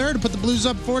into the third to put the Blues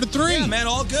up 4-3. Yeah, man,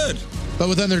 all good. But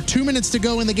with under 2 minutes to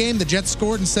go in the game, the Jets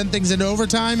scored and sent things into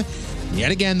overtime. Yet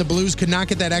again, the Blues could not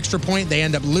get that extra point. They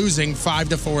end up losing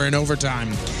 5-4 in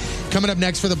overtime. Coming up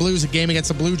next for the Blues, a game against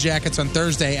the Blue Jackets on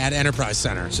Thursday at Enterprise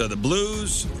Center. So the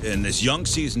Blues, in this young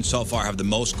season so far, have the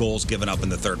most goals given up in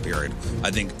the third period.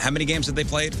 I think, how many games have they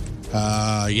played?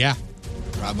 Yeah.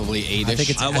 Probably 8-ish. I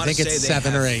think it's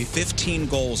 7 or 8. 15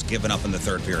 goals given up in the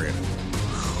third period.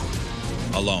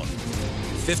 Alone.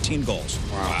 15 goals.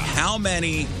 Wow. How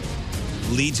many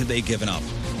leads have they given up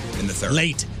in the third?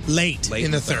 Late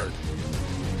in the third.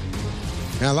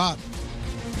 A lot.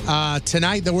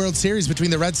 Tonight, the World Series between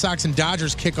the Red Sox and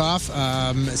Dodgers kick off,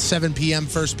 7 p.m.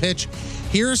 first pitch.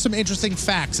 Here are some interesting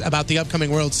facts about the upcoming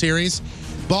World Series.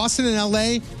 Boston and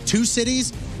L.A., 2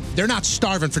 cities, they're not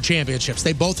starving for championships.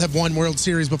 They both have won World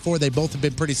Series before. They both have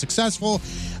been pretty successful.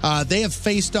 They have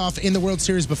faced off in the World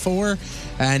Series before,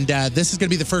 and this is going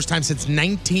to be the first time since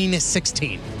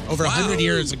 1916, over 100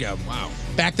 years ago. Wow.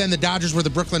 Back then, the Dodgers were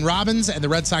the Brooklyn Robins, and the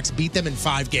Red Sox beat them in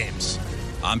 5 games.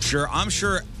 I'm sure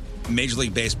Major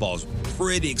League Baseball is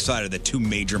pretty excited that 2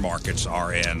 major markets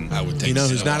are in. I would think. You know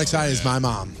who's not excited is my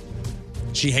mom.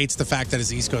 She hates the fact that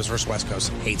it's East Coast versus West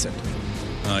Coast. Hates it.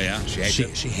 Oh, yeah? She hates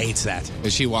it? She hates that.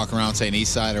 Does she walk around saying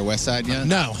East Side or West Side yet?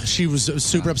 No, she was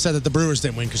super upset that the Brewers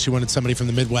didn't win because she wanted somebody from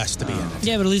the Midwest to be in it.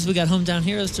 Yeah, but at least we got hometown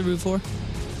heroes to root for.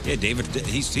 Yeah, David,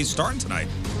 he's starting tonight.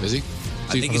 Is he?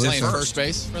 I think he's playing at first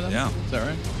base for them? Yeah. Is that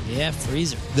right? Yeah,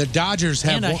 freezer. The Dodgers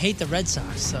have And I hate the Red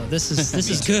Sox, so this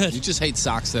is good. You just hate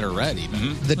socks that are red,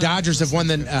 even. The Dodgers have won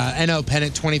the NL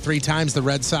pennant 23 times. The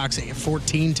Red Sox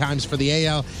 14 times for the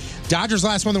AL. Dodgers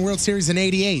last won the World Series in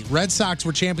 '88. Red Sox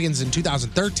were champions in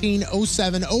 2013,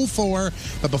 07, 04.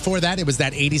 But before that, it was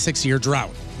that 86-year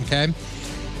drought. Okay?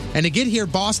 And to get here,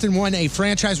 Boston won a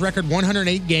franchise record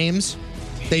 108 games.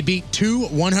 They beat two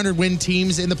 100-win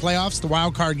teams in the playoffs, the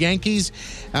wild card Yankees,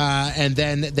 and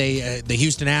then the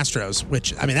Houston Astros.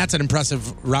 Which, I mean, that's an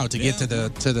impressive route to get to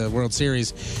the World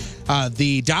Series.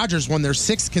 The Dodgers won their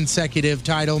 6th consecutive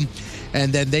title,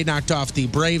 and then they knocked off the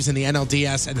Braves in the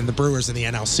NLDS and then the Brewers in the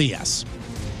NLCS.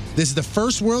 This is the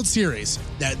first World Series,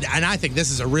 and I think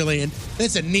this is a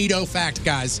neato fact,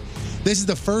 guys. This is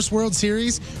the first World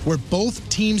Series where both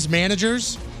teams'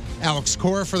 managers, Alex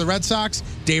Cora for the Red Sox,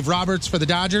 Dave Roberts for the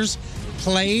Dodgers,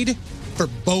 played for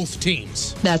both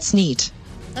teams. That's neat.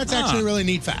 That's actually a really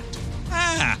neat fact.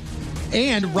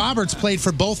 And Roberts played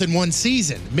for both in one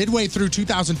season. Midway through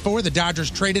 2004, the Dodgers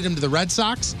traded him to the Red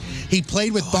Sox. He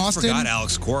played with Boston. I forgot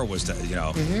Alex Cora was,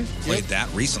 played that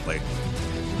recently.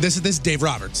 This is Dave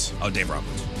Roberts. Oh, Dave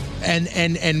Roberts. And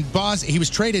he was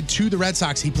traded to the Red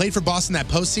Sox. He played for Boston that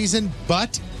postseason,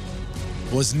 but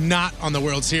was not on the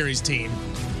World Series team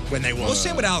when they won. Well,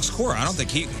 same with Alex Cora. I don't think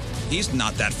he's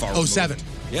not that far removed. 07.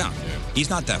 Yeah. He's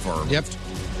not that far removed. Yep.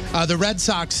 The Red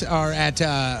Sox are at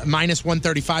minus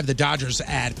 135. The Dodgers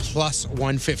at plus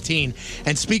 115.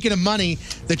 And speaking of money,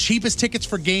 the cheapest tickets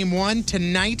for Game 1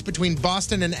 tonight between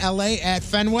Boston and LA at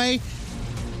Fenway,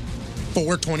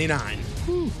 $429.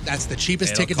 That's the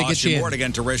cheapest ticket to get you in. More to get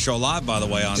into Riz Show Live, by the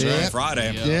way, on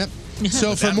Friday. Yep.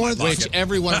 So for more, which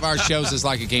every one of our shows is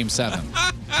like a Game 7.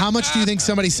 How much do you think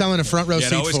somebody's selling a front row seat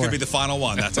for? It always could be the final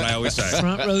one. That's what I always say.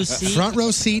 Front row seat. Front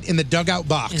row seat in the dugout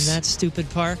box. In that stupid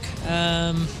park.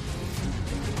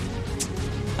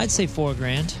 I'd say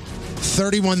 $4,000.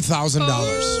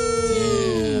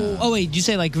 $31,000. Oh wait, did you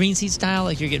say like green seat style,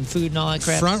 like you're getting food and all that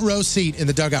crap? Front row seat in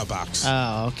the dugout box.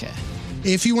 Oh, okay.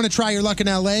 If you want to try your luck in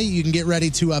LA, you can get ready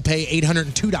to pay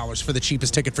 $802 for the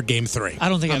cheapest ticket for Game 3. I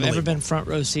don't think I've ever been front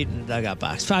row seat in the dugout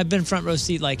box. I've been front row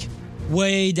seat like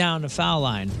way down the foul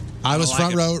line. I was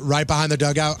front row right behind the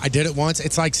dugout. I did it once.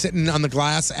 It's like sitting on the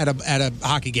glass at a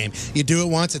hockey game. You do it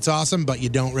once, it's awesome, but you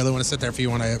don't really want to sit there if you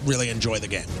want to really enjoy the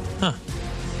game. Huh.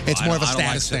 It's more of a status I don't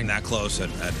like thing. sitting that close at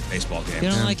baseball games. You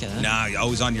don't like it, huh? Nah, you're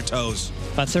always on your toes.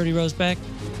 About 30 rows back?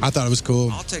 I thought it was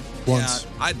cool. I'll take once.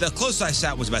 Yeah, the closest I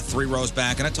sat was about 3 rows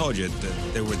back, and I told you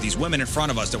there were these women in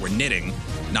front of us that were knitting,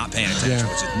 not paying attention,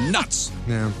 which is nuts.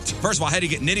 Yeah. First of all, I had to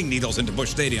get knitting needles into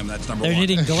Busch Stadium. That's number They're one.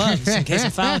 knitting gloves in case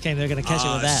a foul came. They're going to catch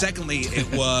you with that. Secondly,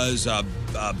 it was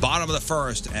bottom of the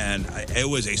first, and it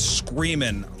was a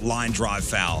screaming line drive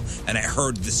foul, and I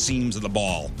heard the seams of the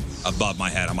ball above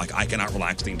my head. I'm like, I cannot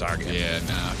relax the entire game. Yeah,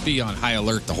 nah. Be on high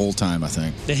alert the whole time, I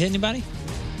think. They hit anybody?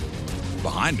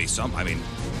 Behind me,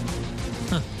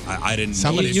 I didn't.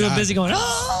 You were busy going,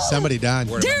 oh! Somebody died.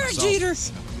 Derek Jeter!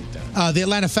 The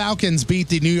Atlanta Falcons beat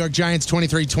the New York Giants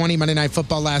 23-20 Monday Night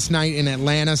Football last night in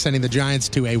Atlanta, sending the Giants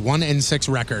to a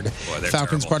 1-6 record. Falcons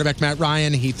terrible. Quarterback Matt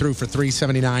Ryan, he threw for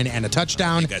 379 and a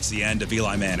touchdown. I think that's the end of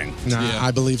Eli Manning.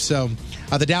 I believe so.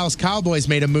 The Dallas Cowboys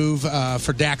made a move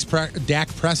for Dak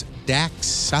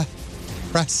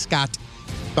Prescott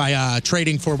by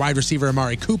trading for wide receiver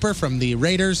Amari Cooper from the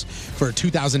Raiders for a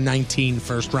 2019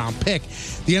 first-round pick.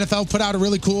 The NFL put out a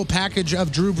really cool package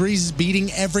of Drew Brees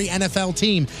beating every NFL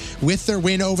team. With their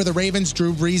win over the Ravens,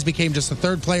 Drew Brees became just the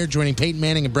third player, joining Peyton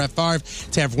Manning and Brett Favre,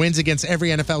 to have wins against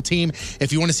every NFL team.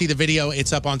 If you want to see the video,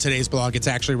 it's up on today's blog. It's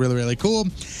actually really, really cool.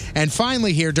 And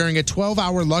finally here, during a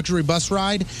 12-hour luxury bus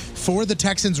ride for the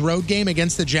Texans road game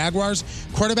against the Jaguars,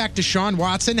 quarterback Deshaun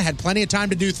Watson had plenty of time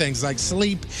to do things like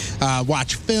sleep,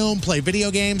 watch film, play video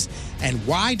games. And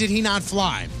why did he not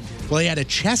fly? Well, he had a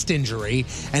chest injury,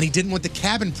 and he didn't want the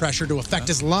cabin pressure to affect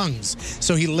his lungs.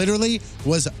 So he literally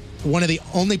was one of the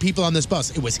only people on this bus.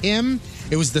 It was him,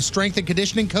 it was the strength and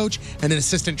conditioning coach, and an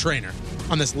assistant trainer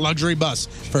on this luxury bus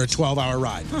for a 12-hour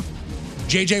ride.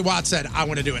 J.J. Watt said, I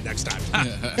want to do it next time.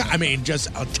 I mean, just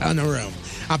a ton of room.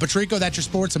 Patrico, that's your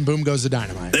sports, and boom goes the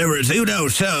dynamite. The Rizzuto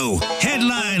Show.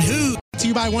 Headline Who? To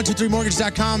you by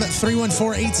 123mortgage.com,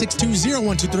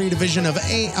 314-862-0123, division of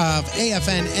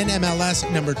AFN NMLS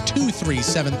number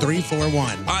 237341. All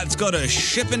right, let's go to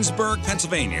Shippensburg,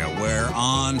 Pennsylvania, where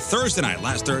on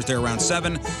last Thursday around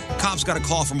 7, cops got a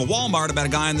call from a Walmart about a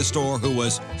guy in the store who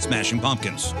was smashing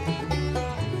pumpkins.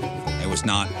 was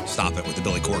not Stop It with the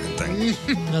Billy Corgan thing.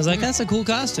 I was like, that's a cool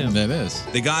costume. That is.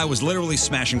 The guy was literally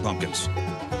smashing pumpkins.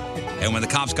 And when the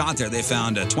cops got there, they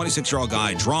found a 26-year-old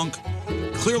guy drunk,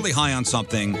 clearly high on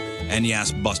something, and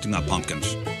yes, busting up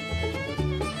pumpkins.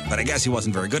 But I guess he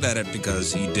wasn't very good at it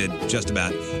because he did just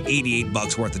about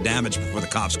 $88 worth of damage before the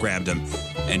cops grabbed him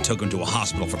and took him to a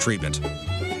hospital for treatment.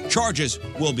 Charges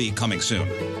will be coming soon.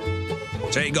 So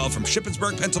there you go, from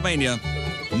Shippensburg, Pennsylvania,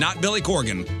 not Billy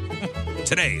Corgan,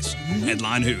 today's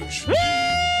Headline Hoosh.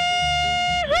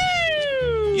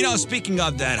 You know, speaking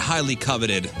of that highly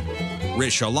coveted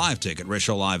Riz Show Live ticket, Riz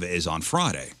Show Live is on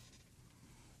Friday.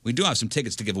 We do have some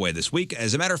tickets to give away this week.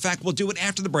 As a matter of fact, we'll do it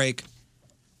after the break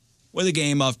with a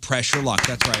game of Pressure Luck.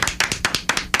 That's right.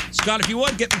 Scott, if you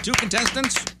would, get me 2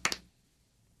 contestants.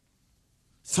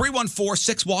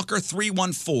 314-6-WALKER,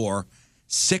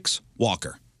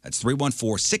 314-6-WALKER. That's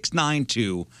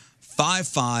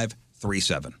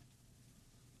 314-692-5537.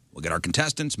 We'll get our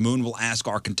contestants. Moon will ask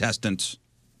our contestants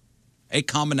a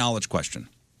common knowledge question.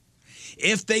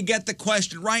 If they get the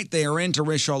question right, they are into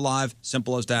Riz Show Live.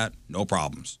 Simple as that. No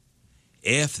problems.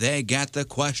 If they get the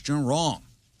question wrong,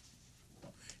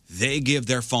 they give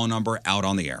their phone number out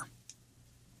on the air.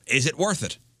 Is it worth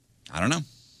it? I don't know.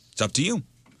 It's up to you.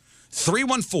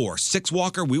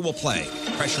 314-6-WALKER. We will play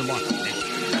Pressure Luck.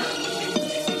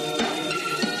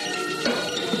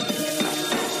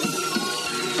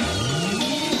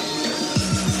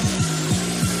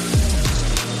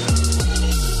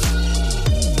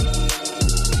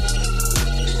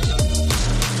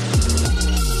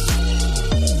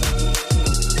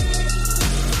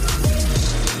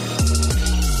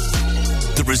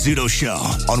 The Rizzuto Show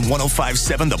on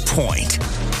 105.7 The Point.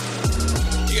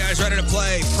 You guys ready to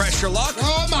play Pressure Luck?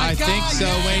 Oh, my God. I think so.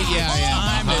 Yeah. Wait,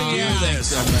 yeah. Time to do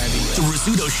this. I'm ready. The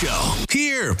Rizzuto Show.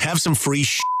 Here, have some free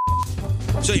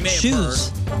So you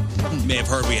may have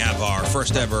heard we have our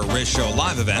first ever Riz Show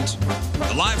Live event.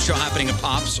 The live show happening at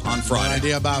Pops on Friday. No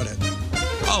idea about it.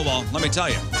 Oh, well, let me tell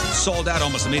you. Sold out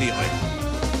almost immediately.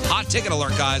 Hot ticket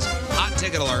alert, guys. Hot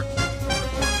ticket alert.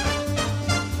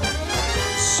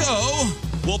 So,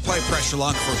 we'll play Pressure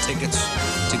Luck for tickets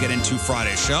to get into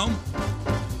Friday's show.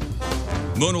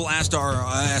 Moon will ask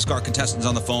our contestants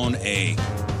on the phone a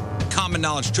common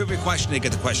knowledge trivia question. They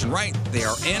get the question right, they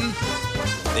are in.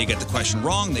 They get the question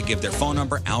wrong, they give their phone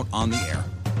number out on the air.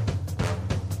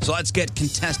 So let's get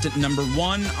contestant number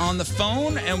 1 on the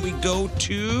phone, and we go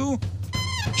to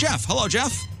Jeff. Hello,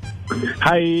 Jeff.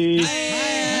 Hi.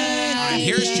 Hey. All right,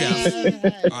 here's Jeff.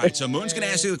 All right, so Moon's going to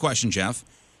ask you the question, Jeff.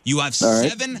 You have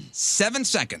 7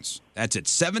 seconds. That's it,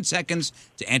 7 seconds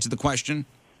to answer the question.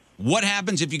 What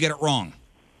happens if you get it wrong?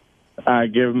 I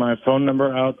give my phone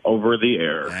number out over the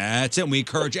air. That's it. We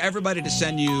encourage everybody to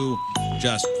send you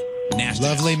just nasty,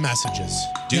 lovely messages,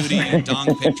 duty and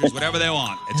dong pictures, whatever they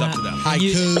want. It's up to them.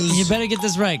 You better get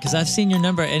this right, because I've seen your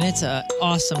number, and it's an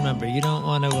awesome number. You don't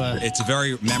want to... It's a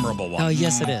very memorable one. Oh,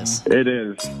 yes, it is. It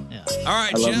is. Yeah. All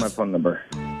right, I love Jeff. my phone number.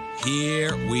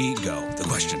 Here we go. The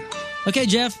question. Okay,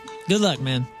 Jeff. Good luck,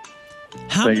 man.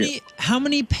 Thank How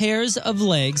many pairs of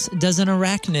legs does an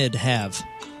arachnid have?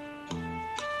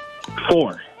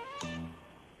 4.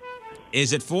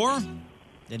 Is it 4?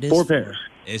 It is 4 pairs.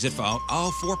 Is it 4?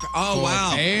 Oh, 4 pairs. Oh, 4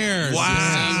 wow. pairs.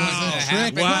 Wow.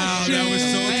 Wow, that was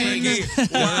so tricky.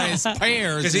 Wow. It's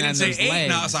pairs. Because he didn't say 8 legs.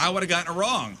 now, so I would have gotten it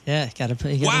wrong. Yeah, gotta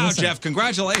put. Wow, Jeff,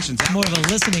 congratulations. It's more of a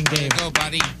listening game. Go,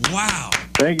 buddy. Wow.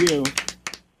 Thank you.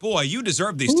 Boy, you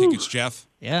deserve these tickets, Jeff.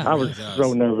 Yeah. I was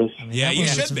so nervous. Yeah, you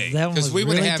should be. Because we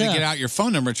would have to get out your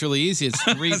phone number. It's really easy. It's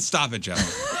 3. Stop it, Jeff.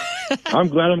 I'm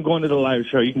glad I'm going to the live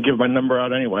show. You can give my number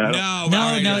out anyway. No,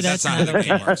 that's not how the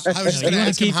game works. I was just going to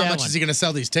ask him keep how that much one. is he going to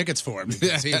sell these tickets for?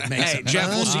 Because he makes Hey, it. Jeff,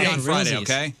 we'll see you on Friday, realsies.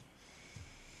 okay?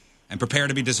 And prepare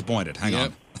to be disappointed. Hang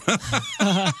on.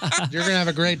 You're going to have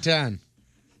a great time.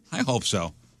 I hope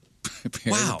so.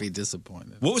 Prepare Wow. to be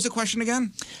disappointed. What was the question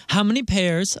again? How many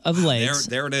pairs of legs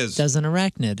There it is. does an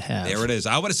arachnid have? There it is.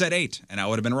 I would have said 8, and I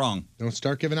would have been wrong. Don't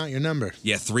start giving out your number.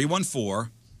 Yeah,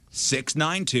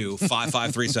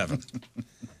 314-692-5537.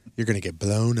 You're going to get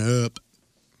blown up.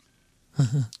 All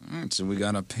right, so we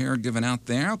got a pair given out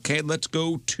there. Okay, let's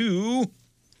go to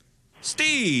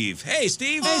Steve. Hey,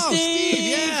 Steve. Hey,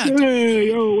 Steve. Yeah. Hey,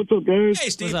 yo, what's up, guys?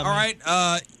 Hey, Steve. What's up, All man?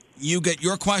 right, you get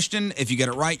your question. If you get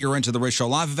it right, you're into the Riz Show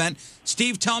Live event.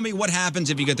 Steve, tell me what happens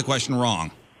if you get the question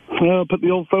wrong. Put the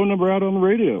old phone number out on the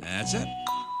radio. That's it.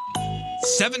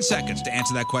 7 seconds to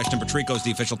answer that question. Patrico's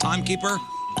the official timekeeper.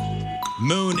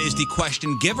 Moon is the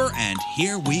question giver, and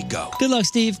here we go. Good luck,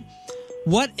 Steve.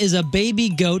 What is a baby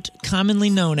goat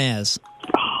commonly known as?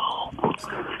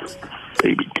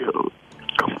 Baby goat.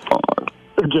 Come on.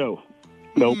 Joe.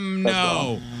 Nope.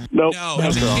 No. Nope. No,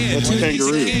 That's it's a wrong. kid. That's a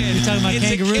kangaroo. It's a kid. You're talking about It's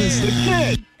a kangaroos.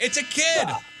 kid. It's a kid.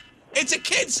 It's a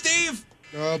kid, Steve.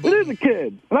 It is a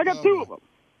kid, and I got two of them.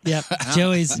 Yep.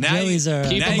 Joey's are.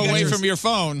 Keep them away from your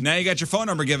phone. Now you got your phone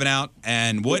number given out.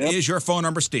 And what is your phone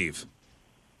number, Steve?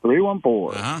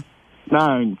 314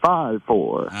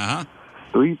 954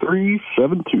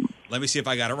 3372. Let me see if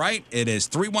I got it right. It is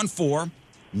 314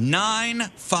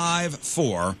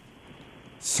 954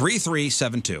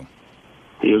 3372.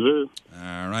 Yes, sir.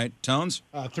 All right, Tones?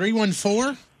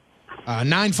 314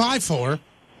 954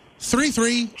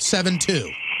 3372.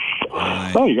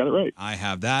 Oh, you got it right. I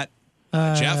have that.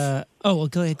 Jeff? Oh, well,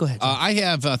 go ahead. I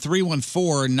have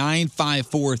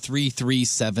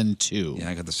 314-954-3372. Yeah,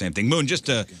 I got the same thing. Moon, just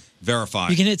to verify.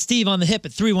 You can hit Steve on the hip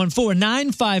at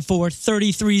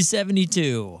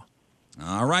 314-954-3372.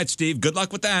 All right, Steve. Good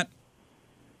luck with that.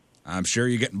 I'm sure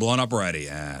you're getting blown up already,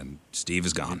 and Steve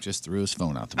is gone. He just threw his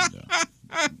phone out the window.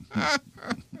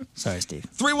 Sorry, Steve.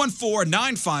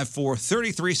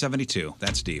 314-954-3372.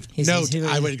 That's Steve.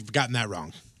 I would have gotten that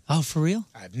wrong. Oh, for real?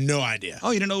 I have no idea.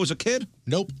 Oh, you didn't know it was a kid?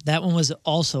 Nope. That one was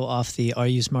also off the Are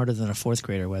You Smarter Than a Fourth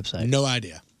Grader website. No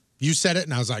idea. You said it,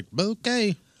 and I was like,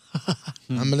 okay.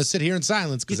 I'm going to sit here in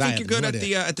silence You because I think have you're good no at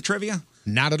idea. the trivia?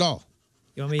 Not at all.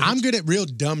 You want me to I'm good at real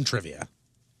dumb trivia.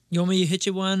 You want me to hit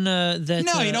you one that...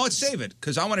 No, you know what? Save it,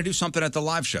 because I want to do something at the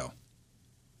live show.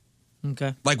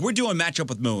 Okay. Like, we're doing Matchup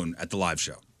with Moon at the live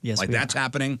show. Yes, Like, we that's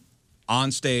happening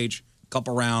on stage,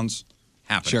 couple rounds,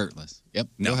 happening. Shirtless. Yep.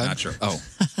 No, Go ahead. not sure. Oh.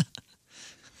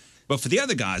 But for the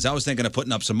other guys, I was thinking of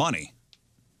putting up some money.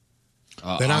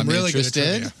 Then I'm really good at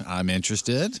interested. trivia. I'm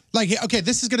interested. Like, okay,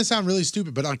 this is going to sound really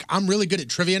stupid, but like, I'm really good at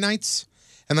trivia nights.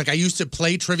 And like, I used to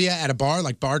play trivia at a bar,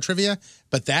 like bar trivia,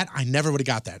 but that, I never would have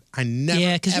got that. I never,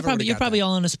 Yeah, because ever would've you're got probably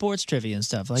all into sports trivia and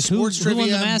stuff. Like, sports who trivia,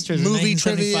 won the Masters in movie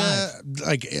 1975?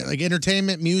 trivia, like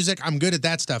entertainment, music. I'm good at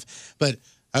that stuff. But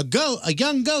a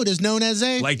young goat is known as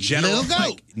a Like general, little goat.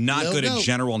 like not Little good goat. at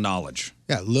general knowledge.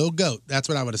 Yeah, little goat. That's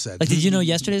what I would have said. Like, did you know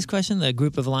yesterday's question, the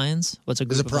group of lions? What's a group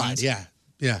There's a of pride. lions? Yeah,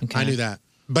 Okay. I knew that.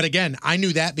 But again, I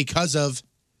knew that because of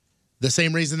the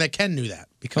same reason that Ken knew that,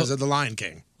 because of the Lion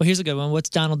King. Well, here's a good one. What's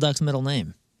Donald Duck's middle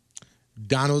name?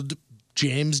 Donald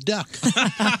James Duck.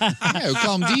 Yeah, we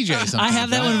call him DJ sometimes. I have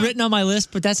that one written on my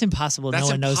list, but that's impossible. That's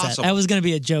no one knows impossible. that. That was going to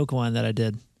be a joke one that I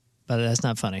did, but that's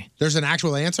not funny. There's an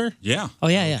actual answer? Yeah. Oh,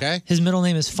 yeah. Okay. His middle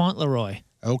name is Fauntleroy.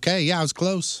 Okay, yeah, I was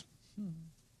close.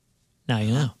 Now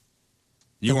you know.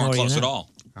 You The weren't more you close at know. all.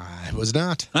 I was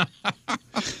not.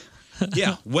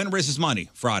 Yeah. Win Riz's money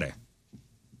Friday.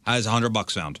 How's $100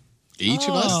 sound? Each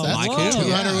of us? That's Mike, cool.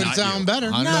 200 would Not sound you.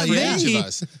 better. 100 Not for me. each of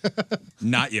us.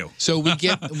 Not you. So we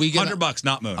get $100,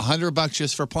 not Moon. $100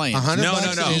 just for playing. $100 No,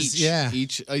 no, no. is, yeah.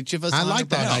 Each of us. I like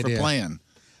that $100 idea. for playing.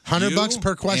 $100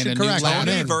 per question, and a new correct. I'm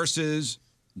Tony in. versus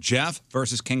Jeff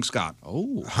versus King Scott.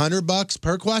 Oh, $100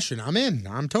 per question. I'm in.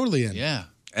 I'm totally in. yeah.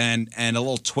 And a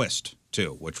little twist,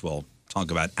 too, which we'll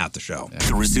talk about at the show. The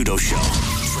Rizzuto Show.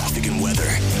 Traffic and weather.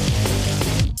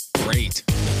 Great.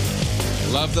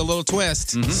 Love the little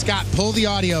twist. Scott, pull the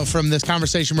audio from this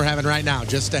conversation we're having right now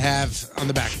just to have on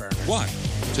the back burner. What?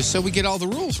 Just so we get all the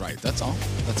rules right. That's all.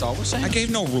 That's all we're saying. I gave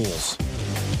no rules.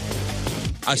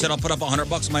 I said I'll put up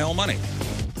 $100 of my own money.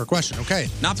 Per question, okay.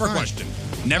 Not per question.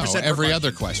 Never said per every question.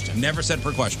 other question. Never said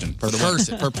per question. Per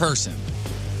person. Per person.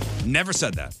 Never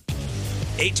said that.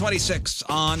 8:26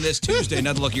 on this Tuesday.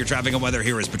 Another look at your traffic and weather.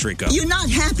 Here is Patrico. You're not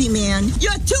happy, man.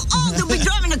 You're too old to be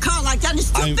driving a car like that. It's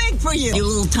too big for you. You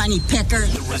little tiny pecker.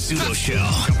 The Rizzuto Show.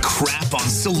 Crap on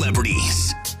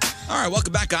celebrities. All right,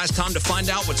 welcome back, guys. Time to find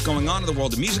out what's going on in the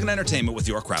world of music and entertainment with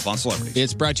your crap on celebrities.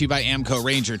 It's brought to you by Amco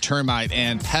Ranger Termite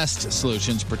and Pest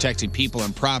Solutions, protecting people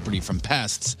and property from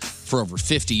pests for over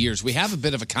 50 years. We have a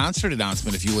bit of a concert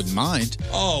announcement, if you wouldn't mind.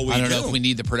 Oh, we I don't do. know if we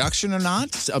need the production or not.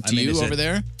 It's up to you over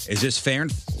there. Is this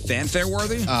fanfare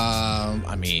worthy?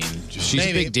 I mean, she's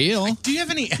Maybe. a big deal. Do you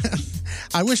have any...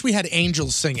 I wish we had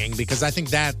angels singing because I think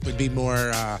that would be more...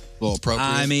 A little appropriate.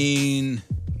 I mean...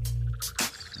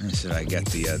 Should I get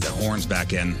the horns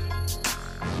back in?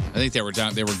 I think they were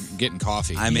down. They were getting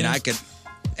coffee. I mean, I could...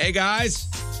 Hey, guys.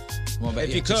 Well,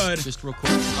 if you could. Just real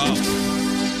quick.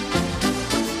 Oh.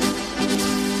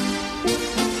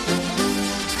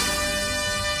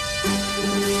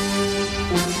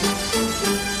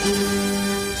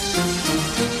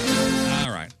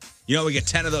 All right. You know, we get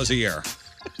 10 of those a year.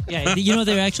 Yeah, you know what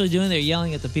they're actually doing? They're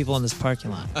yelling at the people in this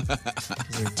parking lot.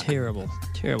 They're terrible,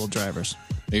 terrible drivers.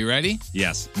 Are you ready?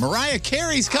 Yes. Mariah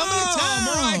Carey's coming to town.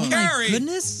 Mariah Carey.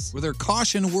 Goodness. With her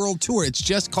Caution World Tour. It's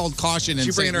just called Caution in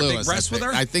She St. bringing her Louis. big breasts with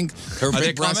her? I think her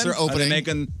big breasts are opening.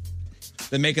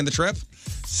 They making the trip?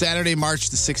 Saturday, March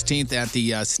the 16th at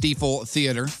the Stiefel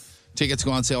Theater. Tickets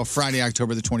go on sale Friday,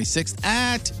 October the 26th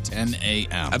at 10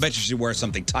 a.m. I bet you she wears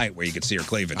something tight where you can see her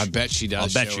cleavage. I bet she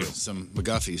does. I'll bet show you. Some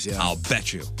McGuffies, yeah. I'll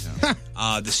bet you.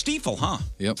 The Stiefel, huh?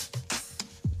 Yep.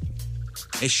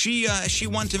 Is she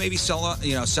one to maybe sell out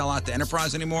the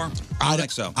Enterprise anymore? I don't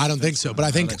think so. I don't think so, but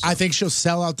I think she'll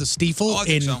sell out the Stiefel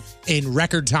in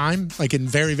record time, like in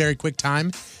very, very quick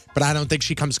time. But I don't think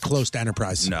she comes close to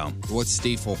Enterprise. No. What's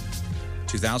Stiefel?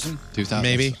 2000? 2000.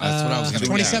 Maybe. That's what I was going to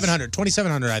 2,700.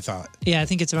 2,700, I thought. Yeah, I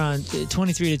think it's around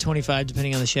 23 to 25,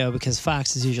 depending on the show, because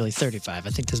Fox is usually 35. I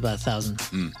think there's about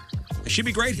 1,000. She'd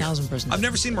be great here. 1,000 person. I've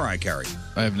never seen Mariah Carey.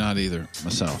 I have not either,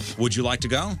 myself. Would you like to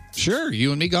go? Sure.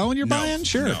 You and me going? You're No. buying?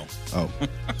 Sure. No. Oh.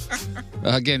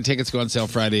 Again, tickets go on sale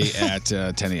Friday at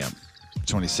 10 a.m.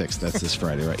 26th. That's this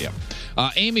Friday, right?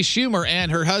 Yeah. Amy Schumer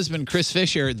and her husband, Chris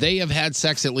Fisher, they have had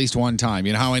sex at least one time.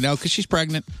 You know how I know? Because she's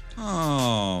pregnant.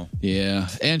 Oh. Yeah.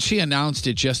 And she announced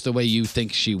it just the way you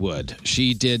think she would.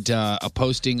 She did a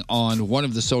posting on one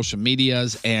of the social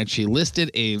medias, and she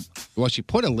she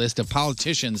put a list of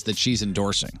politicians that she's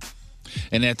endorsing.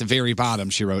 And at the very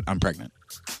bottom, she wrote, "I'm pregnant."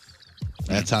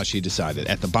 That's how she decided.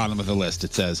 At the bottom of the list,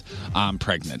 it says, "I'm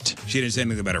pregnant." She didn't say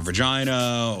anything about her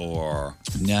vagina or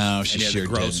no, she any sure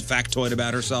other gross didn't. factoid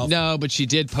about herself. No, but she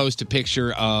did post a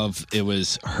picture of it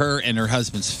was her and her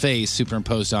husband's face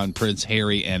superimposed on Prince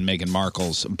Harry and Meghan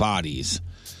Markle's bodies,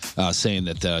 saying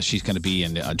that she's going to be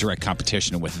in a direct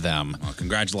competition with them. Well,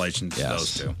 congratulations to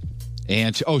those two.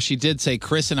 And she did say,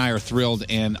 "Chris and I are thrilled,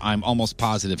 and I'm almost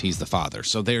positive he's the father."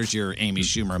 So there's your Amy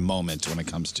Schumer moment when it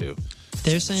comes to.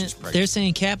 They're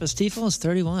saying Kappa Stiefel is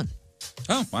 31.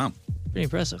 Oh, wow. Pretty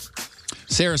impressive.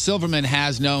 Sarah Silverman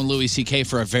has known Louis C.K.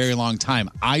 for a very long time.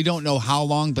 I don't know how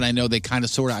long, but I know they kind of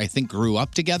sort of, I think, grew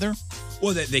up together.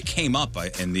 Well, they came up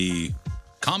in the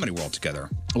comedy world together.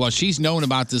 Well, she's known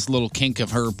about this little kink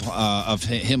of of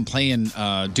him playing,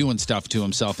 doing stuff to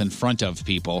himself in front of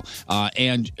people,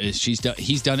 and he's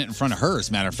done it in front of her, as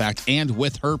a matter of fact, and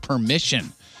with her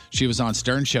permission. She was on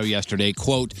Stern Show yesterday.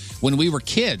 Quote: "When we were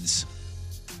kids,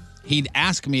 he'd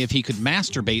ask me if he could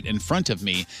masturbate in front of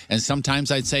me, and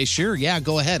sometimes I'd say, sure, yeah,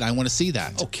 go ahead. I want to see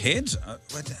that." Oh, kids?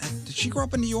 Did she grow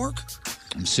up in New York?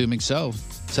 I'm assuming so.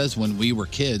 It says when we were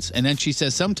kids. And then she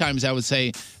says sometimes I would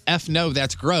say, F no,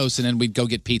 that's gross, and then we'd go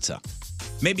get pizza.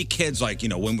 Maybe kids when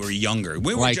we were younger.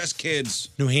 We were just kids.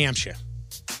 New Hampshire.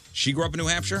 She grew up in New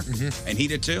Hampshire? Mm-hmm. And he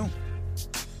did too?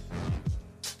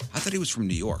 I thought he was from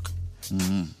New York.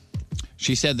 Mm-hmm.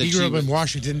 She said that he grew up in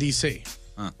Washington, D.C.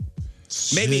 Huh.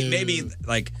 Maybe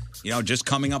just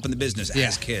coming up in the business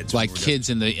as kids. Like kids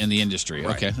in the industry.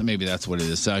 Right. Okay, maybe that's what it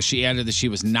is. She added that she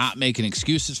was not making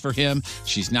excuses for him.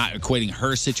 She's not equating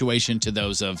her situation to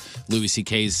those of Louis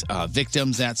C.K.'s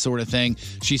victims, that sort of thing.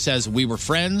 She says, we were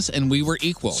friends and we were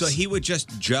equals. So he would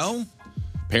just Joe?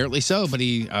 Apparently so, but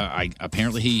he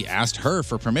asked her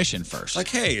for permission first. Like,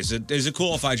 hey, is it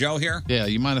cool if I Joe here? Yeah,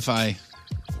 you mind if I...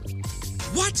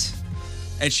 What?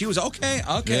 And she was okay.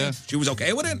 Okay. Yeah. She was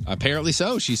okay with it? Apparently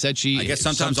so. She said I guess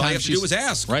sometimes all you have to do is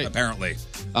ask, right? Apparently.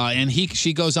 And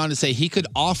she goes on to say he could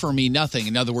offer me nothing.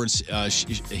 In other words,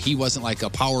 he wasn't like a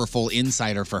powerful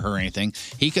insider for her or anything.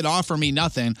 He could offer me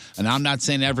nothing, and I'm not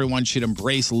saying everyone should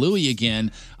embrace Louis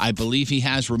again. I believe he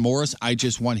has remorse. I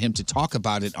just want him to talk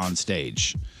about it on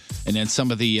stage. And then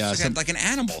some of the... like an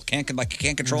animal. Can't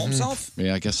control himself?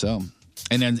 Yeah, I guess so.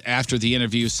 And then after the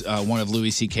interviews, one of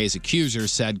Louis C.K.'s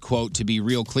accusers said, quote, to be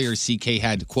real clear, C.K.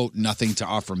 had, quote, nothing to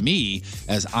offer me,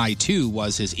 as I, too,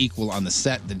 was his equal on the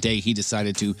set the day he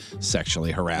decided to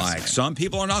sexually harass me. Some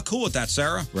people are not cool with that,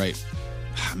 Sarah. Right.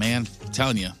 Man, I'm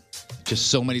telling you, just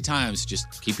so many times,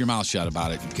 just keep your mouth shut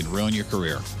about it. It can ruin your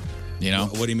career. You know?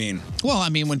 What do you mean? Well, I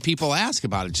mean, when people ask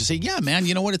about it, just say, yeah, man,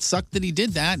 you know what? It sucked that he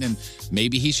did that, and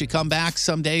maybe he should come back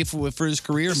someday for his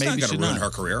career. It's maybe not going to ruin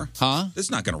her career. Huh? This is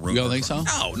not going to ruin you her don't think career.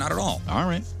 so? No, not at all. All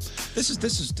right. This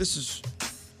is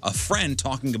a friend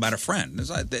talking about a friend. This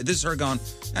is her going,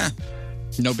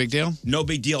 no big deal? No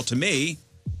big deal to me.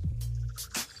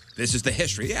 This is the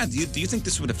history. Yeah. Do you think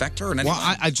this would affect her in any way?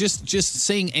 Well, I just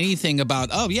saying anything about,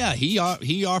 oh yeah, he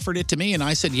offered it to me, and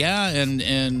I said yeah,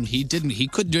 and he didn't. He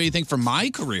couldn't do anything for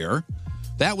my career.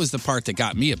 That was the part that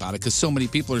got me about it, because so many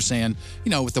people are saying,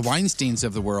 with the Weinsteins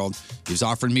of the world, he was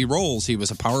offering me roles. He was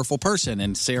a powerful person,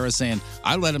 and Sarah's saying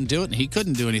I let him do it, and he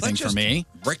couldn't do anything for me.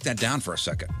 Break that down for a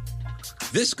second.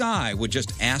 This guy would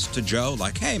just ask to Joe,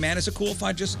 like, "Hey man, is it cool if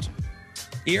I just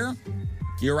here?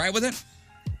 You all right with it?"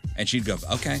 And she'd go,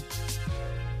 okay.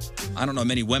 I don't know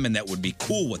many women that would be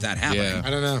cool with that happening. Yeah. I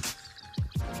don't know.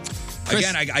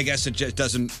 Again, I guess it just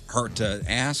doesn't hurt to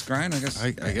ask, right?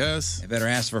 I guess. You better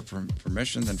ask for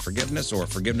permission than forgiveness, or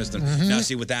forgiveness than... Now,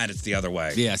 see, with that, it's the other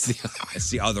way. Yes. It's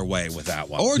the other way with that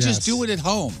one. Or just do it at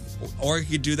home. Or you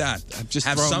could do that. Just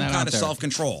have throwing some that kind out of there.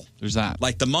 self-control. There's that.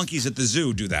 Like the monkeys at the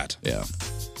zoo do that. Yeah.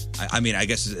 I mean, I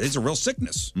guess it's a real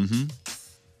sickness. Mm-hmm.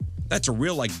 That's a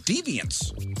real, like,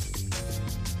 deviance.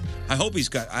 I hope he's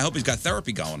got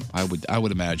therapy going. I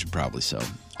would imagine probably so.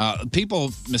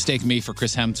 People mistake me for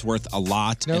Chris Hemsworth a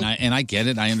lot, and I get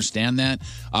it. I understand that.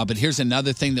 But here's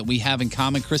another thing that we have in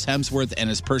common: Chris Hemsworth and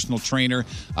his personal trainer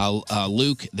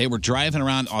Luke. They were driving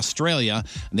around Australia,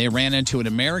 and they ran into an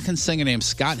American singer named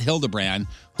Scott Hildebrand,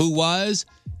 who was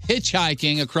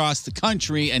hitchhiking across the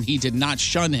country, and he did not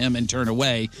shun him and turn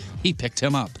away. He picked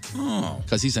him up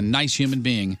because he's a nice human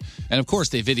being. And of course,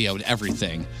 they videoed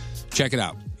everything. Check it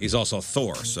out. He's also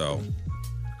Thor, so...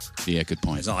 Yeah, good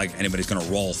point. It's not like anybody's going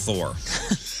to roll Thor.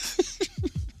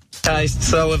 Okay,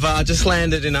 so we've just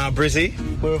landed in Brizzy.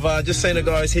 We've just seen a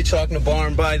guy who's hitchhiking to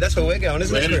Byron Bay. That's where we're going,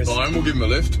 isn't it, Chris? Byron, we'll give him a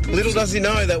lift. Little does he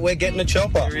know that we're getting a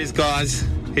chopper. Here he is, guys.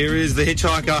 Here is the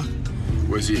hitchhiker.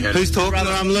 Where's he headed? Who's talking?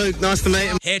 I'm Luke. Nice to meet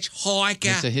him. Hitchhiker.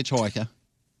 It's a hitchhiker.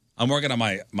 I'm working on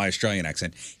my Australian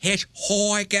accent.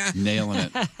 Hitchhiker. Nailing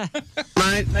it.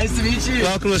 Mate, nice to meet you.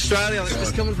 Welcome to Australia.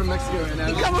 Just coming from Mexico right now.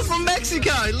 You're coming from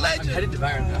Mexico, legend. I'm headed to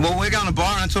Byron now. Well, we're going to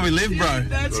Byron. That's where we live, bro.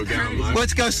 That's We're going, mate.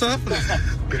 Let's go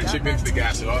surfing. Gonna chip into the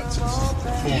gas, right? It's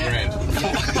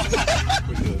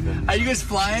 $4,000. Are you guys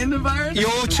flying to Byron?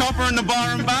 You're chopper in the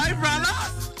Byron Bay, brother.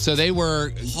 So they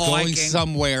were going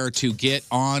somewhere to get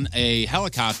on a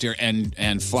helicopter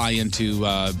and fly into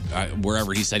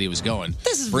wherever he said he was going.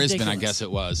 This is Brisbane, ridiculous. I guess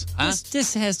it was. Huh?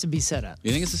 This has to be set up.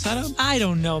 You think it's a setup? I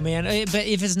don't know, man. But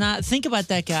if it's not, think about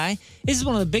that guy. This is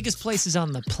one of the biggest places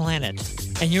on the planet.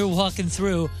 And you're walking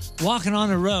on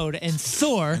the road, and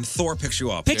Thor picks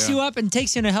you up. Picks you up and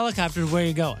takes you in a helicopter to where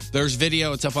you're going. There's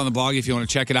video. It's up on the blog if you want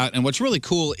to check it out. And what's really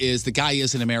cool is the guy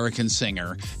is an American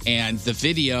singer. And the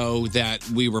video that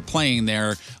we were playing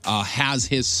there has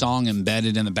his song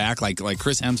embedded in the back. Like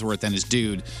Chris Hemsworth and his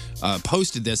dude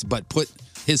posted this, but put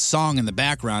his song in the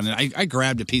background. And I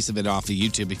grabbed a piece of it off of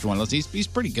YouTube if you want to listen. He's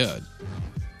pretty good.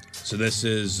 So this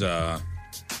is...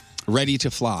 Ready to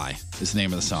Fly is the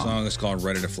name of the song. The song is called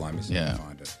Ready to Fly. Let me see if I Yeah. can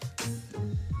find it.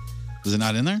 Is it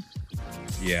not in there?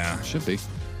 Yeah. Should be.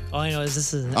 All I know is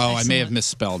this is an I may have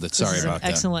misspelled it. Sorry this is about an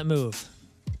excellent move.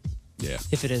 Yeah.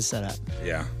 If it is set up.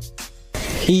 Yeah.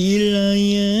 Here I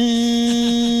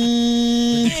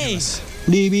am. Hey.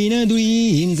 Living a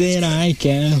dream that I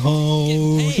can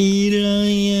hold. Here I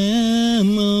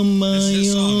am on my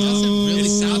own. It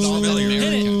sounds familiar.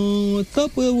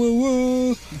 Top of the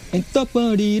world and top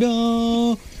of it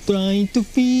all. Trying to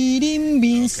feed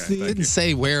invincible. It didn't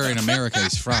say where in America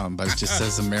he's from, but it just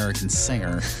says American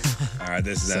singer. All right,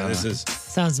 this is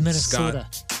Sounds Minnesota.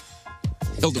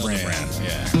 Hildebrand.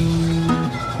 Yeah.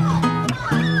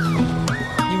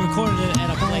 You recorded it at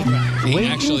a playground.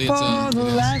 Waiting for the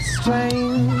last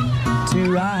train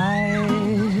to ride.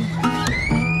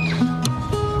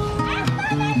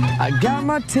 I got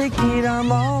my ticket,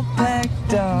 I'm all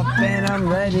packed up, and I'm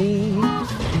ready.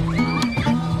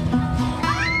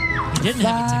 You didn't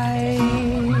have a ticket.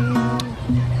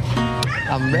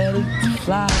 I'm ready to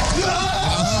fly.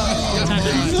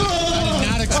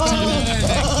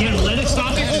 Let it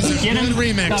stop it. Get him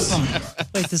remix.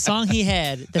 Wait, the song he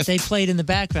had that they played in the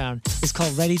background is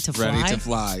called Ready to Fly. Ready to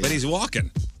Fly. But he's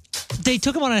walking. They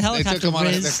took him on a They helicopter. took him on a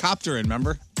Riz. copter,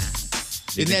 remember?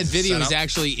 In that video, he's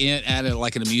actually at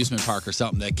like an amusement park or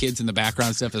something. The kids in the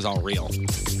background stuff is all real.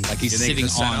 Like he's sitting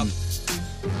on.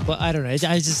 Well, I don't know. It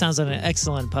just sounds like an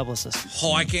excellent publicist.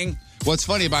 Hiking. What's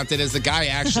funny about that is the guy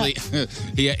actually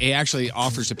he actually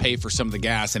offers to pay for some of the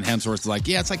gas, and Hemsworth's like,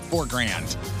 yeah, it's like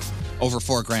 $4,000, over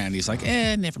 $4,000. He's like,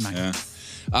 never mind.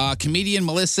 Yeah. Comedian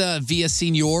Melissa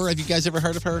Villaseñor. Have you guys ever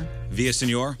heard of her?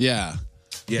 Villaseñor? Yeah.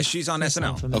 Yeah, she's on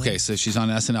SNL. Okay, so she's on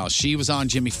SNL. She was on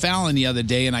Jimmy Fallon the other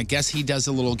day, and I guess he does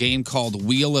a little game called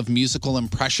Wheel of Musical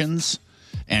Impressions.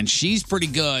 And she's pretty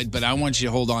good, but I want you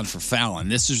to hold on for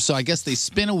Fallon. So I guess they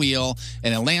spin a wheel,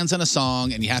 and it lands on a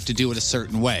song, and you have to do it a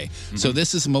certain way. Mm-hmm. So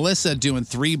this is Melissa doing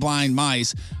Three Blind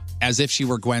Mice as if she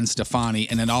were Gwen Stefani,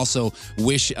 and then also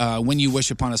When You Wish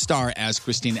Upon a Star as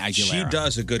Christina Aguilera. She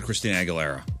does a good Christina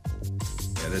Aguilera.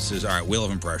 Yeah, this is, all right, Wheel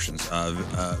of Impressions.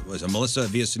 Was it Melissa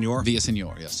Villaseñor?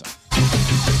 Villaseñor, yes, sir.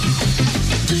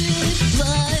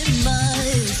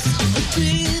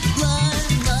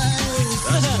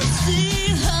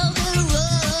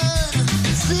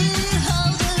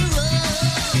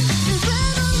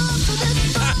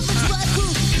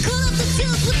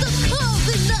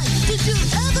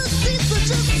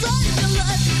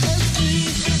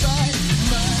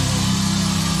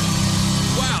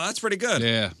 pretty good.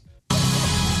 Yeah.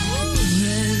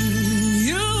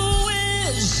 You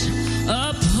wish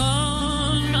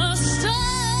upon a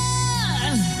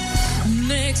star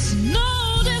makes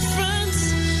no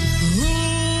difference who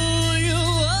you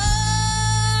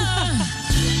are.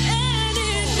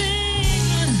 Anything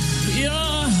your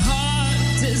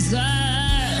heart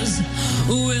desires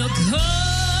will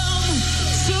come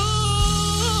to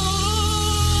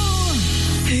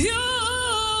you.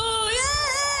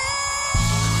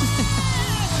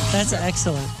 That's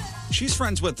excellent. She's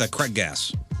friends with Craig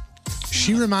Gass.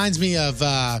 She reminds me of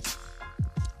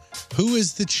who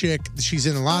is the chick? She's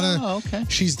in a lot of. Oh, okay.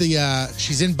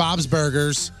 She's in Bob's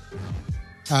Burgers.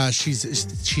 She's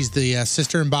the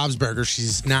sister in Bob's Burgers.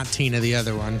 She's not Tina, the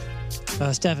other one.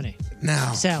 Stephanie.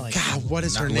 No. Sally. God, what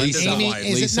is her Not name? Linda's Amy. wife.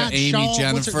 Is Lisa, it not Amy, Shaw? What's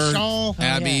Jennifer, her, Shaw?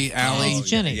 Abby, Allie. It's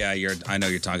Jenny. Yeah, I know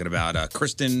you're talking about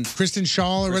Kristen. Kristen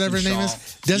Shaw or whatever her name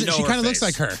is. Doesn't You know she her kind of looks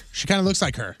face. like her? She kind of looks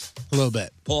like her a little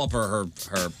bit. Pull up her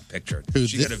picture. Who,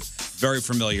 She got a very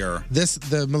familiar. This is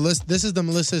the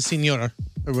Melissa Senora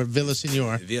or Villa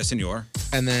Senor, Via Senor.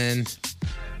 and then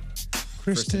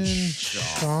Kristen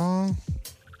Shaw.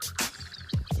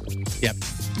 Yep.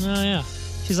 Oh yeah,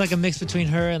 she's like a mix between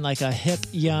her and like a hip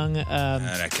young.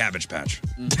 And a Cabbage Patch.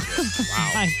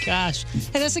 Oh my gosh!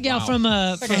 Hey, that's the gal from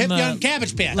Like a hip young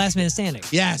Cabbage Patch. Last Man Standing.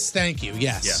 Yes, thank you.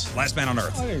 Yes. Yes, Last Man on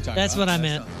Earth. That's what I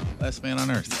meant. Last Man on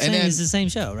Earth. And And then it's the same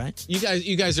show, right?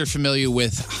 you guys are familiar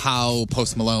with how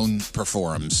Post Malone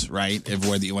performs, right? If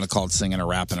whether you want to call it singing or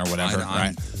rapping or whatever,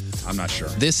 right? I'm not sure.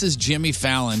 This is Jimmy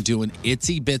Fallon doing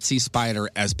Itsy Bitsy Spider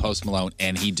as Post Malone,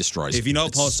 and he destroys it. If you know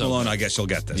It's Post so Malone, good. I guess you'll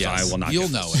get this. Yes. I will not. You'll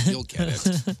get know this. it. You'll get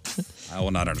it. I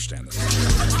will not understand this.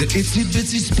 The itsy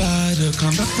bitsy spider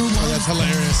comes up the wall. That's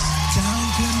hilarious.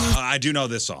 I do know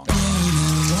this song.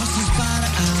 Wants the spider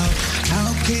out.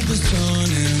 Out came the sun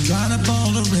and dried up all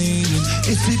the rain.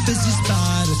 Itsy bitsy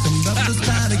spider comes up the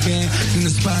spider gang. And the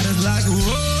spider's like,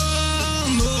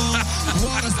 whoa, whoa.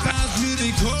 Water spider's really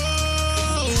cold.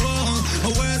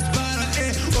 Where's spider?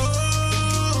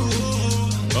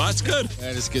 Well, that's good.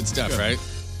 That is good stuff, right?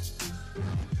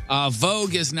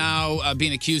 Vogue is now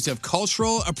being accused of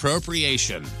cultural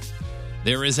appropriation.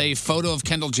 There is a photo of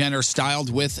Kendall Jenner styled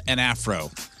with an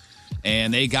afro,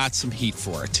 and they got some heat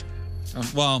for it.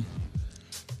 Well,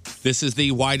 this is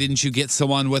the why didn't you get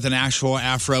someone with an actual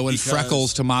afro and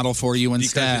freckles to model for you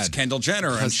instead? Because it's Kendall Jenner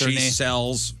and Because her she name-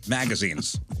 sells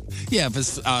magazines. Yeah, if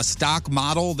it's a stock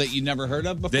model that you never heard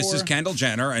of before. This is Kendall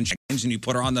Jenner, and you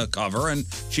put her on the cover, and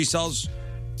she sells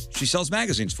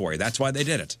magazines for you. That's why they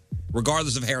did it,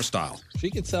 regardless of hairstyle. She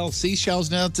could sell seashells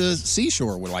down to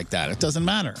seashore like that. It doesn't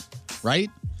matter, right?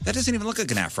 That doesn't even look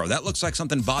like an afro. That looks like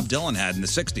something Bob Dylan had in the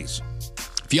 60s.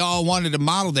 If y'all wanted a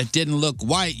model that didn't look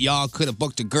white, y'all could have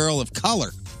booked a girl of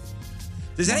color.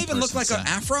 Does that One even look like person an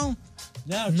said. afro?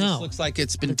 No, it just looks like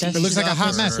it's been It looks like a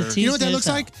hot mess. You know what that looks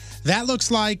like? That looks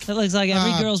like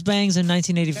every girl's bangs in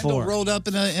 1984. rolled up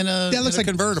in a that looks like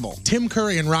convertible. Tim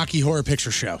Curry and Rocky Horror Picture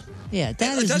Show. Yeah,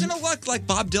 Doesn't it look like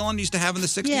Bob Dylan used to have in the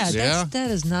 60s? Yeah, that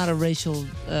is not a racial.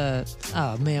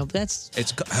 Oh man, that's.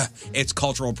 It's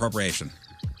cultural appropriation.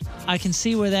 I can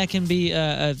see where that can be,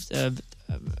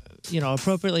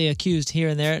 appropriately accused here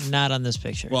and there, not on this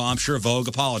picture. Well, I'm sure Vogue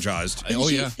apologized.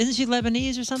 Isn't she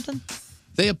Lebanese or something?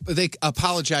 They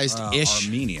apologized ish.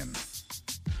 Armenian.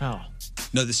 Oh.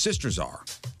 No, the sisters are.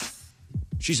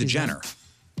 She's a Jenner.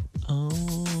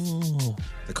 Oh.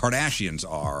 The Kardashians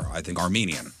are, I think,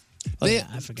 Armenian.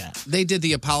 I forgot. They did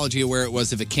the apology where it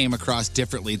was if it came across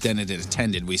differently than it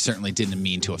intended, we certainly didn't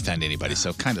mean to offend anybody.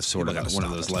 So kind of sort of one of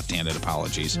those left-handed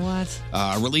apologies. What?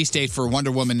 Release date for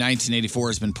Wonder Woman 1984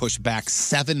 has been pushed back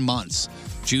 7 months.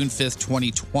 June 5th,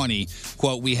 2020.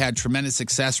 Quote, we had tremendous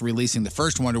success releasing the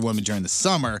first Wonder Woman during the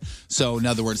summer. So, in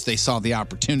other words, they saw the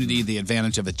opportunity, the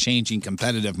advantage of a changing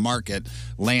competitive market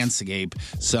landscape.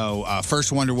 So,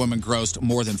 first Wonder Woman grossed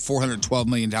more than $412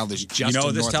 million just You know what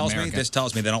in this North tells America. me? This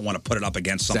tells me they don't want to put it up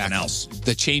against something else.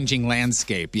 The changing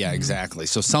landscape. Yeah, exactly.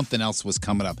 So something else was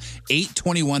coming up.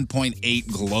 821.8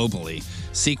 globally.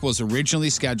 Sequel was originally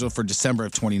scheduled for December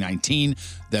of 2019.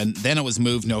 Then it was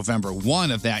moved November 1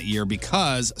 of that year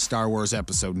because Star Wars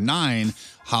Episode 9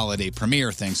 holiday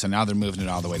premiere thing. So now they're moving it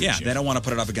all the way to Yeah, June. they don't want to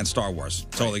put it up against Star Wars.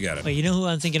 Totally get it. Wait, you know who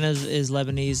I'm thinking is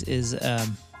Lebanese? Is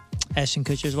Ashton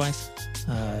Kutcher's wife?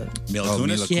 Mila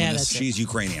Kunis? Yeah, that's She's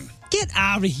Ukrainian. Get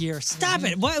out of here. Stop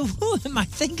it. Who am I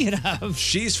thinking of?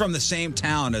 She's from the same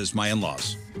town as my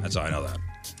in-laws. That's how I know that.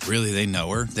 Really? They know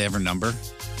her? They have her number?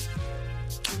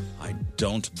 I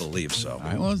don't believe so. All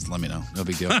right, well, let me know. No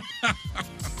big deal.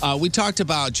 We talked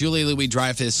about Julia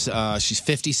Louis-Dreyfus. She's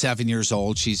 57 years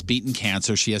old. She's beaten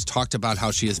cancer. She has talked about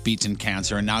how she has beaten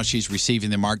cancer, and now she's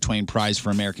receiving the Mark Twain Prize for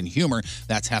American Humor.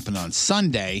 That's happened on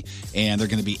Sunday, and they're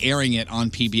going to be airing it on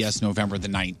PBS November the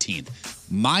 19th.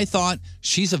 My thought,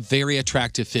 she's a very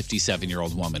attractive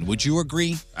 57-year-old woman. Would you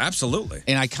agree? Absolutely.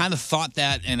 And I kind of thought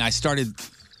that, and I started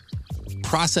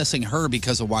processing her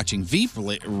because of watching Veep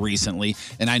recently.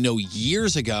 And I know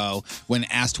years ago when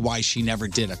asked why she never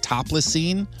did a topless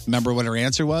scene, remember what her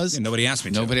answer was? Yeah, nobody asked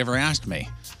me to. Nobody ever asked me.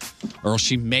 Or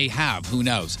she may have, who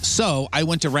knows? So I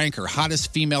went to rank her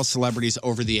hottest female celebrities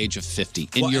over the age of 50,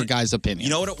 in your guys' opinion. You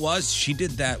know what it was? She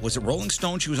did that. Was it Rolling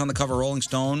Stone? She was on the cover of Rolling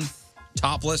Stone,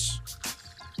 topless.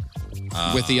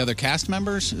 With the other cast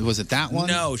members? Was it that one?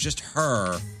 No, it was just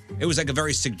her. It was like a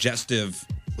very suggestive.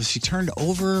 Was she turned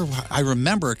over? I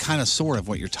remember kind of sort of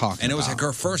what you're talking about. And it was like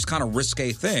her first kind of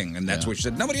risque thing. And that's what she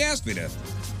said. Nobody asked me to. All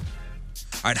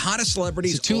right, hottest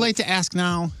celebrities. Is it too late to ask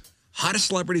now? Hottest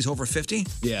celebrities over 50?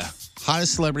 Yeah.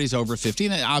 Hottest celebrities over 50.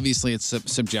 And obviously, it's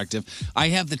subjective. I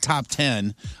have the top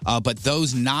 10, but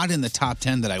those not in the top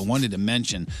 10 that I wanted to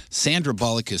mention, Sandra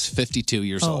Bullock is 52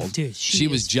 years old. Dude, she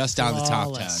was just out of the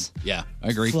top 10. Yeah, I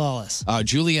agree. Flawless.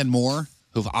 Julianne Moore,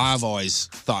 who I've always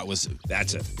thought was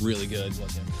that's it, really good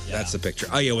looking. Yeah. That's the picture.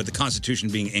 Oh, yeah, with the Constitution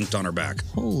being inked on her back.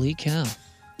 Holy cow.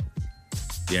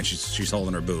 Yeah, she's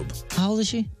holding her boob. How old is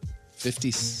she?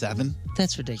 57.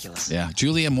 That's ridiculous. Yeah,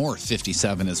 Julia Moore,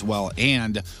 57 as well.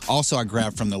 And also I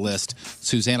grabbed from the list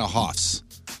Susanna Hoffs.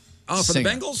 Oh, from the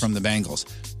Bengals? From the Bengals.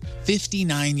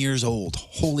 59 years old.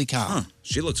 Holy cow. Huh.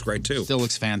 She looks great, too. Still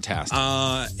looks fantastic.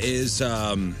 Is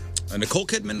Nicole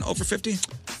Kidman over 50?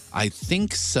 I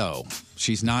think so.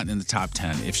 She's not in the top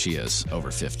 10 if she is over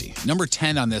 50. Number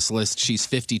 10 on this list, she's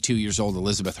 52 years old,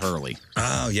 Elizabeth Hurley.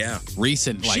 Oh, yeah.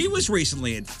 Recent. She was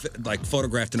recently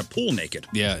photographed in a pool naked.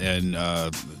 Yeah, and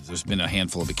there's been a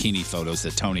handful of bikini photos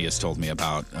that Tony has told me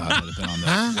about that have been on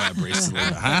the web recently.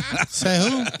 Say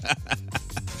who?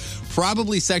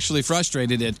 Probably sexually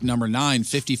frustrated at number 9,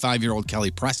 55-year-old Kelly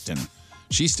Preston.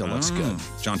 She still looks good.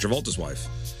 John Travolta's wife.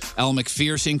 Elle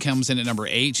McPherson comes in at number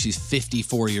 8. She's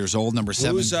 54 years old. Number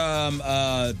 7. Who's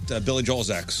Billy Joel's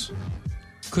ex?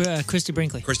 Christy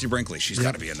Brinkley. Christy Brinkley. She's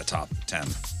got to be in the top 10.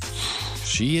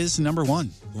 She is number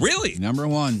 1. Really? Number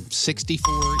 1,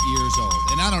 64 years old.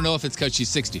 And I don't know if it's because she's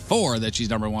 64 that she's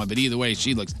number 1, but either way,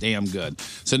 she looks damn good.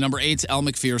 So number 8's Elle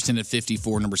McPherson at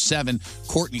 54. Number 7,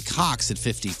 Courtney Cox at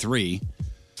 53.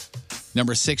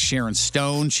 Number 6, Sharon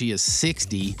Stone. She is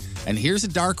 60. And here's a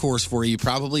dark horse for you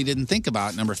probably didn't think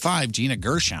about. Number 5, Gina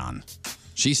Gershon.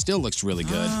 She still looks really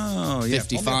good. Oh, yeah.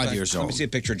 55 years old. Let me see a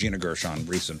picture of Gina Gershon,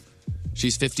 recent.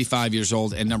 She's 55 years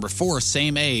old. And number 4,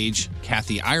 same age,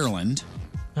 Kathy Ireland.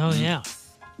 Oh, yeah.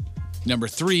 Number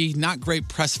 3, not great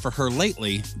press for her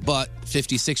lately, but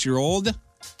 56-year-old.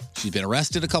 She's been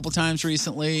arrested a couple times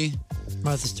recently.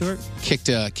 Martha Stewart? Kicked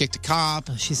a cop.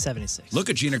 Oh, she's 76. Look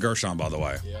at Gina Gershon, by the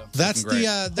way. Yeah. That's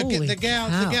the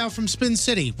gal from Spin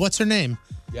City. What's her name?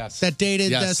 Yes. That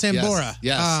dated Sambora.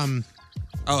 Yes.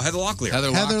 Heather Locklear. Heather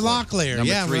Locklear.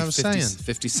 Number Yeah, 3, what I was saying.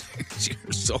 56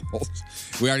 years old.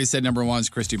 We already said number 1 is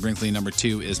Christy Brinkley. Number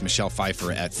 2 is Michelle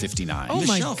Pfeiffer at 59. Oh,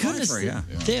 my Michelle goodness. Pfeiffer, yeah.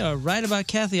 They are right about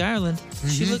Kathy Ireland.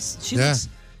 She looks.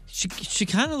 She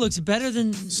kind of looks better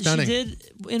than Stunning. she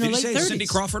did in her Did you late say 30s. Cindy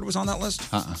Crawford was on that list?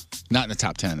 Not in the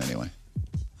top 10 anyway.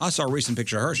 I saw a recent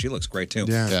picture of her. She looks great, too.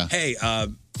 Yeah. Hey,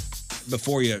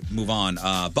 before you move on,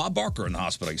 Bob Barker in the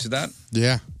hospital. You see that?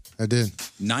 Yeah, I did.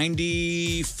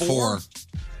 94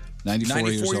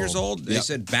 years old. They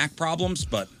said back problems,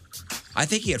 but I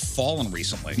think he had fallen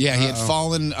recently. Yeah, he had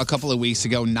fallen a couple of weeks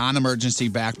ago. Non-emergency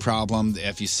back problem.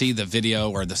 If you see the video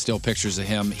or the still pictures of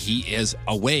him, he is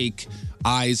awake,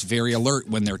 eyes very alert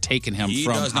when they're taking him He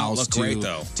from does not house look great,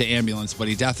 though. to ambulance. But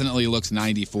he definitely looks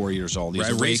 94 years old. He's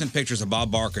awake. Recent pictures of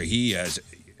Bob Barker. He has.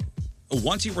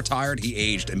 Once he retired, he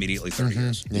aged immediately 30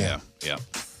 years. Yeah.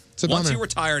 It's a Once he bummer.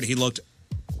 retired, he looked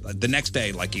the next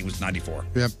day like he was 94.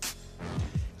 Yep.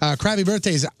 Crabby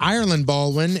birthdays. Ireland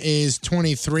Baldwin is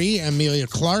 23. Amelia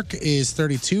Clark is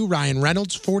 32. Ryan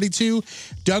Reynolds, 42.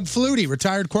 Doug Flutie,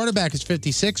 retired quarterback, is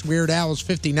 56. Weird Al is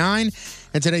 59.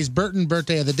 And today's Burton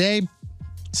birthday of the day.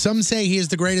 Some say he is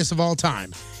the greatest of all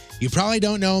time. You probably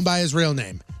don't know him by his real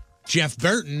name. Jeff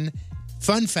Burton,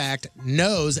 fun fact,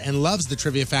 knows and loves the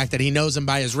trivia fact that he knows him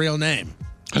by his real name.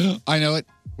 I know it.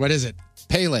 What is it?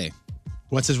 Pele.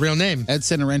 What's his real name?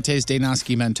 Edson Arantes de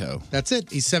Nascimento. That's it.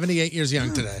 He's 78 years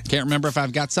young today. Can't remember if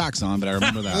I've got socks on, but I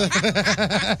remember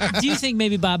that. Do you think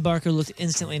maybe Bob Barker looked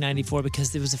instantly 94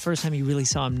 because it was the first time you really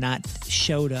saw him not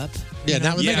showed up? Yeah,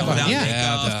 not with makeup on.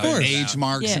 Yeah, of course. Age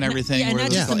marks and everything. Yeah, where not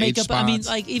it just was the age makeup. I mean,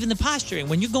 spots. like even the posturing.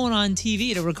 When you're going on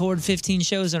TV to record 15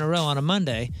 shows in a row on a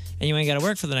Monday and you ain't got to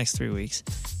work for the next 3 weeks,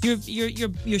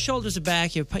 your shoulders are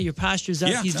back, your posture's up.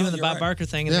 Yeah, He's doing the you're Bob right. Barker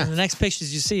thing, and then the next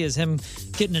pictures you see is him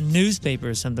getting a newspaper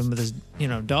or something with his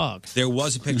dog. There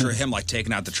was a picture of him like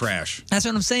taking out the trash. That's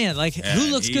what I'm saying. Like, Yeah,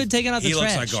 who looks good taking out the he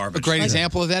trash? looks like garbage. A great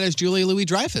example of that is Julia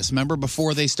Louis-Dreyfus. Remember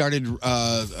before they started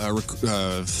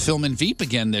filming Veep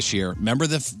again this year? Remember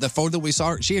the photo that we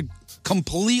saw? She had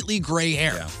completely gray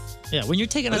hair. Yeah, when you're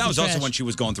taking But out that the was trash. also when she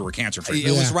was going through her cancer It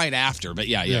treatment. was right after, but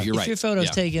yeah, you're right. If your photo's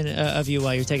Yeah. taken of you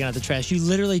while you're taking out the trash, you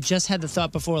literally just had the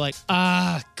thought before, like,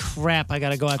 crap, I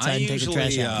got to go outside and take the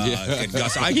trash out.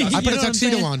 I put a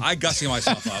tuxedo on. I gussy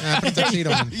myself up. I put a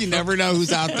tuxedo on. You never know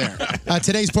who's out there.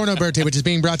 Today's porno birthday, which is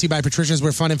being brought to you by Patricia's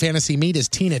Where Fun and Fantasy Meet, is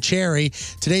Tina Cherry.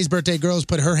 Today's birthday girls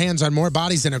put her hands on more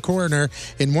bodies than a coroner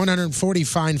in 140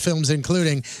 fine films,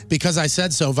 including Because I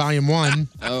Said So, Volume 1.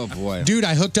 Oh, boy. Dude,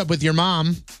 I Hooked Up With Your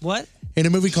Mom. What? In a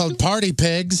movie called Party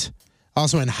Pigs.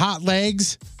 Also in Hot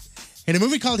Legs. In a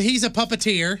movie called He's a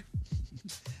Puppeteer.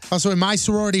 Also in My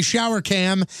Sorority Shower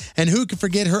Cam. And who could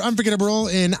forget her unforgettable role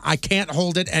in I Can't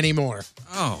Hold It Anymore.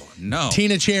 Oh, no.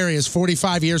 Tina Cherry is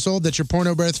 45 years old. That's your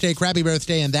porno birthday, crappy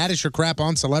birthday, and that is your crap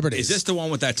on celebrities. Is this the one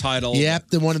with that title?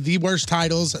 Yep, one of the worst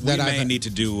titles We that may I've... need to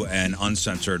do an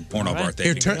uncensored porno birthday.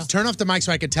 Here, turn off the mic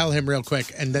so I can tell him real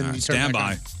quick, and then you turn Stand it back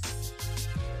by. on.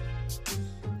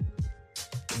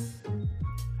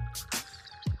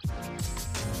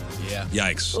 Yeah.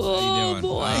 Yikes. How you doing?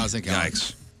 boy. How's it going?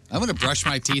 Yikes. I'm going to brush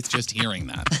my teeth just hearing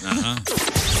that. Uh-huh.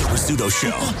 The Rizzuto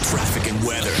Show, traffic and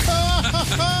weather.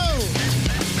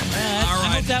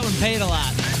 I hope that one paid a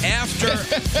lot. After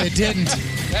It didn't.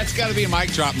 That's got to be a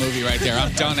mic drop movie right there.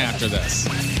 I'm done after this.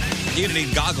 You're going to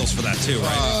need goggles for that, too,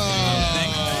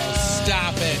 right?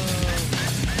 Stop it.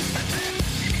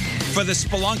 For the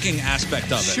spelunking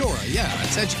aspect of it. Sure, yeah.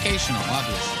 It's educational,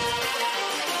 obviously.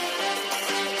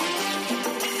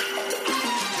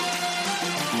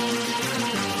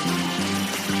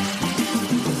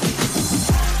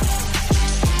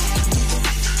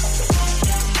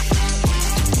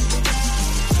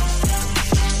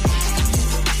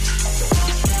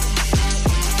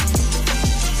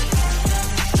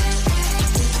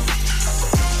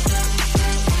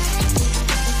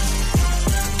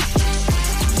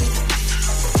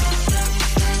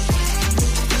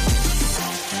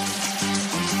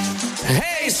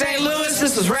 Hey, St. Louis,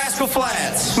 this is Rascal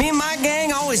Flats. Me and my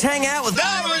gang always hang out with The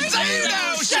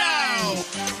Rizzuto Show!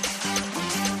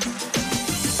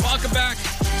 Welcome back.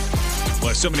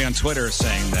 Well, somebody on Twitter is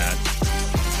saying that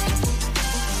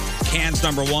cans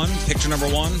number one, picture number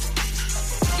one,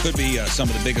 could be some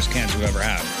of the biggest cans we've ever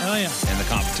had Oh, yeah. in the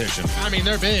competition. I mean,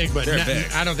 they're big, but They're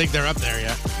big. I don't think they're up there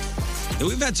yet.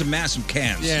 We've had some massive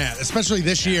cans. Yeah, especially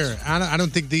this year. I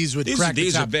don't think these would crack the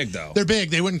These top. are big, though. They're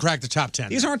big. They wouldn't crack the top 10.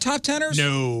 These aren't top teners?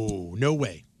 No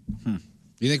way.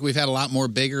 You think we've had a lot more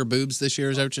bigger boobs this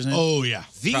year? Is that what you're saying? Oh, yeah.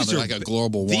 Probably like a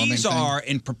global warming These thing. are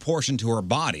in proportion to her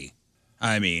body.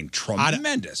 I mean,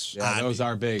 tremendous. Yeah, those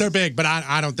are big. They're big, but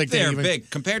I don't think They're even, big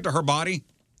compared to her body.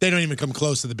 They don't even come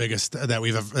close to the biggest that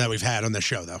we've had on the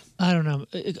show, though. I don't know.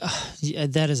 Yeah,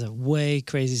 that is a way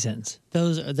crazy sentence.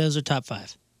 Those are top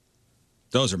five.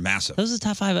 Those are massive. Those are the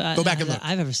top five Go back and look.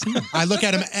 I've ever seen. I look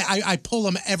at them. I pull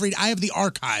them every. I have the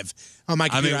archive on my I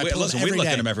computer. mean, pull listen, them we every look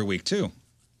day. at them every week, too.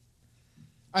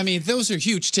 I mean, those are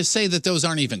huge. To say that those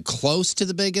aren't even close to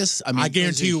the biggest, I mean, I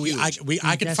guarantee you, those are huge.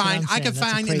 I can That's what find. I'm I can saying. That's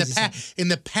a find in the crazy in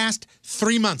the past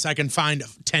 3 months. I can find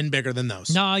 10 bigger than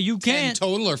those. No, you 10 can't.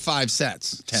 total or 5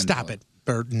 sets? 10 Stop total. it,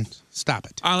 Burton. Stop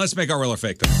it. All right, let's make our real or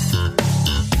fake, though.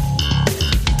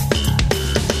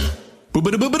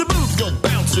 Boobity-boobity-boobs go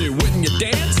bouncy when you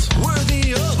dance,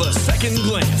 worthy of a second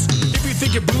glance. If you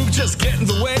think your boob just get in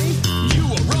the way, you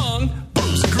are wrong.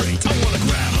 Boobs are great. I wanna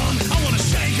grab 'em, I wanna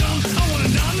shake 'em, I wanna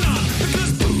nom-nom.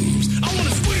 Because boobs, I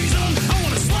wanna squeeze 'em, I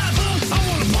wanna slap 'em, I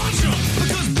wanna punch 'em.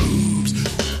 Because boobs.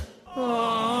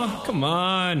 Aw, come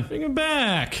on. Bring it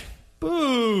back.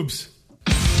 Boobs.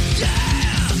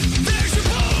 There's your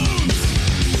boobs.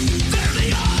 There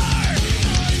they are.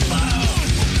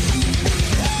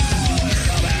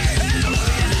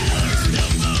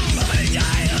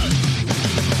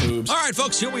 All right,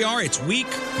 folks, here we are. It's week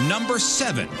number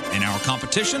 7 in our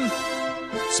competition.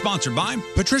 Sponsored by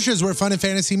Patricia's Where Fun and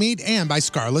Fantasy Meet, and by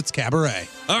Scarlett's Cabaret.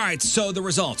 All right, so the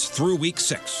results through week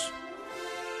 6.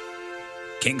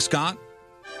 King Scott,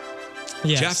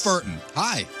 Yes. Jeff Burton,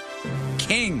 Hi.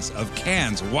 Kings of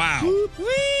Cans. Wow.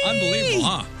 Unbelievable,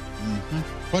 huh?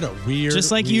 What a weird,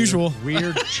 Just like weird, usual.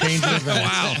 weird change of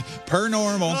events. Wow. Per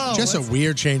normal. Just a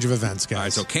weird change of events, guys. All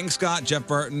right, so King Scott, Jeff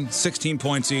Burton, 16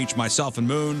 points each. Myself and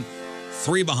Moon,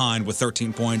 3 behind with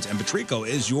 13 points. And Patrico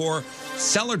is your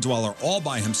cellar dweller all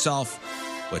by himself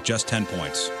with just 10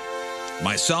 points.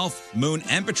 Myself, Moon,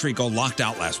 and Patrico locked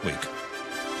out last week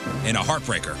in a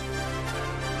heartbreaker.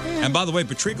 And by the way,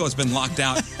 Patrico has been locked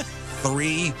out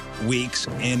 3 weeks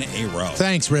in a row.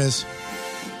 Thanks, Riz.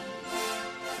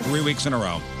 3 weeks in a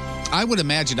row. I would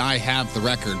imagine I have the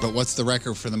record, but what's the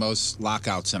record for the most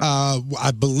lockouts in a row? I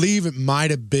believe it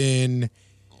might have been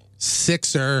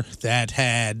Sixer that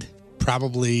had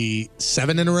probably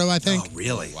 7 in a row, I think. Oh,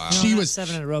 really? Wow. She Not was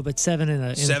 7 in a row, but 7 in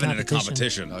a 7 in a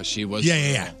competition. Oh, she was.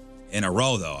 Yeah. In a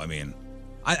row, though. I mean,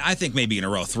 I think maybe in a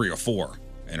row, 3 or 4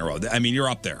 in a row. I mean, you're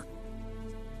up there.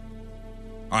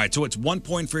 All right, so it's 1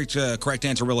 point for each correct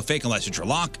answer, real or fake, unless it's your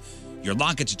lock. Your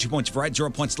lock gets you 2 points if you're right, 0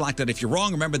 points locked out if you're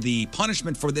wrong. Remember, the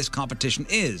punishment for this competition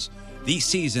is the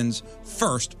season's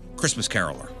first Christmas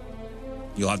caroler.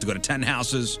 You'll have to go to 10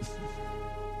 houses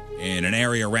in an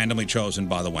area randomly chosen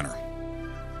by the winner.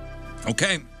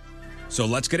 Okay, so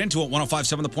let's get into it.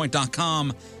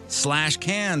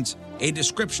 1057thepoint.com/cans. A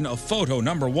description of photo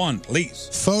number 1, please.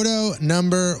 Photo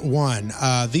number 1.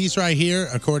 These right here,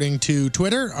 according to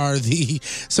Twitter, are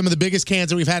some of the biggest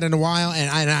cans that we've had in a while, and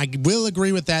I will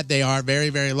agree with that. They are very,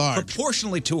 very large.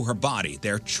 Proportionally to her body,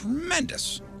 they're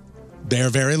tremendous. They're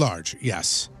very large,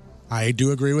 yes. I do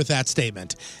agree with that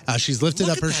statement. She's lifted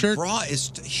up her shirt. Bra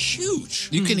is huge.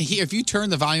 You can hear, if you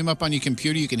turn the volume up on your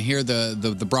computer, you can hear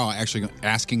the bra actually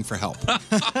asking for help.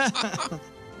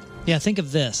 Yeah, think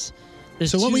of this.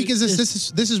 So what week is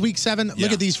this? This is week 7.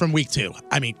 Look at these from week 2.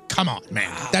 I mean, come on,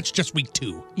 man. That's just week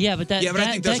 2. Yeah, but that I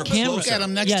think those that are camera, closer. Look at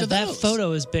them next to that those.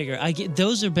 photo is bigger.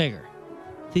 Those are bigger.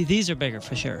 These are bigger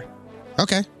for sure.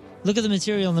 Okay. Look at the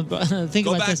material in the bra. Think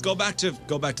Go about back. this. Go back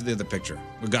to the other picture.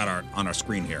 We got on our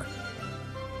screen here.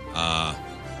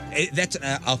 That's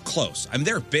close. I mean,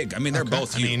 they're big. I mean, they're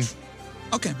both huge.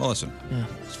 Okay, well, listen. Yeah.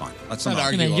 It's fine. Let's not not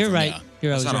argue. argue You're over right. that.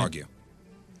 You're Let's always not right. argue.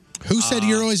 Who said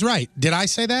you're always right? Did I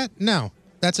say that? No.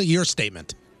 That's your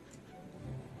statement.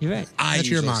 You're right. That's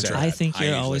your usually mantra. say I that. think you're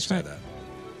usually always say right. that.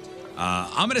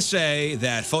 I'm going to say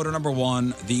that photo number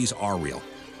 1, these are real.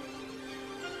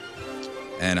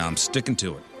 And I'm sticking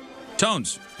to it.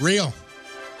 Tones. Real.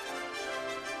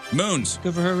 Moons.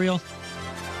 Good for her, real.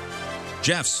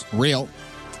 Jeff's. Real.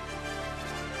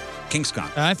 King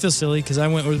Scott. I feel silly because I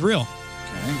went with real.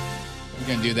 Okay. You're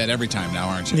going to do that every time now,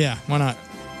 aren't you? Yeah, why not?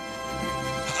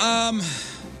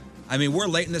 I mean, we're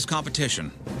late in this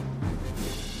competition.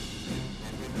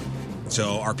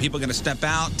 So are people going to step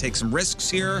out, take some risks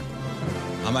here?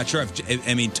 I'm not sure.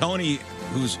 I mean, Tony,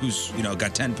 who's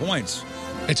got 10 points.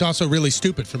 It's also really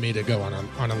stupid for me to go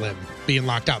on a limb, being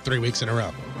locked out 3 weeks in a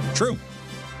row. True.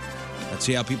 Let's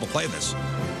see how people play this.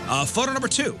 Photo number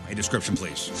 2, a description,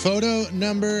 please. Photo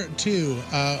number 2.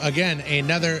 Again,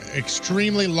 another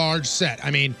extremely large set.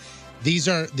 I mean, these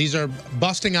are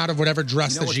busting out of whatever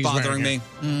dress You know that what's she's bothering wearing.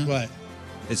 me? What?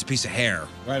 It's a piece of hair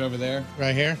Right over there.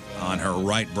 Right here? on her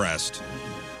right breast.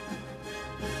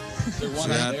 Is there one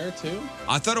See up that? there, too?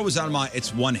 I thought it was on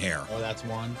it's one hair. Oh, that's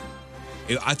one.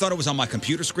 I thought it was on my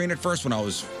computer screen at first when I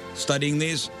was studying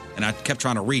these, and I kept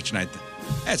trying to reach, and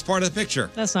that's part of the picture.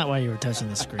 That's not why you were touching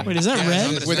the screen. Wait, is that red?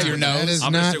 gonna With stick your that. nose? That is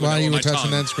I'm gonna not stick with why it you were with my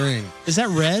touching tongue. that screen. Is that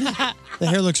red? The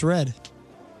hair looks red.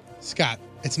 Scott,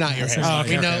 it's not your It's hair. not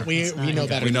we your know hair. we It's not know your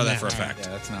better. We know than that for a fact. Yeah,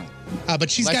 that's not. But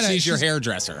she's got Lexi's your she's-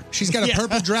 hairdresser. She's got a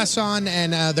purple dress on,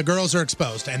 and the girls are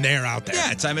exposed, and they're out there.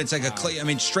 Yeah, it's like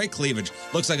a straight cleavage.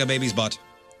 Looks like a baby's butt.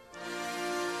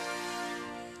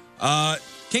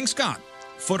 King Scott,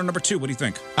 photo number 2. What do you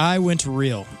think? I went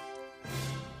real.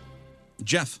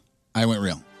 Jeff. I went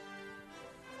real.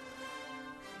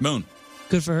 Moon.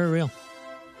 Good for her, real.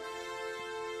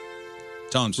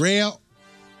 Tones. Real.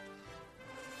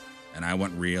 And I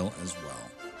went real as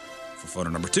well for photo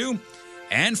number 2.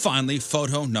 And finally,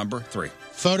 photo number 3.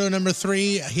 Photo number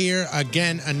 3 here.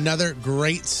 Again, another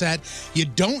great set. You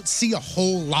don't see a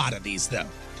whole lot of these, though.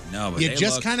 No, but You they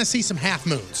just look- kind of see some half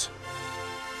moons.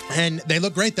 And they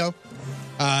look great, though.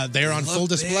 They're on look full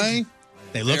big. display.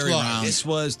 They look Very large. round. This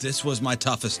was my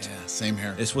toughest. Yeah, same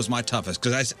here. This was my toughest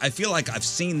because I feel like I've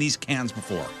seen these cans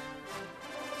before.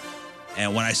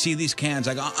 And when I see these cans,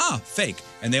 I go, fake.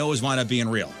 And they always wind up being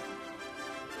real.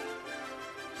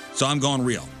 So I'm going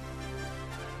real.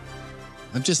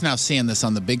 I'm just now seeing this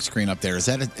on the big screen up there. Is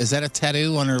that a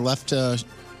tattoo on her left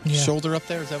shoulder up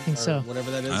there? Is that I think so.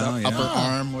 whatever that is? Oh, yeah. Upper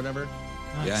arm, whatever.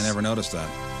 Yeah, I never noticed that.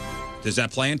 Does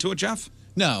that play into it, Jeff?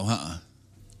 No,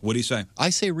 What do you say? I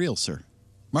say real, sir.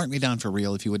 Mark me down for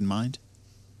real if you wouldn't mind.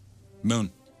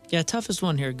 Moon. Yeah, toughest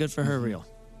one here. Good for her, real.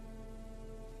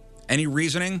 Any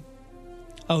reasoning?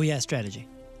 Oh, yeah, strategy.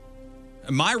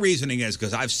 My reasoning is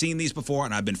because I've seen these before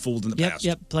and I've been fooled in the past.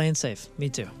 Yep, playing safe. Me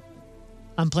too.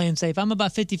 I'm playing safe. I'm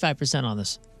about 55% on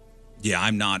this. Yeah,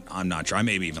 I'm not sure. I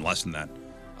may be even less than that.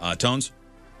 Tones?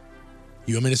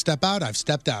 You want me to step out? I've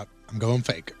stepped out. I'm going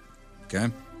fake. Okay.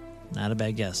 Not a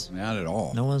bad guess. Not at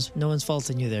all. No one's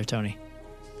faulting you there, Tony.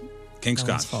 King No Scott.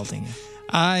 one's faulting you.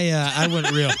 I went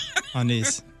real on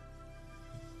these.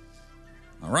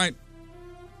 All right.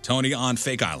 Tony on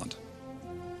Fake Island.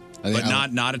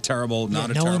 But not a terrible,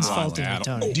 not a no terrible one's island. faulting you,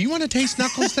 Tony. Do you want to taste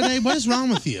Knuckles today? What is wrong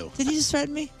with you? Did he just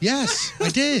threaten me? Yes, I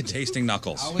did. Tasting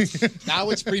Knuckles. Now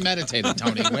it's premeditated,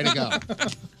 Tony. Way to go.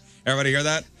 Everybody hear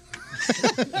that?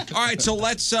 All right, so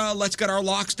let's get our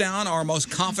locks down, our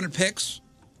most confident picks.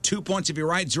 2 points if you're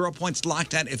right, 0 points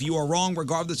locked at if you are wrong,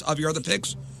 regardless of your other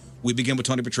picks. We begin with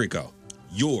Tony Patrico.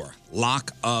 Your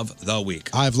lock of the week.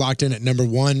 I've locked in at number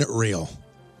 1, real.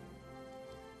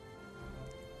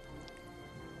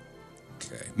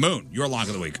 Okay. Moon, your lock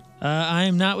of the week. I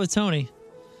am not with Tony.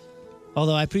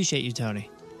 Although I appreciate you, Tony.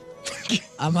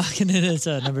 I'm locking it as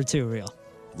number 2, real.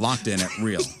 Locked in at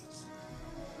real.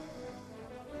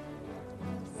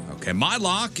 Okay, my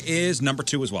lock is number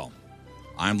 2 as well.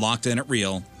 I'm locked in at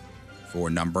real for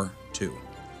number 2.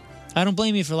 I don't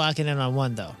blame you for locking in on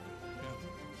 1, though.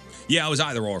 Yeah, it was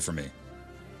either or for me.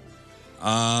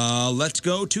 Let's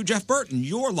go to Jeff Burton,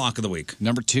 your lock of the week.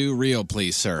 Number 2, real,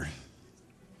 please, sir.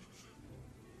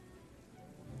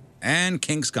 And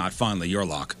King Scott, finally, your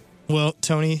lock. Well,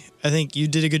 Tony, I think you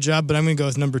did a good job, but I'm going to go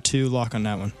with number 2, lock on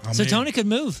that one. So Tony could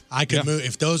move. I can move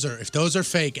if those are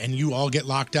fake and you all get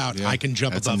locked out. I can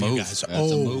jump above you guys.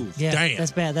 Yeah, damn!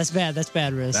 that's bad,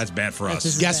 Riz. That's bad for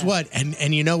us. Guess what?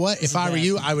 And you know what? If I were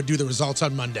you, I would do the results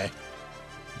on Monday.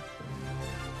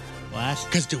 What?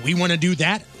 Because do we want to do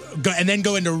that? And then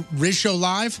go into Riz Show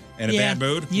Live in a bad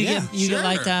mood? You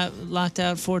get locked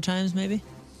out 4 times, maybe.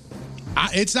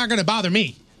 It's not going to bother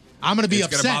me. I'm going to be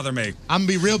upset. It's going to bother me. I'm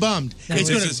going to be real bummed. It's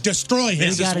going to destroy him.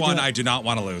 This is one I do not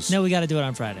want to lose. No, we got to do it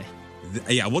on Friday.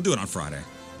 Yeah, we'll do it on Friday.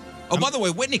 Oh, by the way,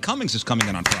 Whitney Cummings is coming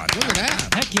in on Friday. Look at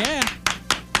that. Heck yeah.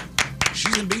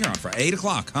 She's going to be here on Friday. 8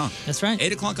 o'clock, huh? That's right.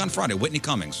 8 o'clock on Friday, Whitney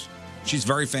Cummings. She's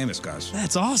very famous, guys.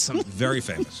 That's awesome. Very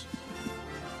famous.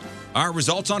 All right,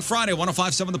 results on Friday,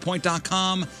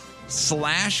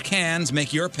 1057thepoint.com/cans.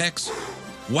 Make your picks.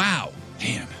 Wow.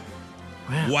 Man.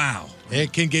 Wow.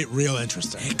 It can get real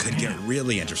interesting. It could get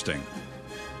really interesting.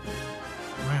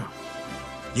 Wow.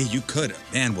 Yeah, you could.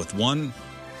 Man, with one.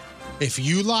 If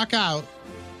you lock out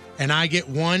and I get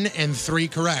 1 and 3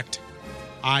 correct,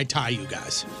 I tie you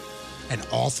guys. And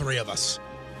all 3 of us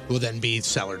will then be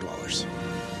cellar dwellers.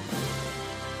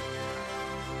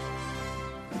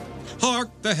 Hark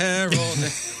the herald.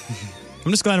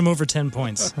 I'm just glad I'm over 10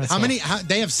 points. That's How all. many?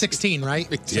 They have 16, right?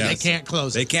 So Yes. they can't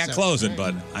close it. They can't close it,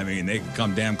 but, I mean, they can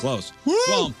come damn close. Woo!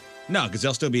 Well, no, because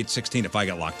they'll still be at 16 if I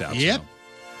get locked out. Yep.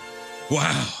 So.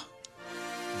 Wow.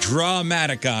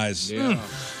 Dramatic, guys. Yeah.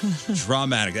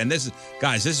 Dramatic. And this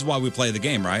is why we play the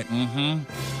game, right? Mm-hmm.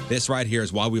 This right here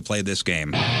is why we play this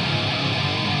game.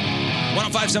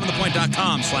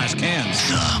 1057thepoint.com/cans.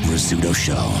 The Rizzuto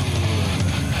Show.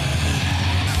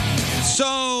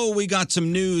 So we got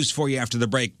some news for you after the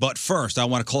break, but first I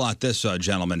want to call out this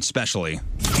gentleman especially.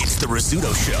 It's the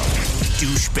Rizzuto Show.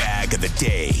 Douchebag of the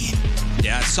day.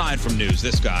 Yeah, aside from news,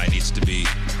 this guy needs to be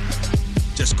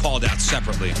just called out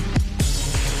separately.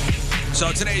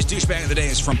 So today's douchebag of the day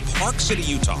is from Park City,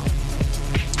 Utah.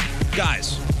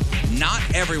 Guys, not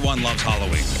everyone loves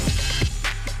Halloween.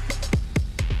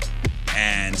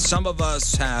 And some of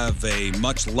us have a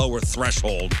much lower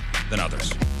threshold than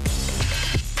others.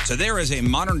 So there is a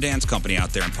modern dance company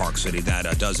out there in Park City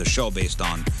that does a show based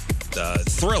on the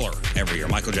Thriller every year,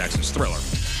 Michael Jackson's Thriller.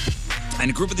 And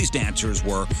a group of these dancers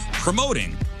were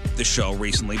promoting the show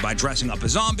recently by dressing up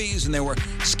as zombies, and they were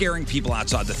scaring people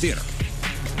outside the theater.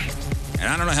 And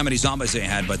I don't know how many zombies they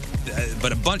had, but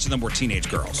a bunch of them were teenage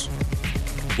girls.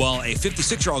 Well, a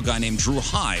 56-year-old guy named Drew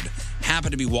Hyde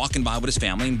happened to be walking by with his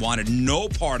family and wanted no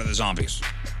part of the zombies.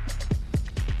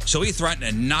 So he threatened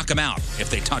to knock them out if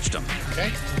they touched him.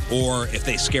 Okay. Or if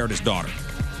they scared his daughter.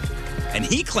 And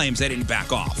he claims they didn't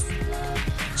back off.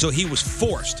 So he was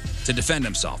forced to defend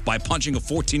himself by punching a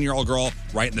 14-year-old girl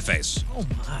right in the face. Oh,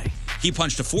 my. He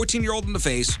punched a 14-year-old in the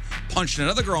face, punched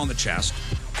another girl in the chest,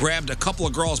 grabbed a couple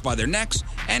of girls by their necks,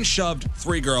 and shoved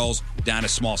 3 girls down a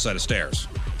small set of stairs.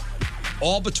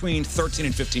 All between 13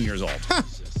 and 15 years old.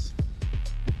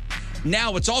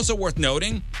 Now, it's also worth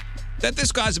noting that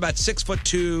this guy's about 6'2",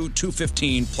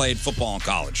 215, played football in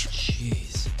college.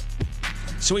 Jeez.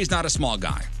 So he's not a small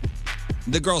guy.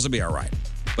 The girls will be all right.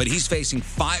 But he's facing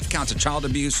 5 counts of child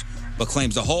abuse, but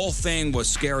claims the whole thing was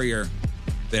scarier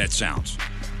than it sounds.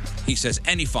 He says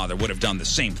any father would have done the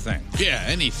same thing. Yeah,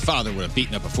 any father would have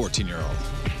beaten up a 14-year-old.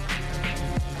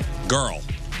 Girl.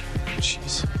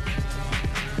 Jeez.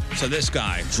 So this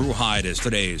guy, Drew Hyde, is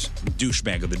today's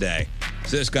douchebag of the day.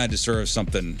 So this guy deserves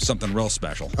something real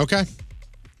special. Okay.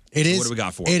 It is. What do we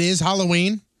got for it? him? It is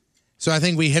Halloween, so I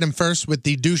think we hit him first with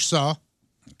the douche saw.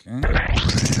 Okay.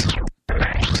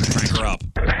 Crank her up.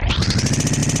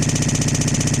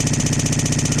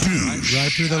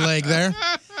 Right through the leg there.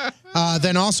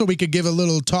 Then also we could give a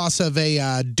little toss of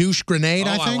a douche grenade,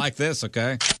 I think. I like this,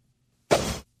 okay.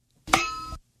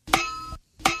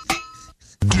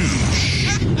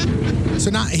 So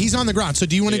now he's on the ground. So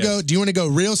do you want to go? Do you want to go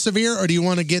real severe, or do you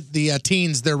want to get the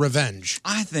teens their revenge?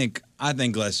 I think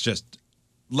let's just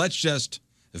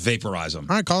vaporize them.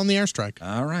 All right, call him the airstrike.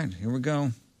 All right, here we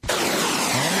go.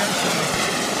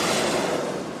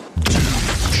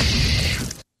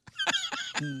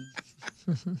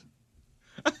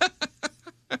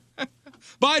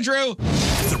 Bye, Drew.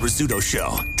 The Rizzuto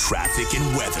Show, traffic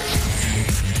and weather.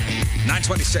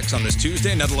 9:26 on this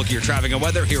Tuesday. Another look at your traffic and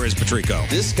weather. Here is Patrico.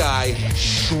 This guy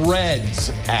shreds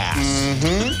ass.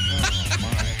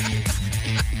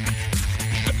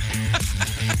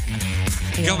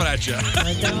 Coming at you.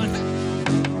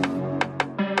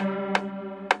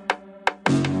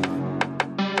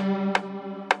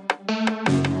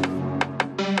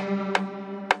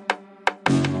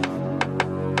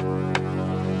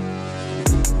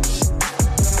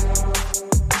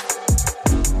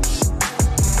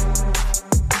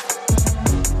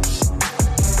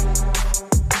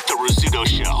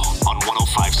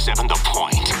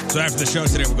 So after the show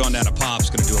today, we're going down to Pop's.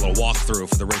 Going to do a little walkthrough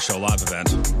for the Riz Show live event.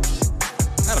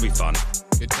 That'll be fun.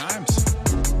 Good times.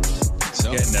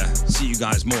 So. Getting to see you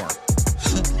guys more.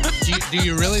 Do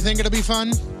you really think it'll be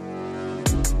fun?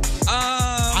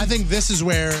 I think this is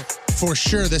where, for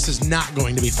sure, this is not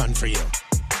going to be fun for you.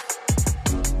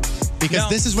 Because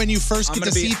this is when you first get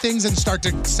to see things and start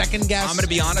to second guess. I'm going to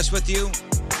be honest with you.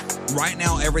 Right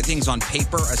now, everything's on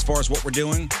paper as far as what we're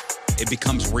doing. It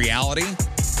becomes reality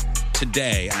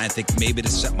today, and I think maybe to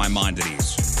set my mind at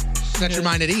ease. Set your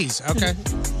mind at ease. Okay.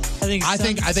 I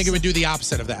think it would do the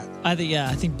opposite of that. I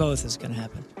think both is going to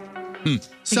happen.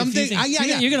 Something.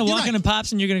 You're going to walk into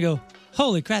Pops and you're going to go,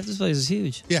 holy crap, this place is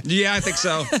huge. Yeah, I think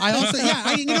so. I also,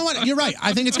 you know what? You're right.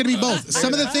 I think it's going to be both.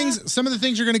 Some of the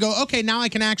things you're going to go, okay, now I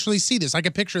can actually see this. I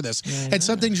can picture this. And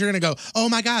some things you're going to go, oh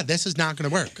my God, this is not going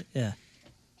to work. Yeah.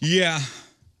 Yeah.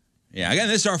 Again,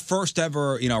 this is our first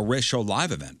ever, Riz Show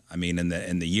live event. I mean, in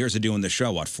the years of doing the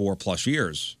show, 4+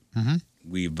 years,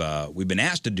 we've been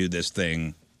asked to do this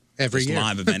thing, every year,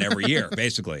 live event every year,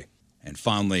 basically. And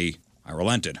finally, I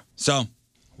relented. So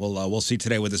we'll see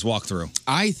today with this walkthrough.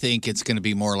 I think it's going to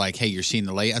be more like, hey, you're seeing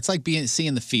the lay. It's like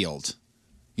seeing the field.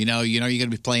 You're going to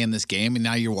be playing this game, and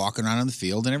now you're walking around on the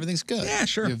field, and everything's good. Yeah,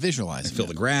 sure. You're visualizing. Feel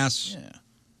the grass. Yeah.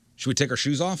 Should we take our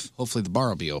shoes off? Hopefully the bar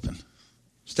will be open.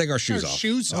 Let's take our shoes off.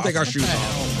 We'll take our shoes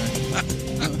off.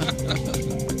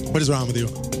 What is wrong with you?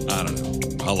 I don't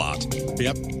know. A lot.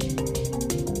 Yep.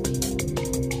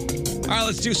 All right,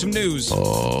 let's do some news.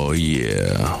 Oh,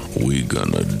 yeah. We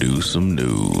gonna do some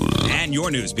news. And your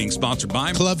news being sponsored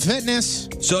by Club Fitness.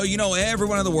 So,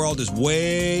 everyone in the world is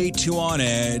way too on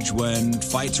edge when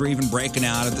fights are even breaking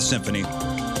out at the symphony.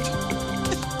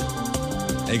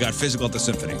 They got physical at the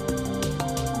symphony.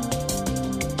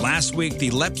 Last week, the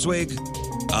Leipzig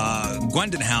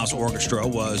Gwendon House Orchestra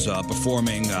was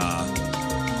performing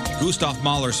Gustav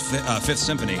Mahler's Fifth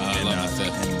Symphony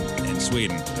in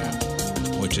Sweden,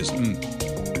 which is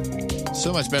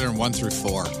so much better than 1 through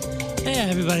 4. Yeah,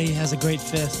 everybody has a great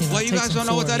fifth. Well, you guys don't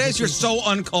know what that is. You're so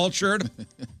uncultured.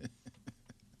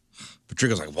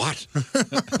 Patrico's like, what?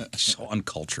 So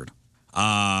uncultured.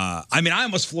 I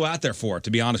almost flew out there for it,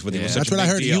 to be honest with you. Yeah, it was such that's what I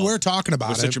heard. Deal. You were talking about it.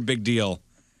 Was such a big deal.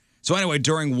 So anyway,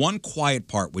 during one quiet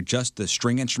part with just the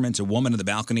string instruments, a woman in the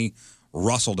balcony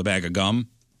rustled a bag of gum.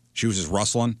 She was just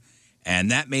rustling.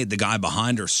 And that made the guy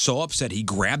behind her so upset he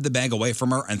grabbed the bag away from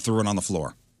her and threw it on the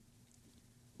floor.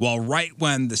 Well, right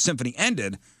when the symphony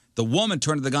ended, the woman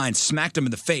turned to the guy and smacked him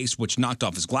in the face, which knocked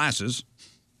off his glasses.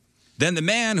 Then the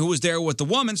man who was there with the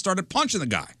woman started punching the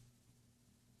guy.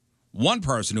 One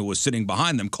person who was sitting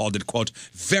behind them called it, quote,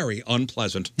 very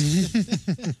unpleasant.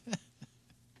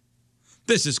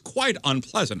 This is quite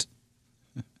unpleasant.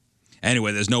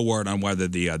 Anyway, there's no word on whether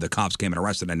the cops came and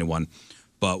arrested anyone.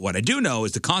 But what I do know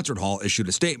is the concert hall issued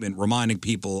a statement reminding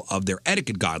people of their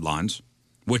etiquette guidelines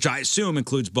which I assume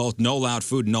includes both no loud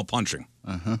food and no punching.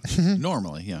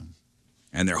 Normally, yeah.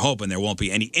 And they're hoping there won't be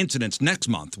any incidents next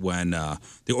month when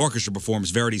the orchestra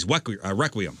performs Verdi's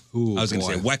Requiem. Ooh, I was going to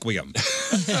boy. say Requiem.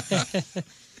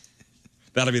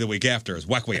 That'll be the week after, is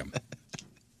Requiem.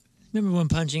 Remember when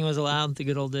punching was allowed? The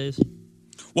good old days.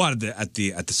 What, at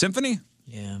the symphony?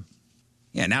 Yeah.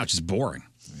 Yeah, now it's just boring.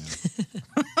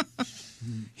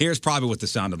 Here's probably what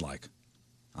this sounded like.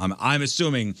 I'm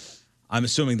assuming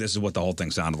this is what the whole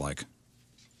thing sounded like.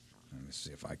 Let me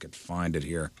see if I could find it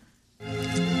here.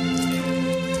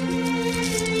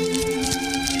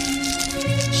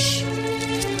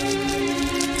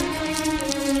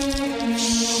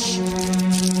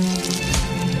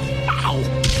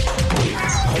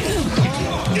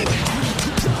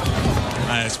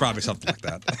 It's probably something like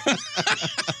that.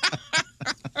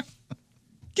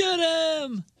 Get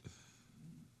him!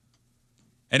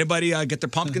 Anybody get their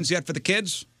pumpkins yet for the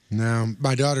kids? No,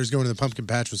 my daughter's going to the pumpkin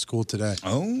patch with school today.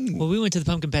 Oh. Well, we went to the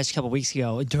pumpkin patch a couple weeks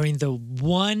ago during the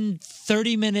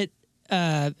 30-minute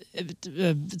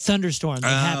thunderstorm that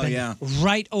happened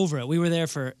right over it. We were there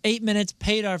for 8 minutes,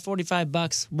 paid our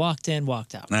 $45, walked in,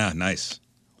 walked out. Ah, nice.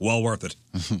 Well worth it.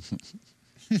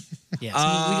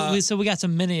 Yeah, so we got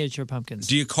some miniature pumpkins.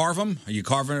 Do you carve them? Are you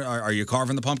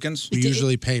carving the pumpkins? We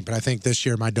usually paint, but I think this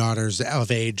year my daughter's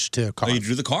of age to carve. Oh, you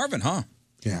do the carving, huh?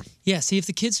 Yeah. Yeah, see, if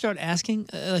the kids start asking,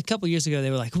 a couple years ago,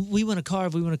 they were like, we want to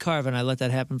carve, and I let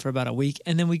that happen for about a week,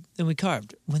 and then we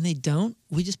carved. When they don't,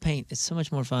 we just paint. It's so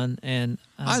much more fun, and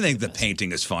I think the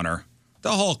painting is funner.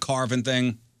 The whole carving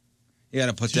thing, you got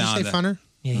to put Did down. you say funner?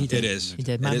 Yeah, he did. It is. He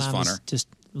did. My it is mom is funner. just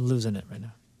losing it right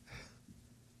now.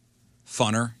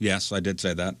 Funner, yes, I did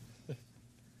say that.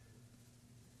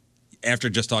 After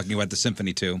just talking about the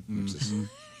symphony too.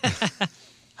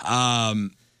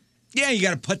 Yeah, you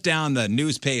got to put down the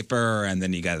newspaper, and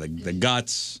then you got the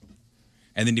guts,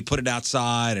 and then you put it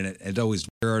outside, and it's always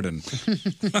weird. And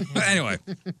anyway,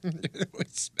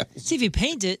 See, if you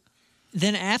paint it,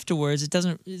 then afterwards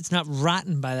it's not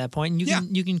rotten by that point, and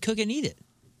you can cook it and eat it.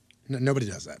 No, nobody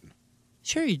does that.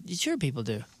 Sure, people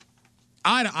do.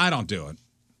 I don't do it.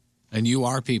 And you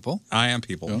are people. I am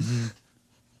people.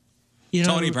 You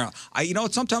know, Tony Brown.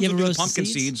 Sometimes you we ever do the roast the pumpkin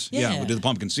seeds? seeds. Yeah, we do the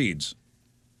pumpkin seeds.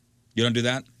 You don't do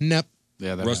that? Nope.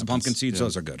 Yeah, that roasted happens. pumpkin seeds. Yeah.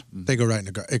 Those are good. They go right in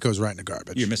the it goes right in the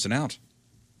garbage. You're missing out.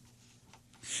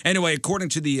 Anyway, according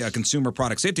to the Consumer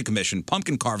Product Safety Commission,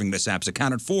 pumpkin carving mishaps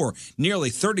accounted for nearly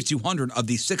 3,200 of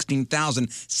the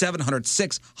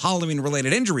 16,706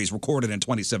 Halloween-related injuries recorded in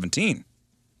 2017.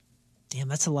 Damn,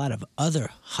 that's a lot of other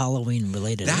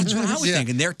Halloween-related. That's what I was injuries.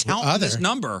 thinking. They're touting this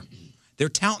number. They're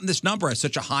touting this number as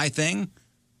such a high thing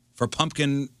for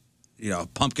pumpkin, the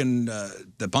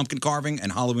pumpkin carving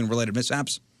and Halloween-related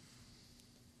mishaps.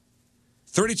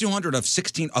 3,200 of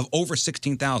over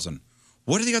 16,000.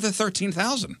 What are the other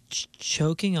 13,000?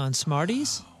 Choking on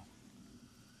Smarties?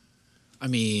 I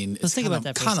mean, Let's think about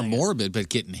that for a kind of second. morbid, but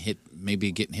getting hit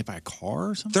by a car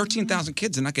or something. 13,000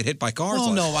 kids did not get hit by cars. Oh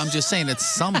last- no, I'm just saying it's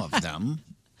some of them,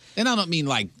 and I don't mean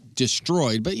like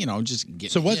destroyed, but just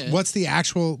get. So what's the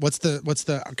actual? What's the?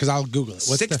 Because I'll Google it.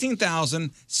 What's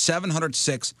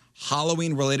 16,706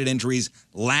 Halloween-related injuries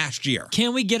last year.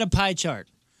 Can we get a pie chart?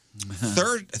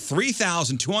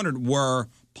 3,200 were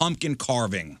pumpkin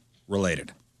carving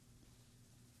related.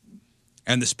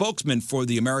 And the spokesman for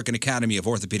the American Academy of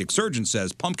Orthopedic Surgeons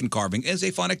says pumpkin carving is a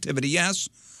fun activity, yes,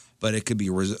 but it could be,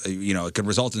 it could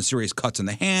result in serious cuts in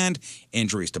the hand,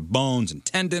 injuries to bones and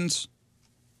tendons.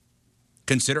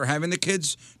 Consider having the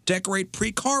kids decorate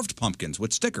pre-carved pumpkins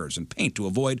with stickers and paint to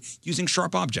avoid using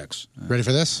sharp objects. Ready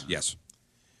for this? Yes.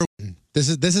 This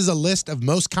is a list of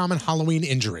most common Halloween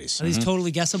injuries. Are these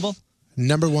totally guessable?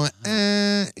 Number one,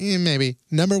 maybe.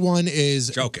 Number one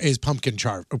is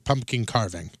pumpkin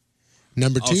carving.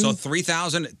 Number two, so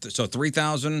 3,000. So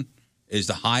 3,000 is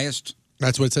the highest.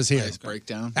 That's what it says here.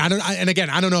 Breakdown. And again,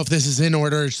 I don't know if this is in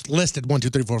order. It's listed 1, 2,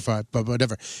 3, 4, 5, but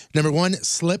whatever. Number one,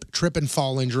 slip, trip, and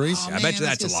fall injuries. Oh, I bet you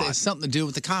that's a lot. Something to do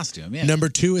with the costume. Yeah. Number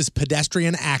 2 is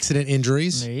pedestrian accident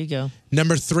injuries. There you go.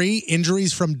 Number 3,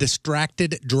 injuries from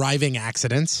distracted driving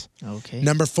accidents. Okay.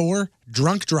 Number 4,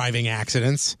 drunk driving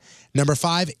accidents. Number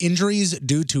 5, injuries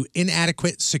due to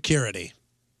inadequate security.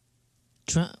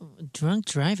 Drunk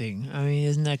driving. I mean,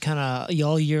 isn't that kind of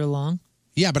all year long?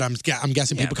 Yeah, but I'm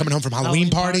guessing people coming home from Halloween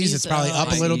parties. It's probably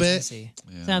up a little bit. I see.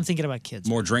 So I'm thinking about kids.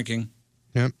 More drinking.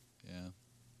 Yep.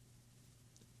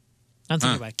 I'm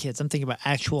thinking about kids. I'm thinking about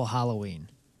actual Halloween.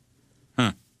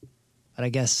 Huh. But I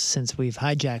guess since we've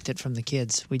hijacked it from the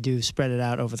kids, we do spread it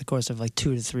out over the course of like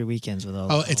 2 to 3 weekends with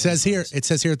all. Oh, it says here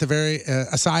at the very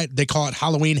aside, they call it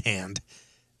Halloween hand.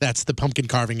 That's the pumpkin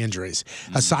carving injuries.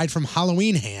 Aside from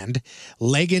Halloween hand,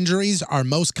 leg injuries are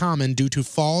most common due to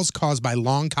falls caused by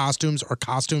long costumes or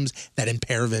costumes that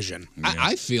impair vision.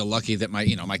 I feel lucky that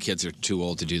my kids are too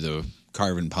old to do the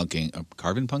pumpkin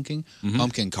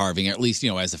carving, or at least,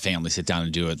 as a family, sit down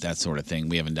and do it, that sort of thing.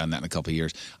 We haven't done that in a couple of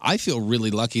years. I feel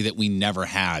really lucky that we never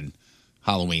had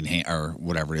Halloween hand, or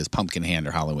whatever it is, pumpkin hand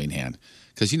or Halloween hand.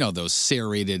 Because, those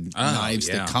serrated knives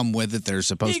that come with it, they're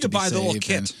supposed to be buy the little saved,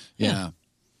 kit. and- yeah.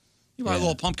 You buy a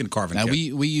little pumpkin carving Now,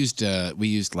 kit. we used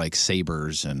like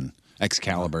sabers and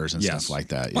Excaliburs and stuff like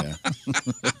that. Yeah.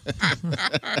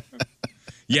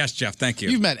 Yes, Jeff. Thank you.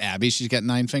 You've met Abby. She's got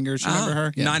 9 fingers. You remember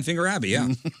her? Yeah. 9-finger Abby. Yeah.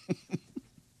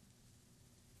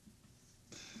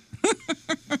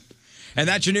 And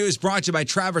that's your news brought to you by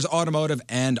Travers Automotive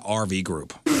and RV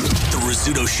Group. The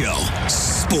Rizzuto Show.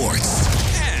 Sports.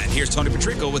 And here's Tony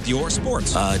Patrico with your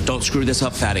sports. Don't screw this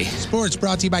up, fatty. Sports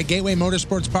brought to you by Gateway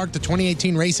Motorsports Park, the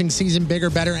 2018 racing season, bigger,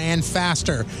 better, and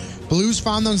faster. Blues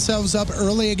found themselves up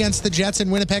early against the Jets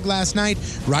in Winnipeg last night.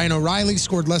 Ryan O'Reilly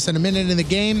scored less than a minute in the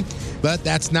game, but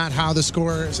that's not how the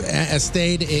score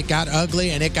stayed. It got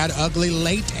ugly, and it got ugly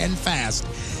late and fast.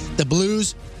 The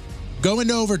Blues go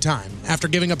into overtime after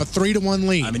giving up a 3-1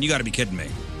 lead. I mean, you got to be kidding me.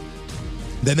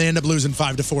 Then they end up losing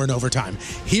 5-4 in overtime.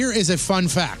 Here is a fun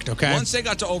fact, okay? Once they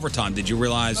got to overtime, did you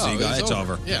realize it's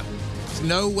over? Yeah. There's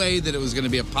no way that it was going to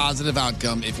be a positive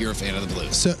outcome if you're a fan of the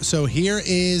Blues. So here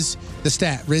is the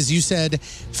stat. Riz, you said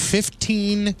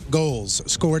 15 goals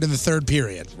scored in the third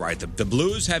period. Right. The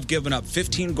Blues have given up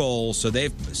 15 goals, so they're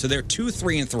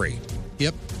 2-3-3.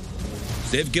 Yep.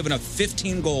 They've given up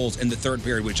 15 goals in the third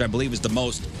period, which I believe is the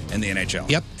most in the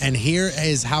NHL. Yep. And here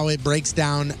is how it breaks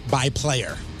down by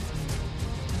player.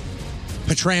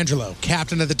 Pietrangelo,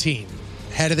 captain of the team,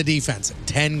 head of the defense,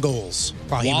 10 goals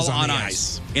while he was on the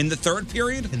ice. In the third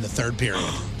period? In the third period.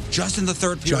 Just in the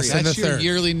third period. That's your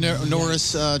yearly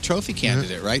Norris Trophy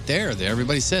candidate right there.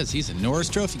 Everybody says he's a Norris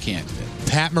Trophy candidate.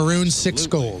 Pat Maroon, 6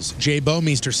 goals. Jay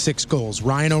Bouwmeester, 6 goals.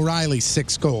 Ryan O'Reilly,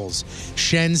 6 goals.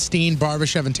 Shen, Steen,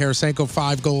 Barbashev, and Tarasenko,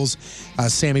 5 goals.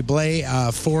 Sammy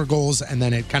Blais, 4 goals, and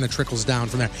then it kind of trickles down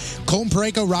from there. Colton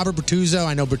Parayko, Robert Bortuzzo.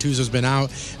 I know Bortuzzo's been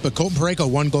out, but Colton Parayko,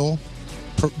 1 goal.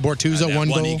 Bortuzzo, 1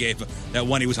 goal. That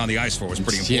one he was on the ice for was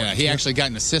pretty important. Yeah, he actually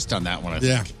got an assist on that one, I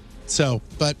think. Yeah. So,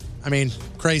 but, I mean,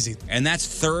 crazy. And that's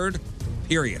third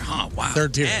period, huh? Wow.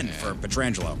 Third period. 10 for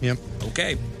Pietrangelo. Yep.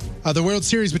 Okay. The World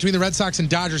Series between the Red Sox and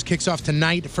Dodgers kicks off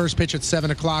tonight. First pitch at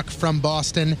 7 o'clock from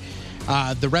Boston.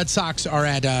 The Red Sox are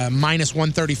at minus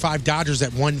 135. Dodgers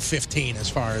at 115 as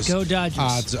far as Go Dodgers.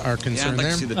 odds are concerned I'd like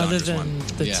there. to see the Other Dodgers than one.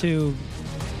 the two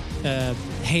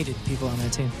hated people on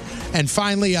that team. And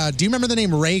finally, do you remember the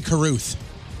name Ray Caruth?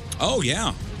 Oh,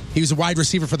 yeah. He was a wide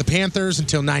receiver for the Panthers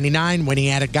until 99 when he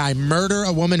had a guy murder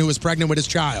a woman who was pregnant with his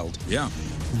child. Yeah.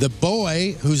 The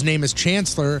boy, whose name is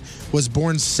Chancellor, was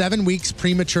born 7 weeks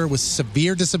premature with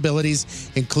severe disabilities,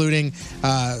 including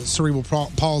cerebral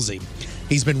palsy.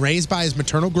 He's been raised by his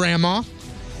maternal grandma.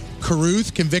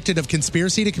 Caruth, convicted of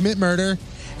conspiracy to commit murder,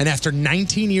 and after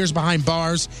 19 years behind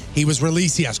bars, he was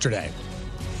released yesterday.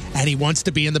 And he wants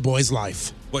to be in the boy's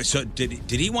life. Wait, so did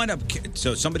he wind up...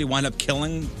 So somebody wind up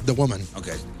killing... The woman.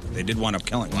 Okay. They did wind up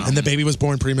killing. Wow. And the baby was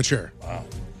born premature. Wow.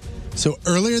 So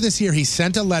earlier this year, he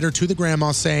sent a letter to the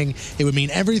grandma saying, it would mean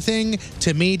everything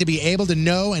to me to be able to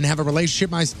know and have a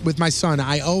relationship with my son.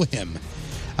 I owe him.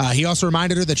 He also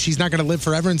reminded her that she's not going to live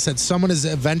forever and said someone is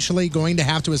eventually going to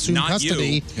have to assume Not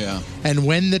custody. you. Yeah. And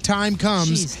when the time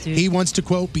comes, Jeez, dude. he wants to,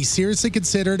 quote, be seriously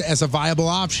considered as a viable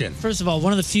option. First of all,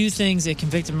 one of the few things a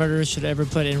convicted murderer should ever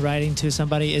put in writing to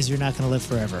somebody is you're not going to live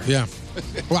forever. Yeah.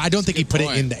 Well, I don't think he put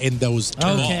it in those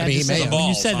terms. Okay, I mean, he may have. when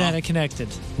you said that, I connected.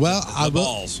 Well, I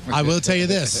will tell you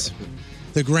this.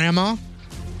 The grandma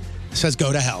says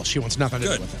go to hell. She wants nothing to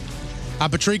do with it.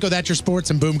 Patrico, that's your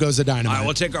sports, and boom goes the dynamite. All right,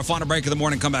 we'll take our final break of the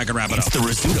morning, come back and wrap it up. It's the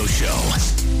Rizzuto Show.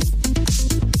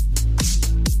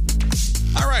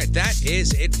 All right, that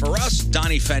is it for us.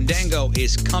 Donnie Fandango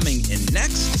is coming in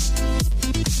next.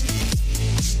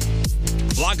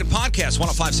 Blog and podcast,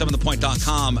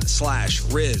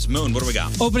 1057thepoint.com/Riz. Moon, what do we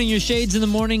got? Opening your shades in the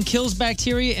morning kills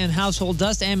bacteria and household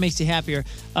dust and makes you happier.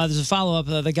 There's a follow-up.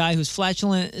 The guy whose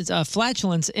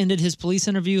flatulence ended his police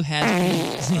interview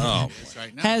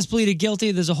has pleaded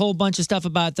guilty. There's a whole bunch of stuff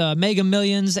about Mega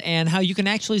Millions and how you can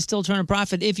actually still turn a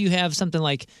profit if you have something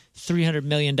like $300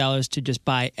 million to just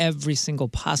buy every single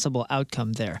possible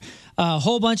outcome there. A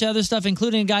whole bunch of other stuff,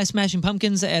 including a guy smashing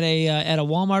pumpkins at a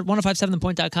Walmart.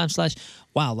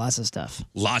 1057thepoint.com/wow, lots of stuff.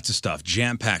 Lots of stuff,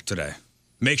 jam-packed today.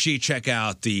 Make sure you check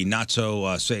out the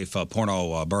not-so-safe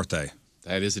porno birthday.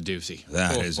 That is a doozy.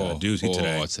 That is a doozy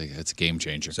today. It's a game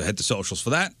changer. So hit the socials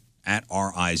for that. at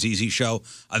RIZZ Show.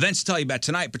 Events to tell you about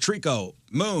tonight: Patrico,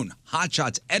 Moon, Hot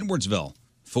Shots, Edwardsville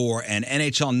for an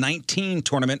NHL 19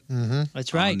 tournament.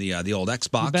 That's right. On the old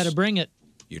Xbox. You better bring it.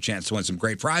 Your chance to win some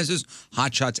great prizes.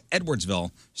 Hot Shots,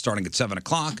 Edwardsville, starting at 7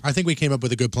 o'clock. I think we came up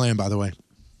with a good plan, by the way.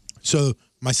 So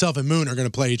myself and Moon are going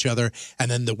to play each other, and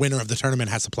then the winner of the tournament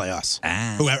has to play us.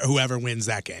 Whoever wins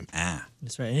that game.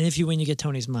 That's right. And if you win, you get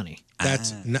Tony's money.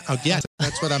 That's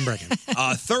that's what I'm bringing.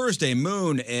 Thursday,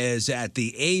 Moon is at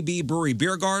the AB Brewery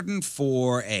Beer Garden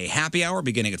for a happy hour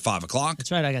beginning at 5 o'clock.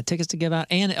 That's right. I got tickets to give out,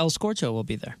 and El Scorcho will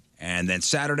be there. And then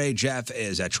Saturday, Jeff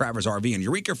is at Travers RV in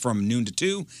Eureka from noon to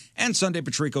 2. And Sunday,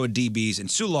 Patrico at DB's in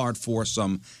Soulard for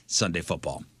some Sunday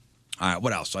football. All right,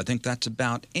 what else? So I think that's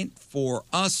about it for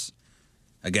us.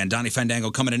 Again, Donnie Fandango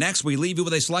coming in next. We leave you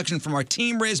with a selection from our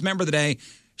Team Riz member of the day,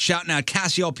 shouting out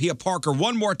Cassiopeia Parker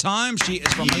one more time. She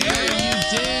is from the you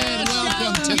did.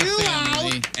 Welcome to the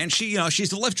family. And she, she's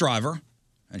the Lyft driver,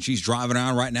 and she's driving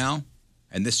around right now.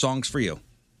 And this song's for you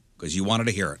because you wanted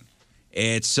to hear it.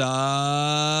 It's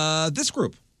this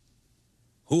group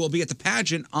who will be at the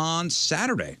pageant on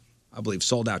Saturday. I believe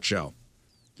sold-out show.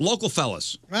 Local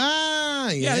fellas. Yeah,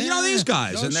 you know these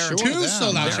guys. And they're two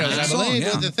sold-out shows, I believe,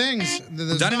 with the things.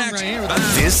 The Done song it next. right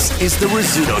here. This is the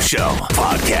Rizzuto Show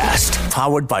podcast,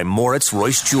 powered by Moritz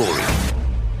Royce Jewelry.